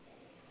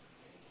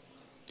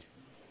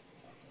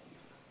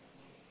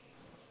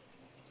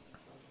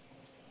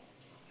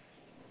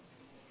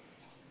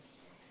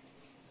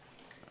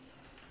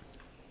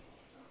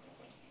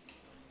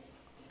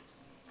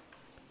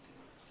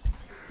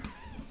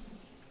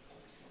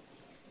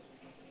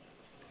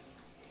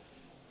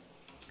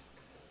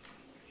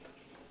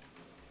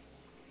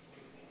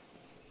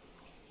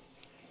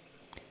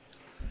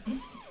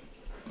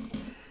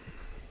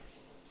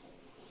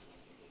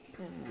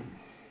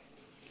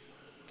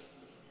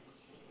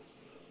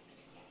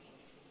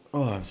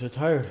 Oh, I'm so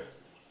tired.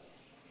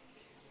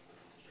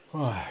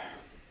 Oh.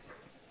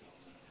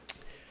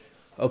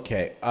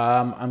 Okay,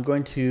 I'm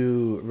going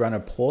to run a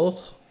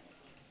poll.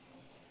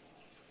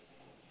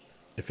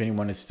 If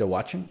anyone is still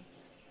watching.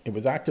 It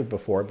was active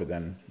before, but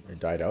then it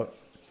died out.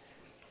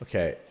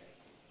 Okay,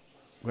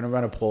 I'm going to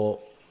run a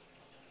poll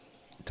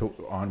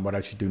on what I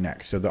should do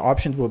next. So the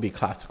options will be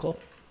classical.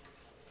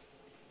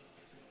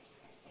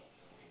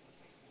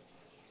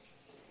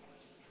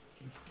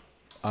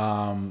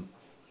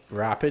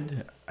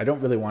 Rapid. I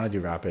don't really want to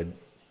do rapid.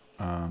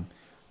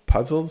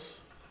 Puzzles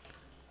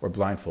or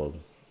blindfold.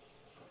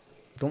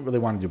 Don't really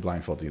want to do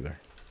blindfold either.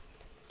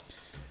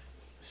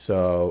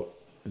 So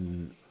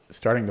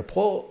starting the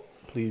poll,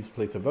 please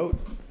place a vote.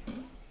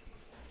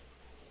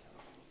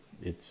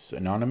 It's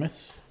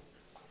anonymous.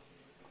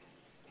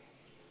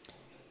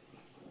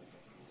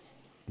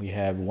 We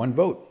have one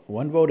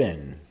vote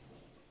in.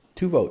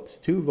 Two votes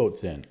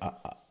in.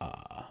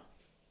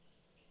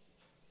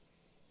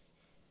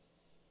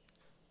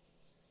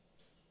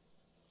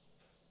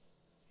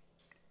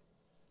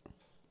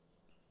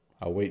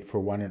 I'll wait for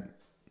one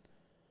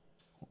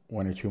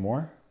or two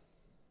more.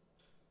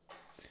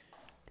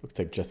 Looks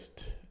like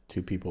just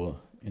 2 people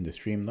in the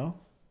stream though.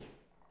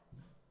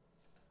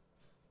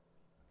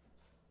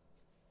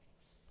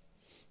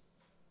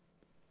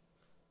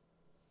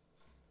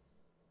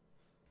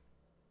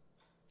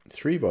 It's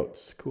 3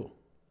 votes. Cool.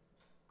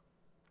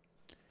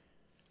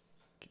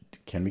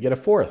 Can we get a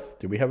 4th?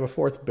 Do we have a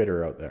 4th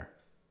bidder out there?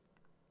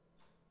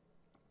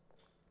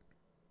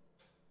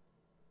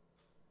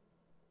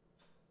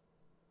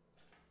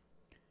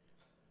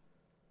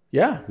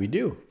 Yeah, we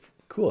do.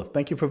 Cool.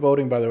 Thank you for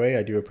voting, by the way.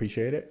 I do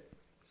appreciate it.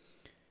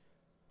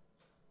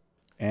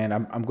 And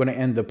I'm going to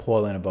end the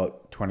poll in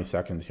about 20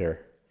 seconds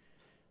here.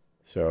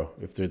 So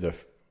if there's a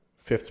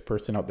 5th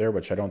person out there,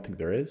 which I don't think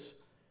there is,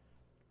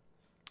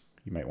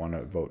 you might want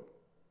to vote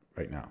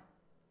right now.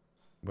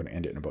 I'm going to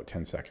end it in about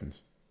 10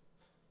 seconds.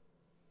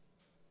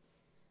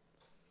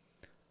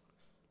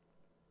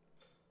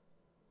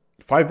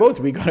 Five votes.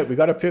 We got it. We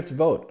got a 5th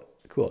vote.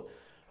 Cool.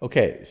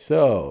 Okay.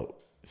 So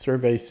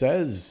survey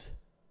says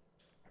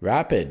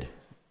rapid,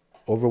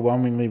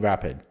 overwhelmingly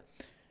rapid,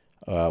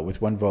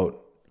 with 1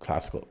 vote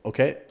classical.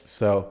 Okay.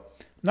 So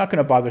I'm not going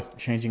to bother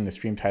changing the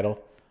stream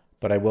title,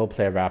 but I will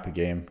play a rapid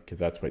game because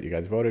that's what you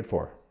guys voted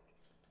for.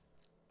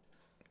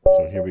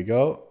 So here we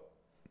go.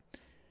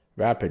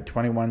 Rapid,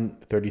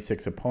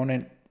 2136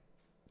 opponent,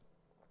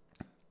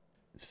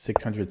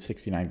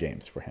 669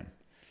 games for him.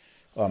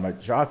 Oh, my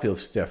jaw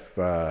feels stiff.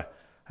 I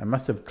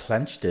must have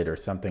clenched it or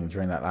something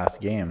during that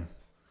last game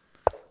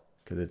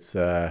because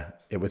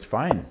it was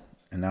fine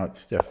and now it's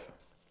stiff.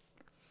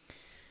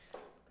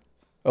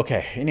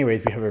 Okay,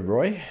 anyways, we have a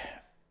Roy.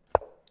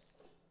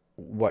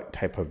 What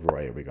type of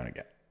Roy are we going to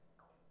get?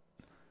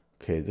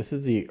 Okay, this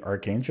is the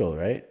Archangel,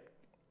 right?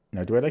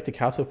 Now, do I like the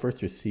castle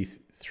first or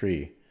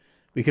C3?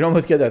 We could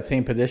almost get that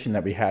same position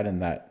that we had in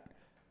that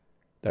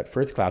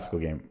first classical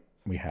game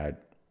we had.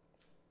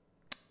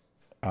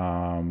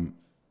 I'm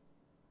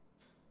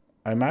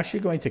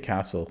actually going to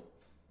castle.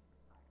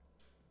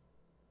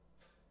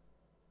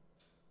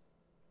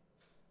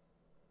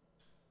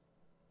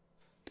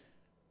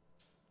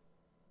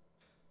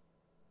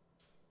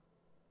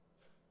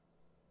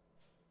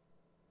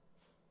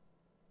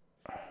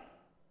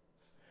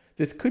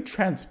 This could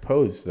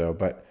transpose though,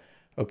 but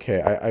okay,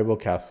 I will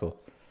castle.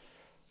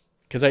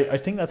 Because I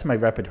think that's my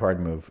rapid hard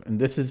move. And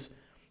this is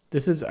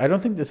I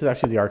don't think this is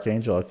actually the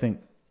Archangel. I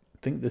think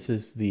this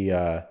is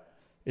the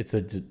it's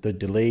the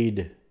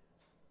delayed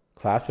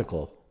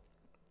classical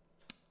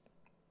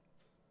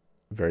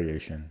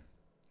variation.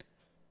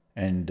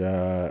 And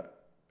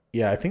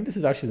yeah, I think this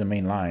is actually the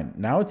main line.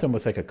 Now it's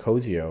almost like a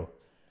Cosio.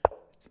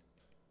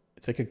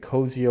 It's like a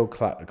Cosio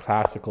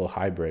classical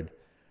hybrid.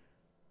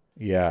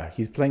 Yeah,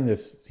 he's playing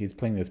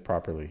this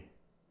properly.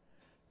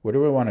 Where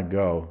do I want to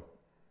go?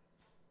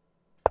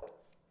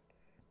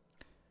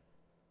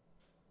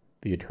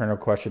 The eternal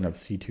question of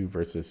C2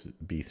 versus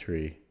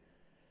B3.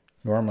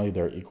 Normally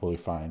they're equally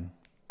fine.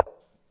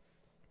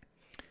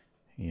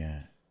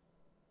 Yeah.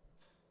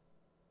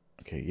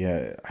 Okay,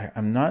 yeah,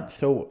 I'm not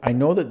so. I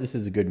know that this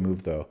is a good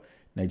move though,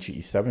 knight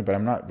g7, but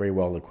I'm not very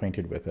well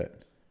acquainted with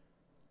it.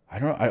 I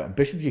don't know.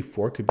 Bishop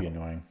g4 could be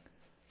annoying.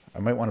 I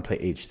might want to play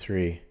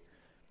h3.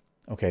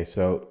 Okay,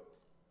 so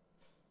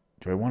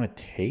do I want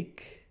to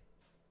take?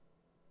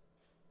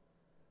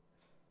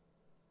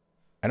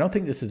 I don't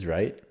think this is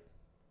right.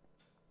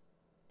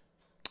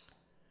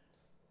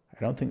 I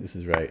don't think this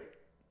is right.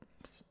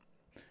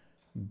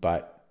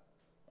 But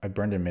I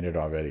burned a minute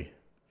already.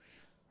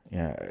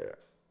 Yeah,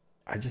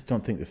 I just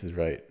don't think this is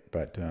right.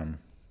 But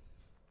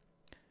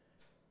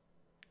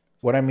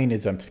what I mean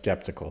is I'm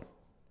skeptical.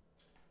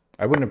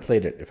 I wouldn't have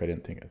played it if I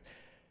didn't think it.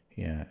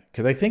 Yeah,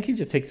 because I think he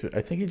just takes.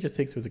 I think he just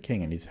takes with the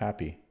king, and he's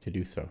happy to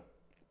do so.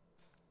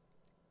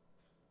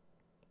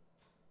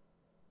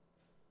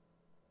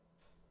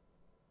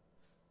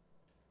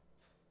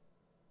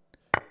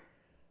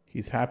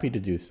 He's happy to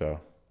do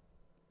so.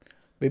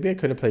 Maybe I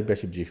could have played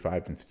bishop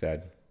g5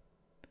 instead.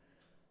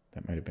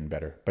 That might have been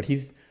better. But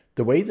he's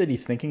the way that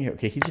he's thinking.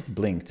 Okay, he just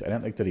blinked. I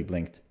don't like that he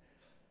blinked.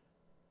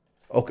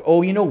 Okay.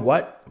 Oh, you know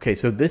what? Okay,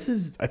 so this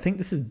is. I think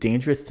this is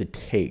dangerous to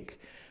take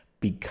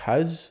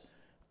because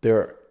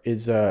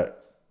there's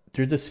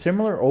a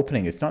similar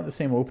opening. It's not the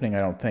same opening, I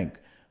don't think,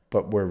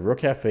 but where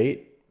rook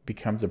f8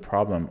 becomes a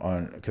problem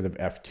because of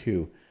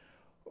f2.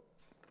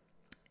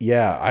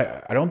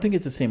 Yeah, I don't think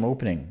it's the same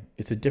opening.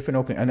 It's a different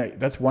opening, and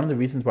that's one of the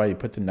reasons why he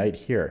puts a knight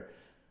here,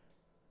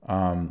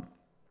 so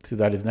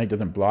that his knight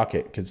doesn't block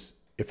it. Because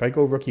if I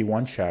go rook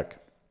e1 check,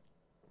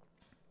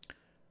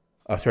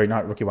 sorry,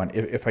 not rook e1.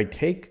 If I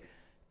take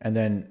and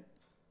then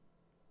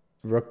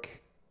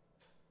rook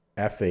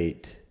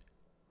f8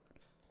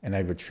 and I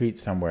retreat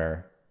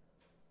somewhere.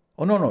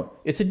 Oh, no.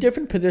 It's a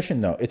different position,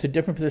 though. It's a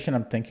different position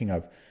I'm thinking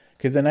of.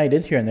 Because the knight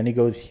is here, and then he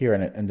goes here,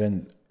 and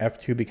then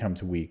f2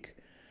 becomes weak.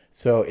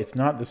 So it's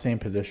not the same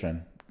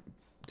position.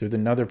 There's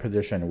another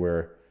position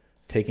where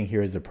taking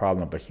here is a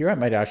problem. But here I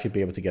might actually be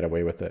able to get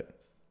away with it.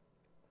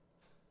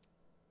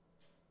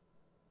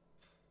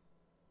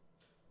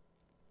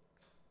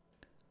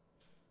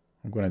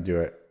 I'm going to do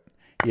it.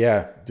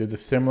 Yeah, there's a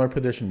similar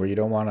position where you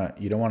don't want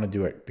to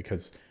do it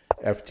because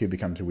f2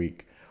 becomes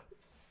weak.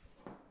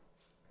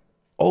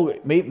 Oh,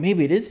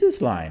 maybe it is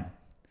this line.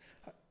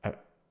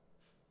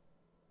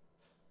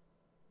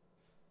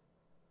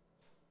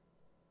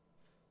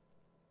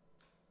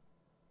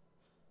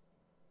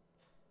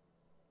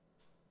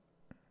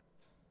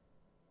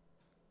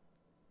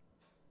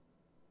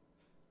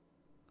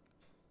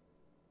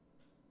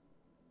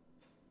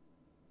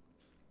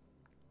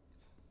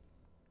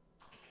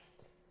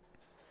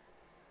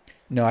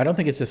 No, I don't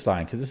think it's this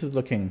line because this is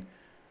looking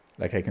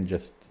like I can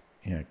just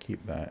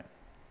keep that.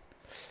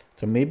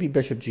 So maybe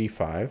bishop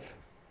g5.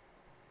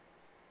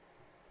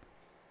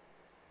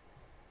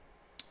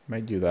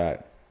 Might do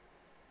that.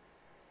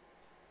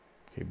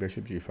 Okay,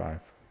 bishop g5.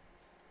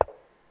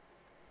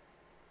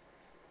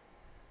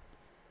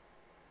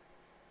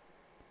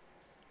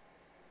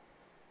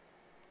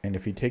 And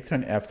if he takes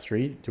on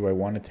f3, do I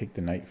want to take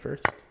the knight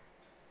first?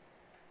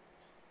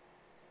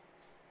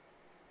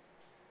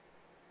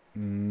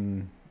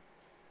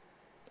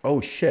 Oh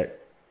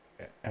shit.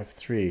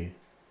 f3.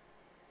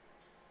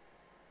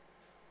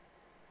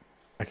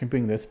 I can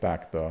bring this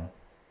back though.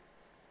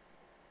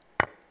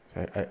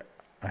 So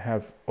I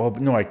have. Oh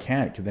no, I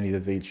can't because then he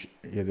has h.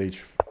 He has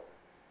h.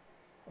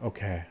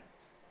 Okay.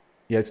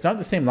 Yeah, it's not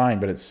the same line,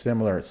 but it's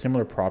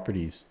similar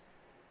properties.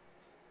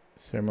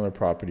 Similar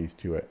properties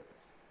to it.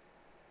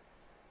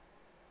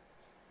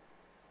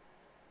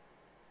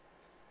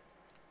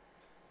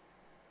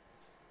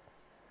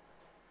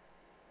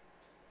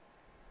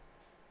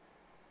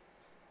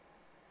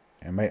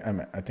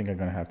 I think I'm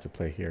gonna have to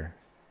play here.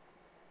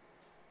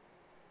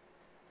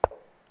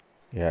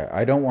 Yeah,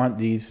 I don't want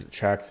these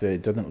checks.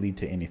 It doesn't lead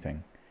to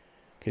anything.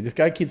 Okay, this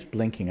guy keeps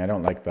blinking. I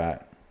don't like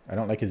that. I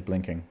don't like his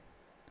blinking.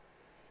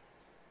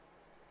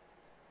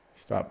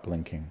 Stop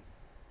blinking.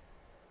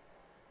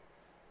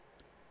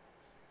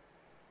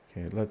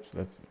 Okay, let's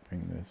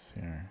bring this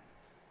here.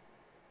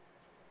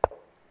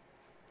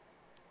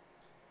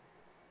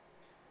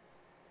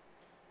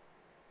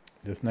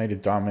 This knight is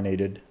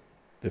dominated.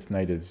 This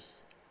knight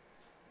is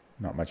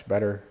not much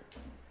better.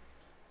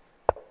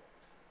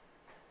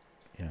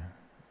 Yeah.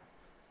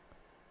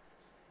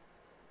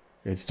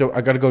 It's still.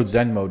 I gotta go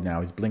Zen mode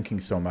now. He's blinking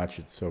so much.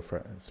 It's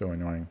so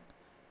annoying.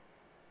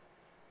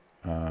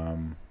 Check.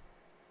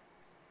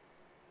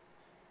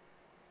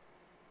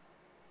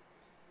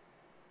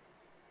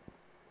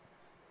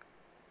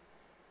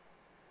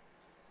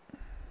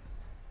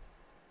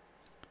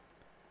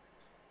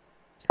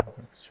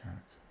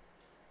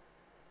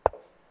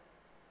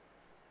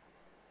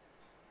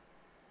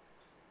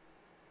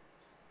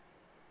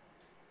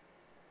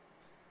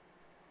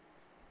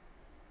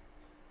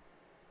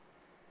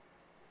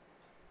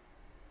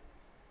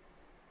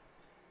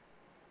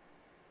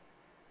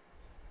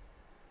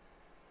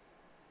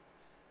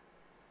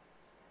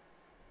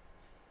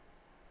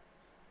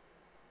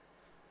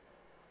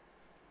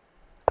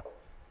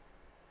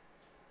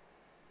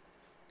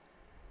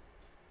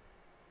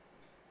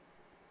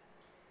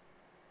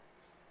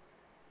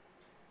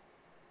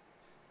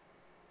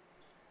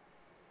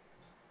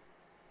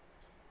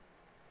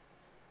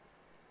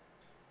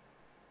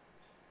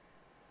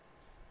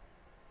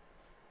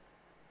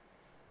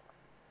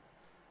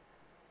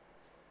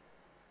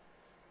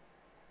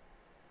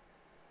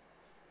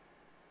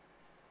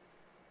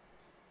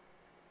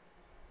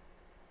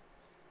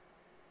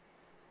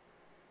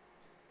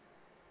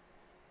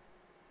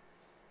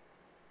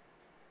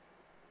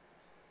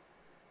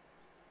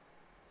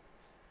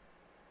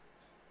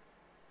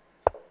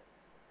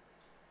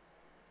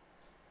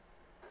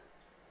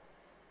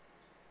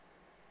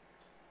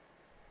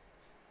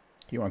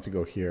 He wants to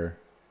go here.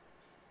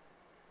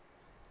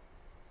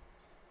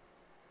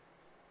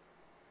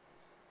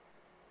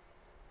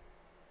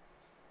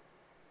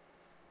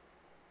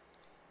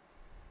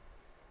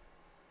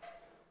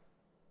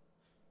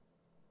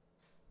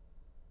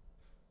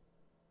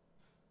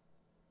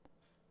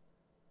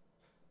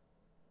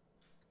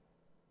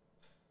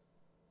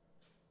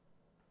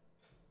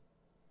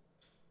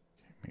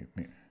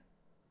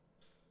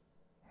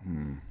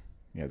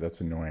 Yeah,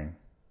 that's annoying.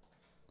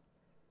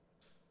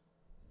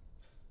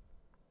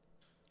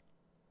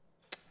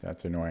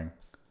 That's annoying.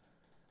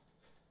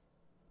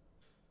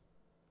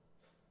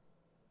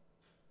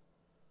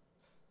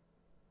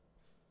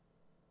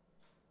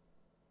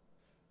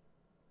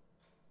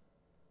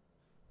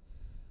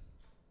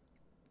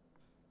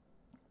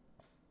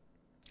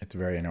 It's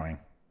very annoying.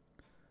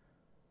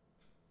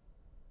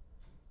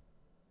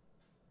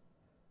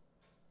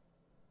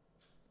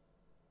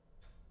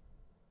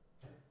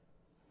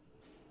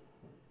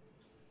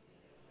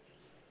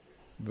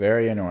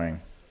 Very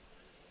annoying.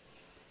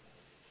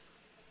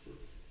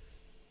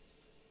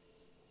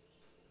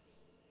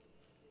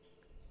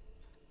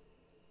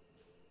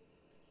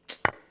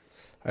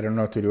 I don't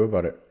know what to do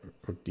about it.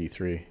 Rook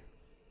d3.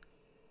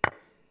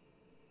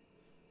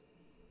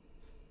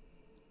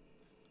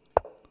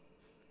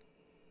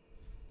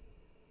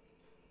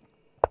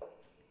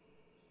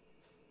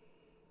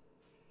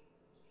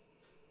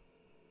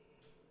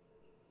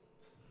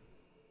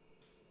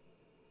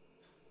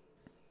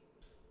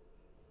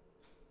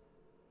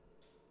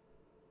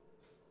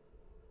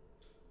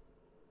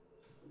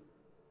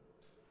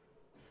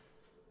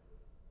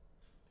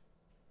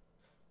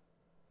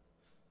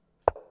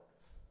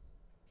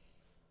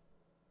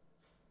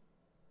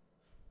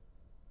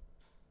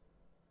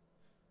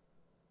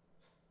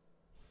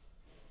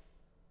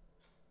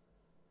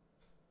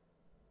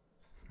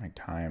 My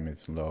time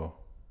is low.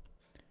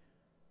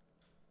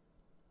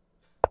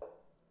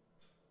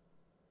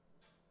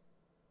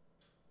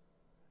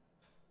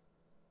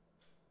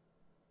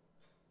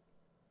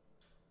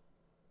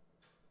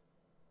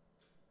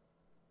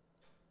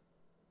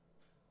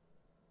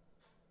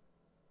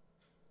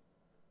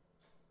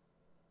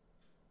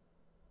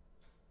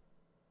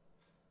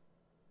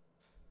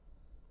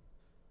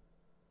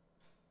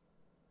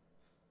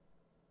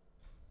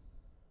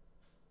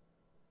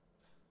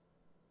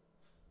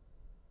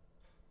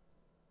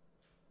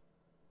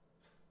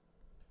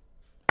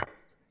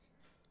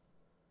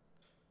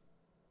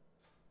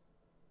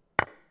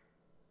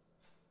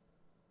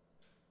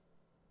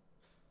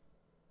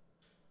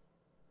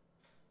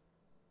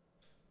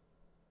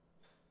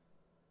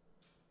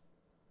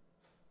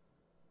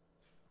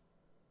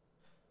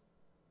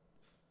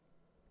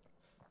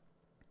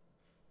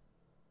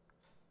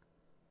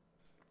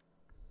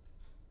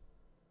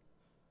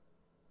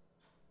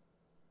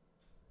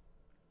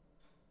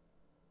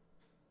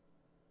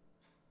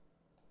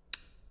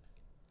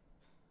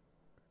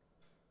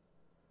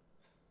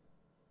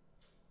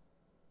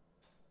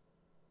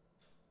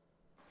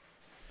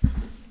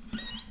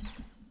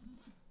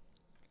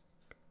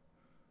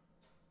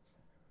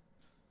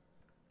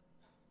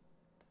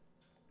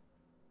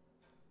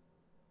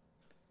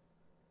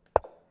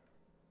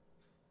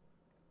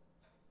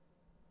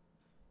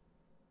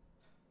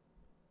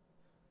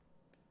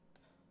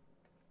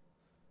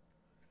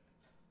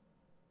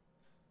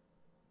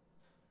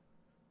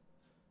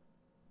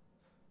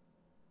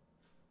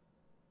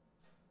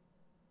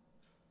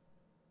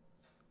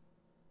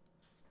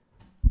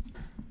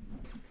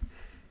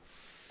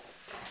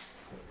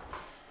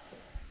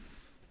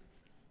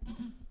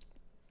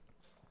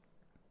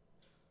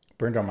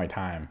 Burned all my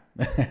time.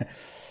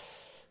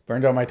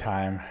 Burned all my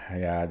time.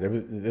 Yeah,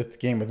 this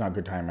game was not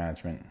good time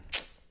management.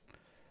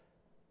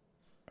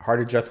 Hard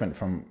adjustment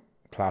from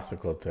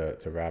classical to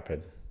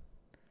rapid.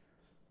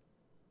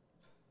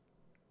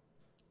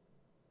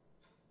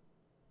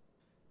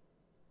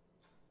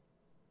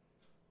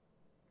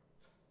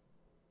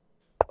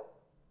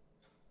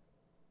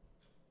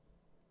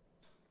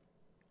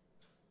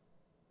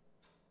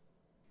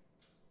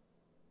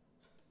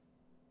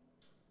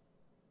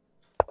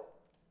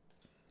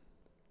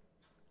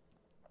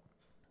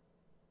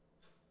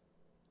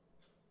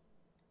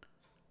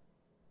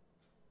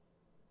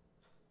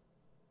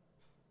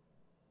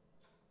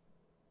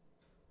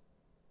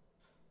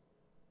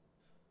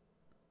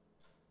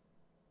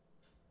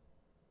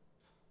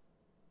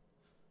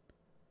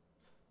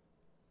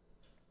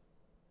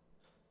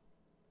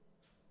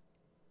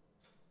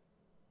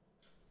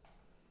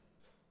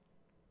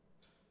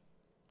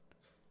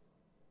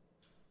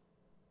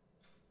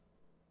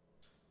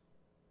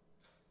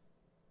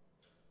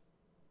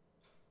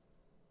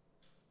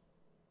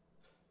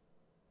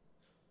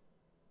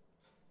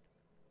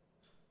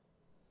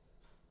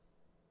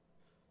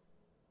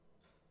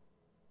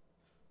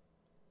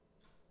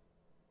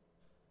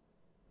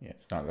 Yeah,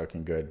 it's not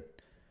looking good.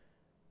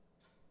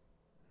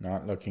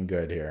 Not looking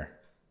good here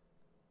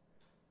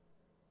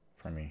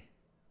for me.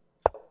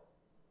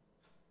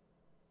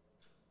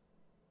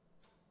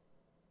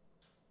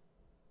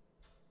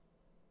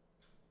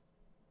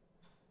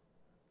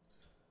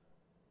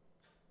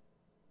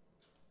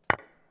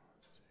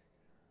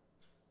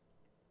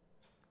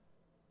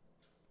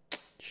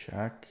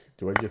 check.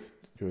 Do I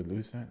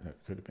lose that? That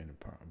could have been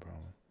a problem.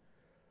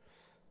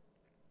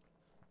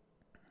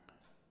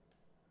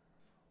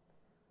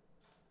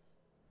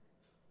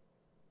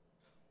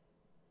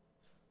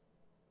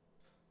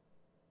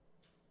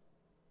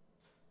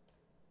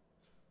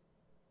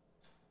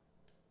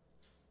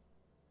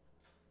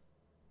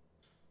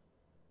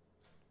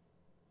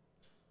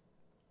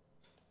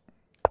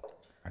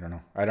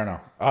 I don't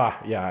know.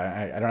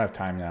 Yeah, I don't have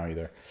time now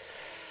either.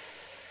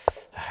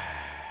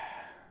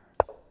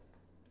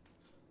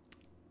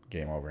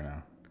 Game over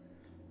now.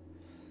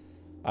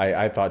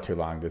 I thought too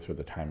long. This was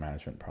a time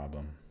management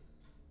problem.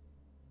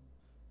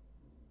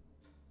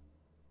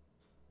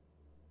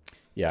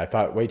 Yeah, I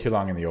thought way too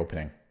long in the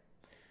opening,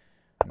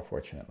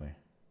 unfortunately.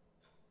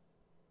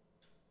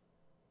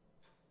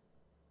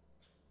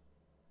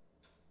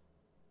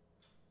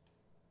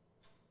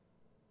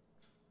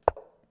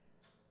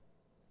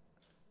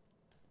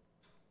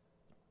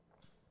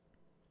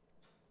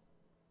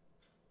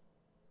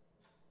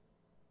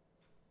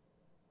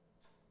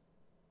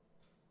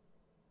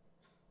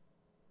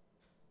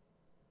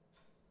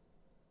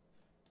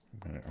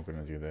 I'm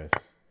gonna do this.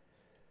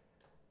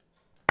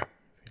 If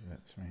he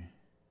lets me.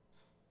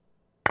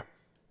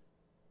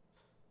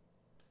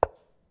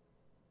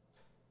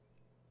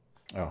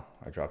 Oh,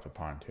 I dropped a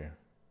pawn too.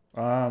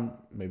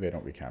 Maybe I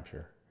don't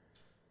recapture.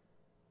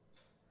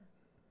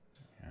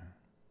 Yeah,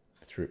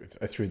 I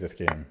threw this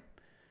game.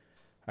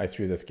 I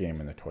threw this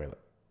game in the toilet.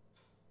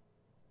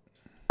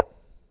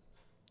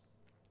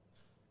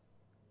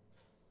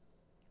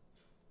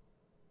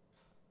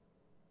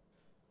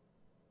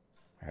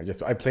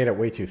 I played it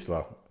way too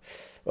slow.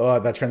 Oh,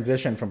 that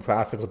transition from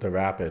classical to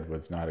rapid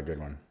was not a good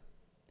one.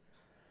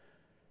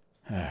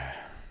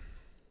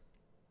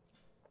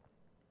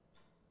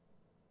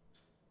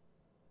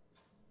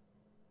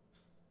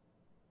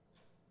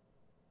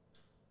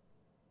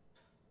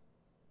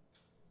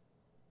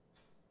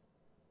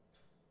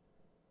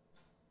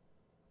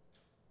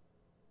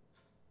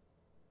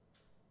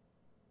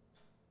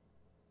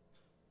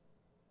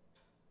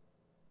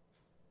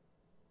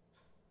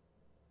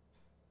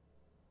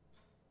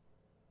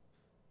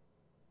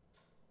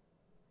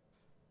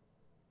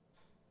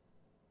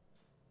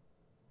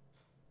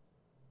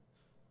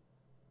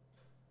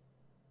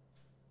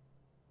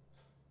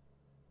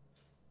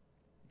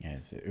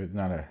 It was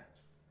not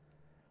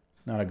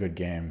a good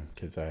game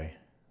because I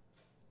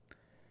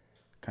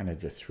kind of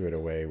just threw it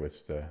away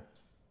with the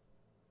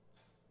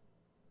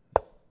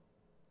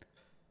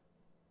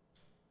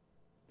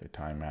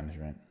time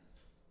management.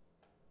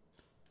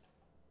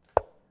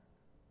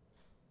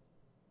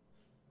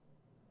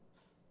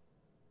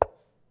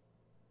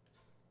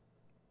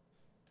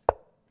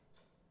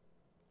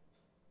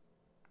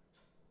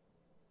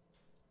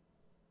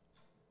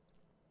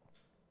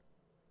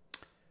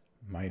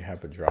 Might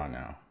have a draw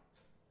now.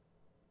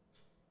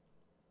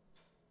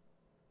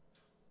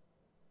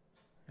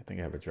 I think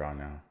I have a draw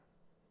now.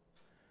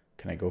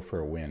 Can I go for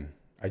a win?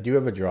 I do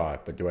have a draw,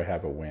 but do I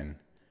have a win?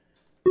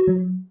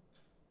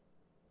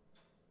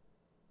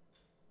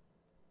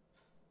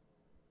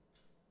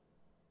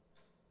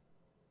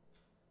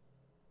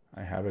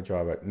 I have a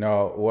draw, but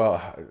no.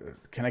 Well,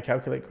 can I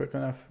calculate quick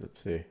enough?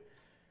 Let's see.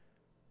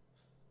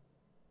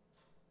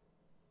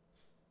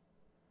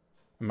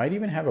 I might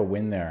even have a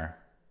win there.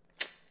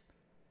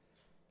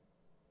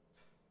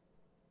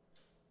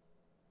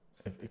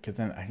 Because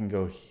then I can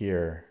go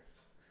here.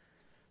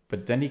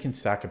 But then he can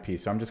sack a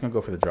piece. So I'm just going to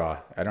go for the draw.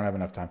 I don't have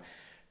enough time.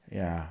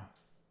 Yeah.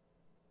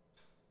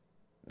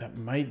 That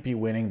might be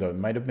winning, though. It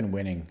might have been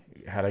winning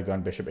had I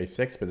gone bishop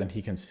a6. But then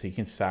he can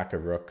sack a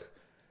rook.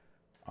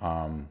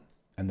 And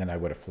then I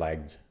would have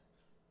flagged.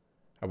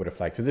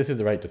 So this is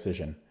the right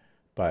decision.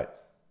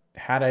 But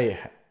had I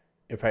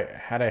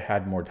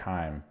had more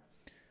time,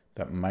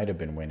 that might have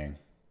been winning.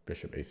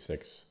 Bishop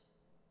a6.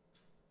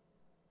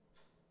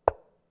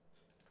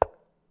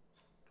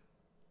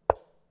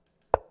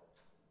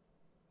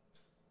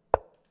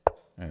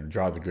 And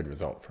draw is a good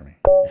result for me.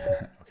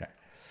 Okay.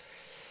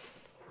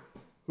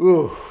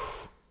 Ooh.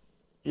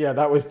 Yeah,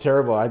 that was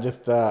terrible. I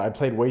just I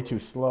played way too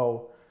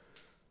slow.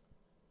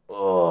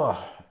 Ugh.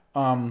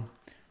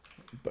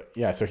 But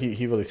yeah, so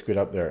he really screwed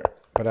up there.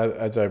 But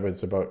as I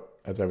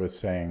was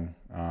saying,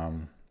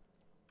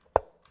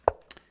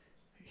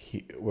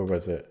 where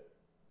was it?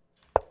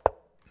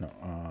 No.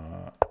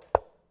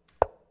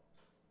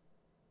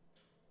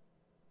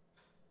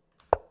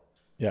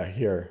 Yeah,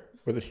 here.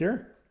 Was it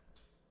here?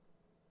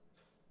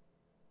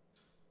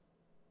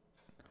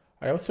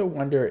 I also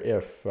wonder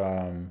if,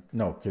 no,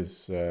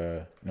 because,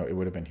 no, it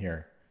would have been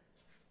here.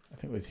 I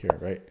think it was here,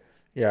 right?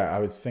 Yeah, I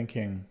was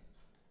thinking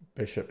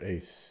bishop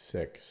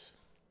a6.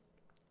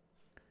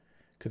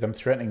 Because I'm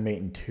threatening mate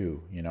in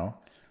 2, you know?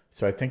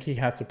 So I think he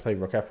has to play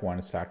rook f1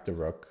 and sack the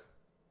rook.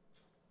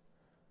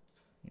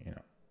 You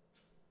know.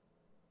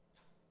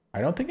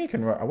 I don't think I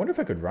can run. I wonder if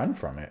I could run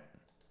from it.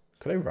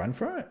 Could I run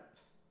from it?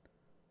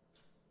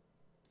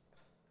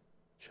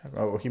 Check.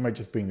 Oh, he might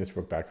just bring this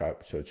rook back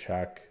up. So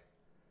check.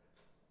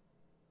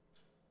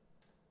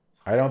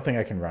 I don't think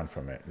I can run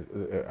from it.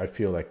 I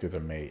feel like there's a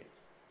mate.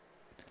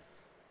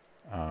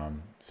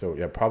 So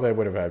yeah, probably I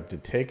would have had to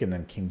take, and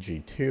then king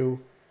g2.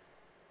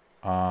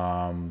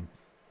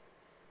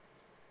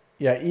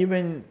 Yeah,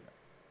 even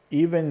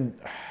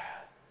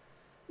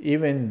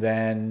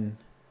then,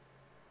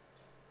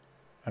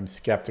 I'm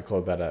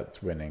skeptical that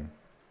it's winning.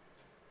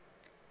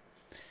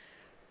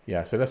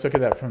 Yeah, so let's look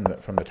at that from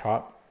the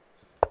top.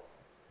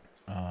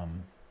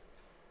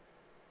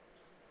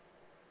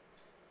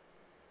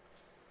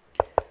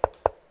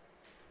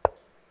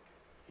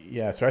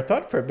 Yeah, so I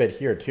thought for a bit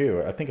here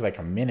too. I think like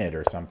a minute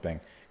or something,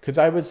 because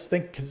I was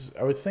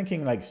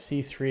thinking like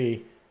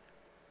c3.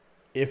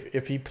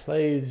 If he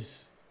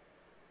plays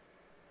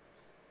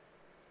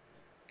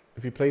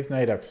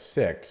knight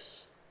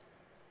f6,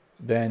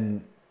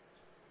 then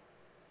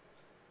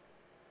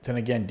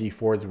again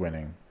d4 is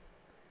winning.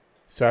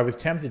 So I was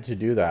tempted to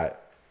do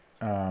that,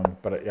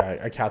 but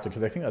I castled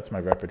because I think that's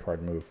my repertoire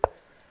move.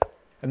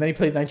 And then he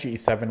plays knight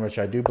e7, which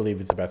I do believe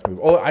is the best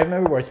move. Oh, I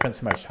remember where I spent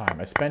so much time.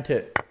 I spent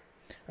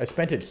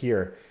it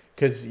here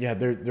because yeah,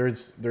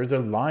 there's a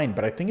line,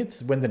 but I think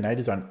it's when the knight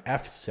is on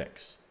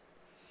f6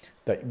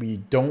 that we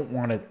don't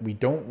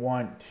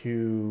want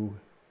to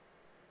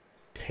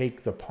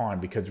take the pawn,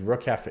 because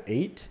rook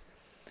f8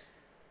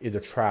 is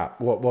a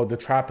trap. Well, the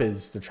trap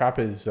is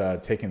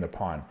taking the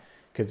pawn,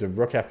 because of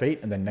rook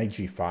f8 and then knight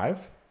g5,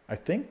 I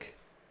think.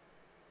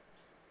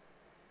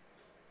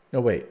 No,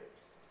 wait.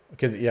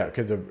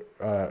 Because of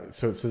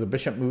so the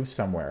bishop moves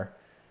somewhere,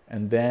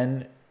 and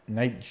then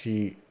knight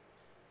g.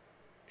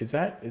 Is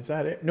that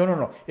it?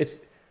 No. It's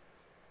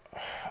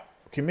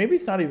okay. Maybe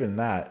it's not even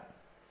that.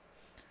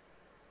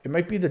 It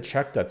might be the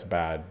check that's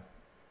bad.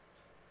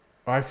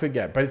 Oh, I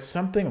forget, but it's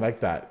something like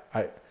that.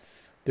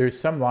 There's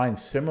some line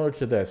similar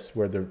to this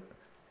where the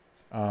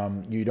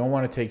you don't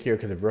want to take here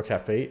because of rook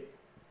f8,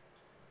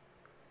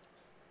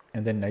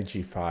 and then knight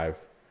g5,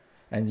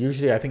 and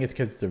usually I think it's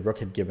because the rook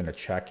had given a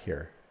check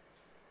here.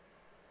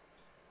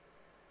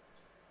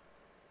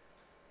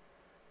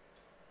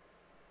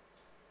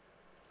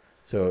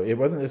 So it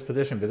wasn't this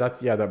position, but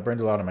that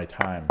burned a lot of my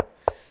time.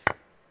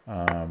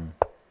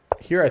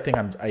 Here I think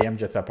I am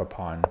just up a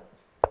pawn,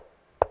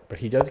 but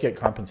he does get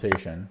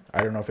compensation.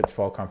 I don't know if it's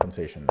full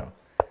compensation though,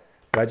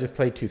 but I just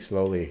played too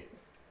slowly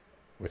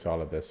with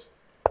all of this.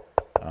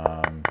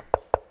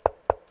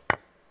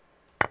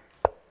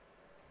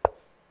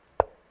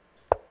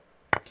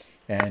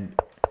 And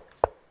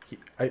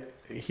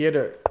he had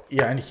a,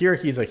 yeah, and here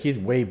he's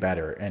way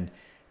better, and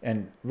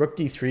rook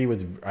d3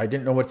 was, I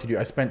didn't know what to do.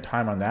 I spent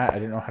time on that. I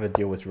didn't know how to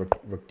deal with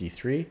rook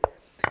d3.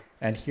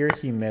 And here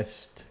he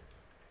missed,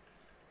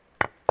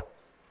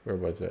 where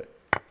was it?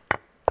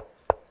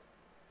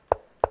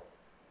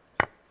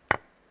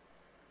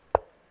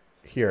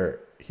 Here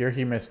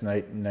he missed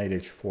knight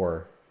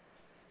h4.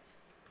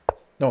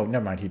 No,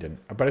 never mind, he didn't.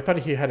 But I thought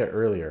he had it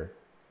earlier.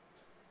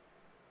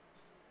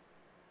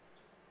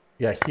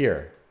 Yeah,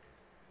 here.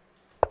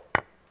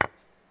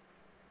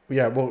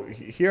 Yeah, well,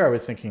 here I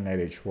was thinking knight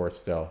h4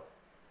 still.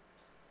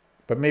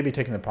 But maybe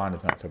taking the pawn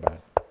is not so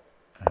bad.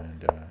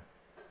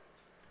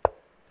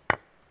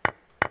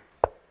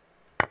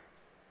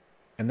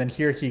 And then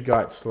here he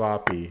got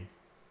sloppy.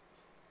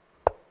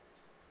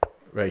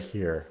 Right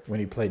here, when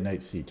he played knight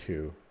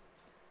c2.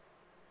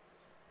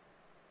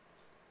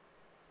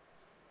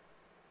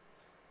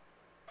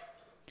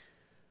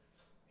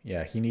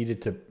 Yeah, he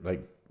needed to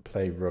like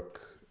play rook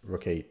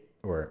 8,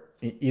 or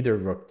either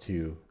rook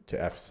to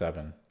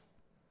f7.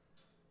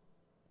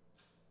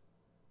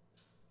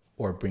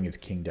 Or bring his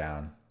king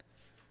down,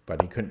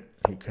 but he couldn't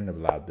have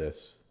allowed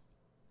this,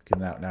 because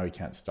now he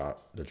can't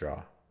stop the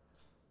draw.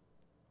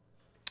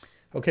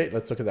 Okay,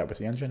 let's look at that with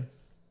the engine.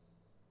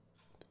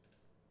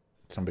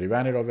 Somebody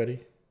ran it already.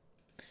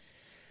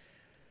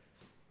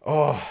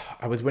 Oh,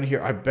 I was winning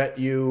here. I bet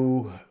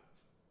you.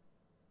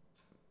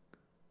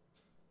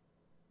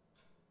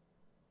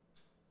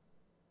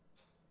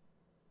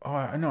 Oh,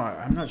 I know.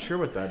 I'm not sure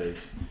what that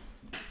is.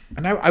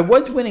 And I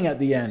was winning at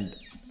the end.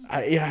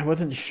 I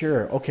wasn't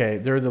sure. Okay,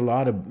 there was a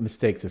lot of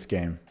mistakes this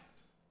game.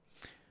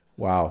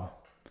 Wow.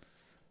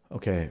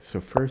 Okay, so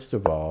first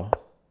of all,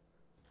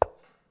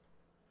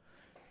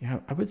 yeah,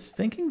 I was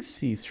thinking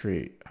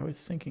c3. I was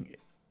thinking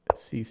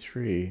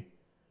c3.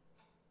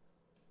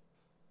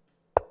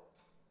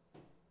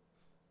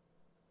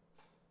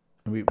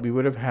 We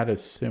would have had a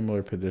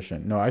similar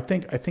position. No, I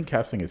think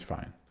castling is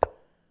fine.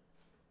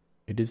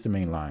 It is the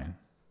main line.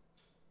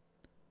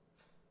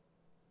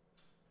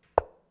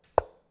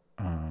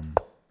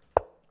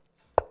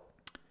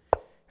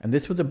 And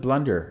this was a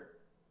blunder.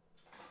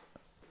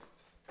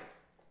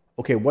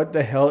 Okay, what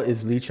the hell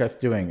is Lichess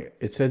doing?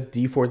 It says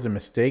d4 is a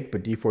mistake,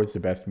 but d4 is the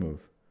best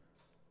move.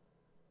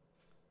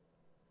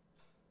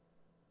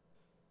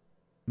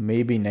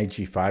 Maybe knight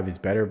g5 is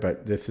better,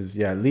 but this is,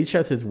 yeah,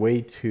 Lichess is way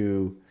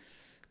too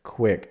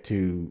quick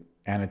to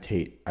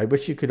annotate. I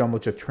wish you could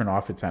almost just turn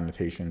off its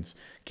annotations.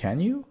 Can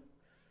you?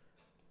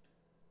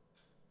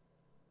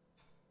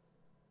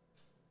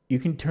 You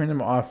can turn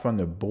them off on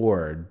the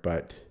board,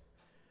 but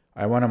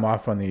I want them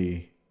off on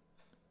the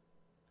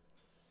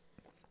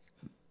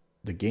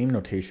game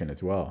notation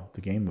as well,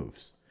 the game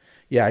moves.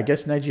 Yeah, I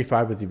guess knight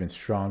g5 was even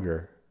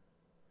stronger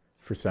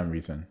for some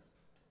reason.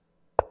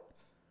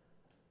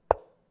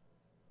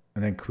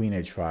 And then queen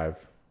h5.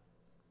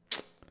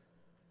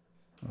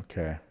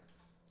 Okay.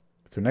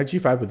 So knight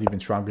g5 was even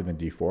stronger than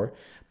d4.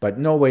 But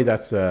no way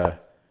that's a...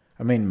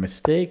 I mean,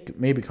 mistake,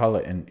 maybe call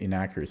it an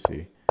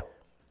inaccuracy.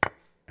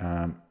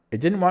 It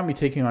didn't want me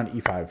taking on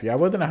e5. Yeah, I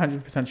wasn't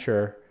 100%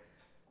 sure.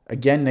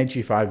 Again, knight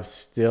g5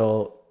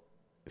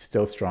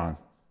 still strong.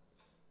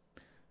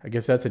 I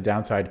guess that's a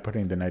downside to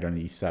putting the knight on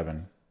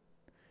e7.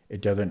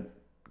 It doesn't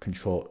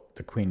control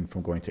the queen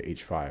from going to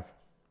h5.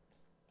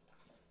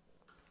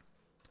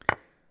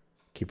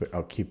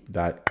 I'll keep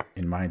that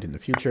in mind in the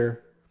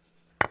future.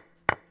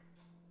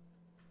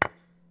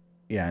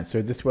 Yeah, and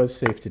so this was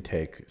safe to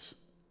take.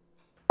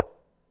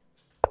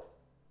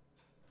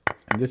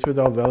 And this was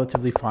all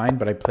relatively fine,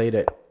 but I played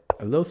it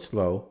a little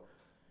slow.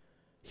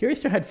 Here I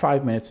still had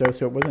 5 minutes though,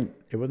 so it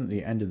wasn't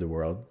the end of the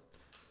world.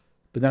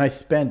 But then I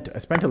spent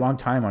a long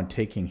time on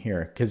taking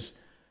here because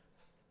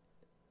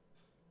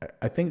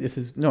I think this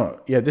is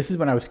this is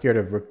when I was scared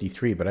of rook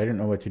d3, but I didn't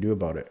know what to do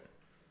about it.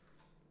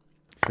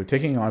 So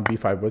taking on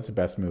b5 was the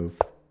best move,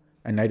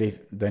 and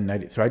then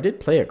knight 8. So I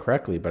did play it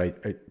correctly, but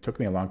it took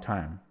me a long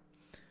time.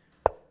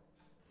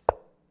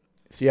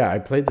 So yeah, I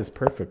played this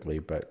perfectly,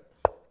 but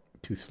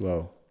too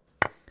slow.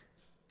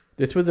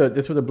 This was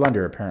a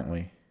blunder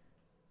apparently.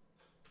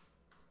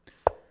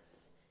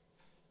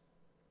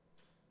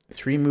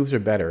 3 moves are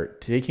better.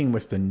 Taking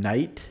with the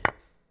knight.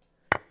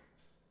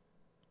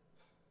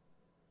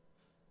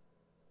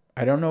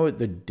 I don't know what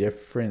the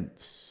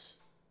difference.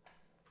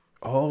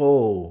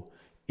 Oh,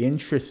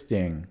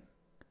 interesting.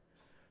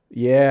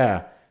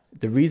 Yeah,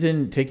 the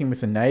reason taking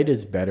with the knight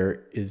is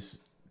better is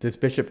this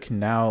bishop can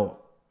now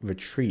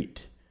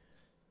retreat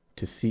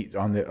to c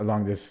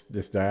along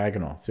this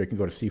diagonal, so it can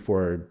go to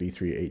c4,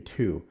 b3,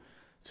 a2.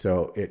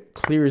 So it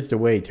clears the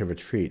way to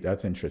retreat.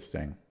 That's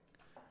interesting.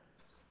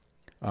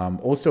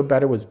 Also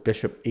better was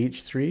bishop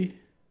h3,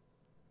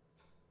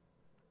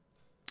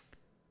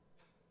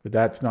 but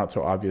that's not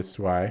so obvious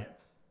why.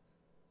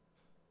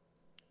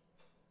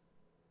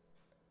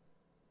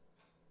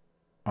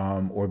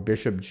 Or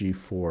bishop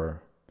g4.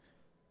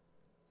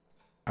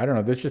 I don't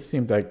know. This just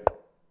seems like,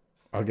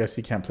 I guess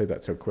he can't play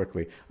that so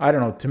quickly. I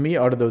don't know. To me,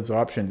 out of those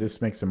options,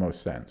 this makes the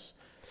most sense.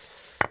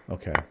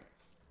 Okay.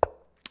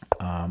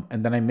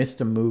 And then I missed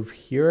a move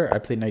here. I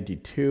played knight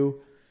d2.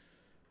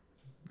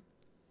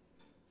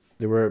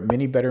 There were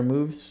many better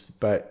moves,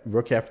 but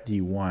rook f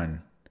d1.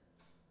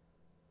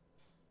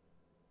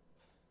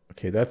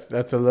 Okay, that's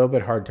a little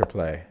bit hard to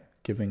play.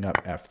 Giving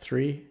up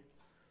f3.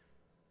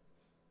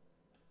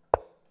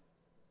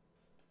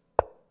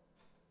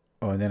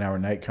 Oh, and then our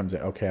knight comes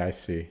in. Okay, I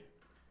see.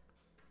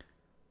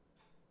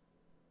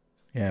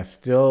 Yeah,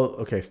 still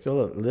a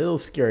little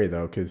scary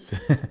though, because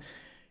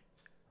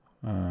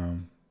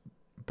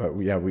but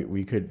yeah,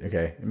 we could,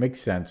 okay, it makes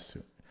sense.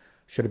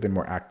 Should have been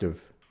more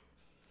active.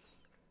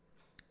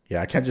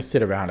 Yeah, I can't just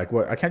sit around. Like,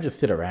 what? I can't just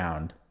sit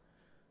around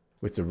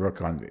with the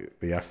rook on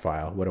the f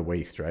file. What a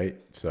waste, right?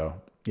 So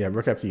yeah,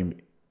 rook f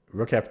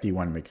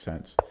d1 makes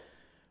sense.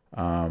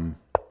 And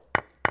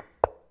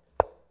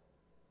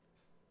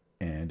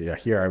yeah,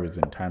 here I was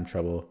in time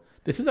trouble.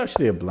 This is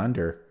actually a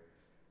blunder.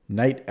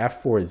 Knight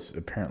f4 is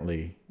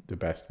apparently the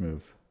best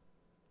move.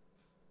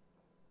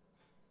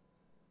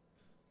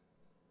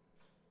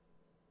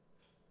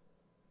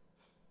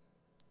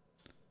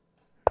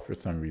 For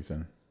some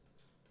reason.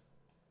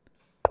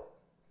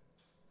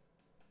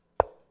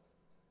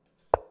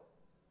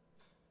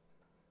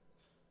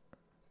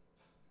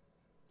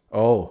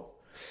 Oh,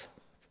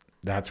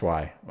 that's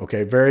why.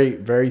 Okay, very,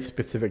 very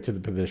specific to the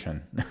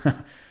position.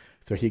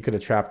 So he could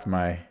have trapped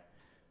my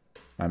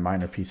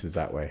minor pieces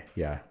that way.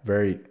 Yeah,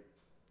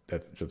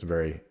 that's just a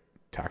very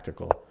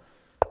tactical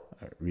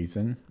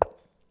reason.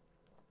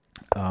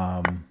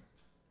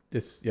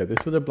 This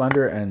was a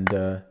blunder, and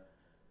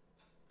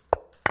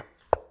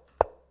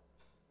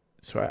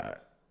so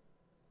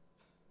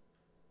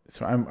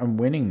I'm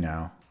winning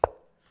now.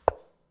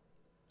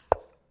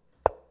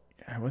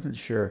 I wasn't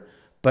sure,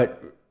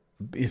 but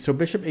so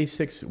bishop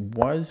a6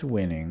 was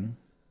winning,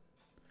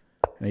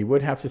 and he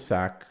would have to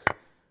sack,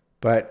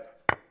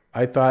 but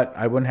I thought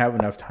I wouldn't have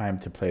enough time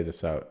to play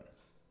this out.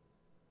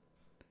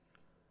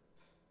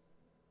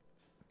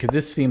 Because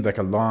this seemed like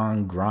a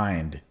long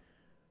grind,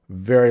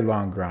 very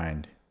long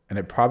grind, and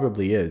it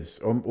probably is.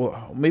 Or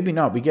well, maybe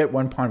not. We get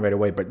one pawn right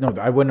away, but no,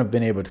 I wouldn't have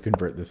been able to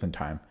convert this in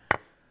time.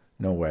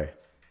 No way.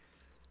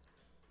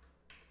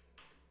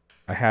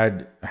 I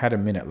had a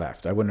minute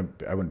left. I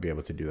wouldn't be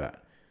able to do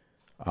that.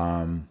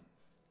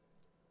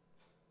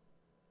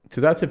 So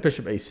that's a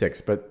bishop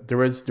a6, but there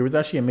was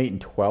actually a mate in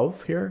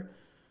 12 here.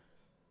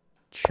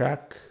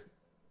 Check.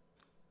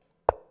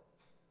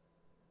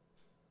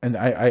 And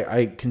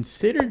I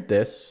considered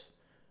this,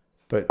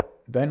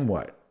 but then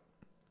what?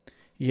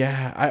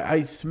 Yeah,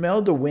 I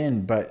smelled a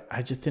win, but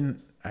I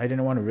didn't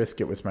want to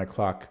risk it with my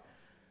clock.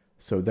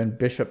 So then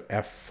bishop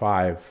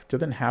f5.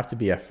 Doesn't have to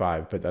be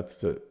f5, but that's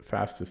the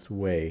fastest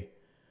way.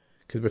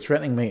 Because we're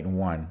threatening mate in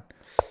 1.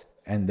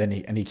 and then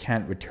he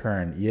can't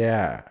return.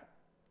 Yeah,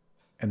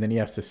 and then he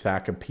has to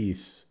sack a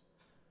piece.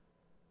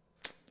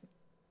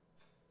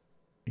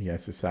 He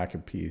has to sack a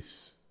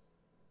piece.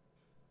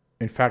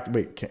 In fact,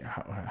 wait,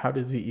 how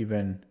does he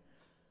even?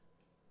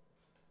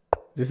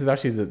 This is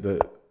actually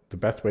the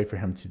best way for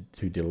him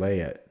to delay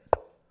it.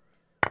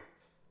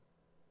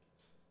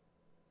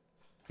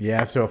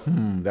 Yeah, so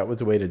that was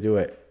the way to do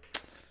it.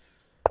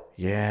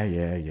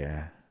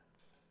 Yeah.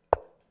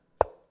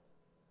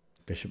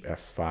 Bishop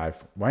f5.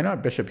 Why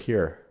not bishop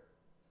here?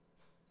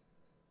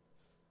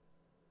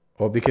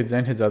 Well, because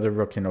then his other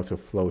rook can also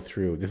flow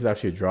through. This is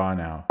actually a draw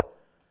now.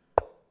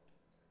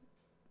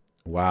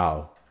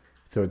 Wow.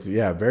 So it's,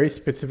 yeah, very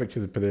specific to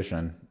the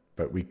position,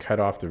 but we cut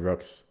off the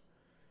rooks.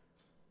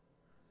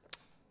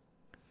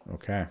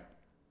 Okay.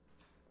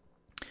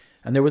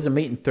 And there was a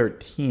mate in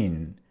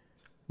 13,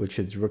 which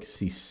is rook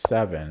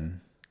c7.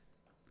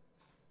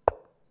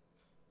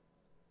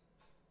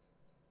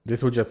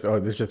 This will just,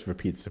 this just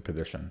repeats the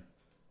position.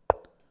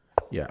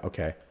 Yeah,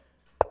 okay.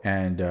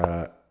 And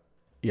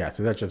yeah,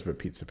 so that just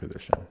repeats the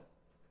position.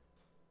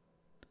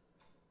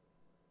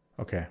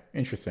 Okay,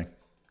 interesting.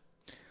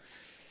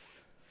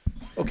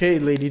 Okay,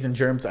 ladies and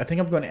germs, I think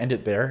I'm going to end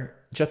it there.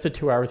 Just a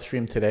 2-hour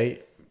stream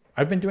today.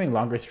 I've been doing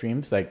longer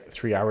streams, like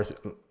 3 hours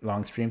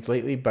long streams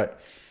lately,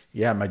 but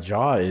yeah, my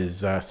jaw is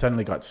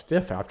suddenly got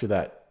stiff after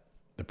the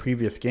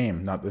previous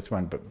game, not this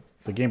one, but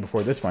the game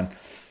before this one.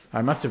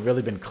 I must have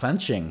really been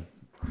clenching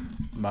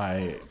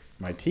my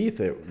teeth.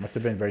 It must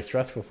have been very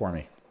stressful for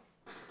me.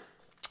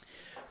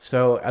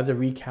 So as a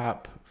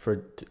recap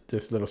for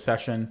this little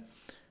session,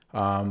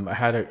 I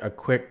had a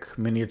quick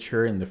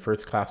miniature in the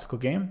first classical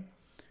game.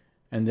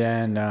 And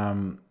then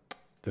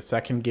the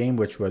second game,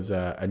 which was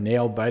a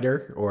nail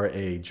biter or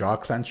a jaw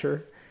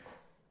clencher,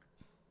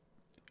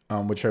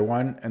 which I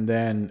won. And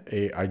then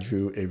I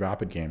drew a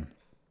rapid game.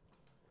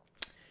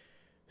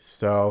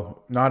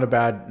 So not a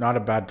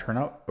bad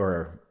turnout,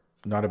 or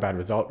not a bad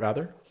result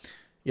rather.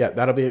 Yeah,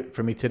 that'll be it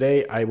for me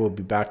today. I will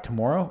be back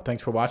tomorrow.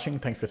 Thanks for watching.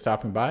 Thanks for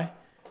stopping by.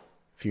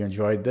 If you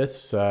enjoyed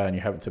this and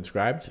you haven't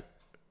subscribed,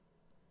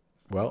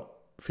 well,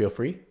 feel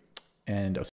free. And I'll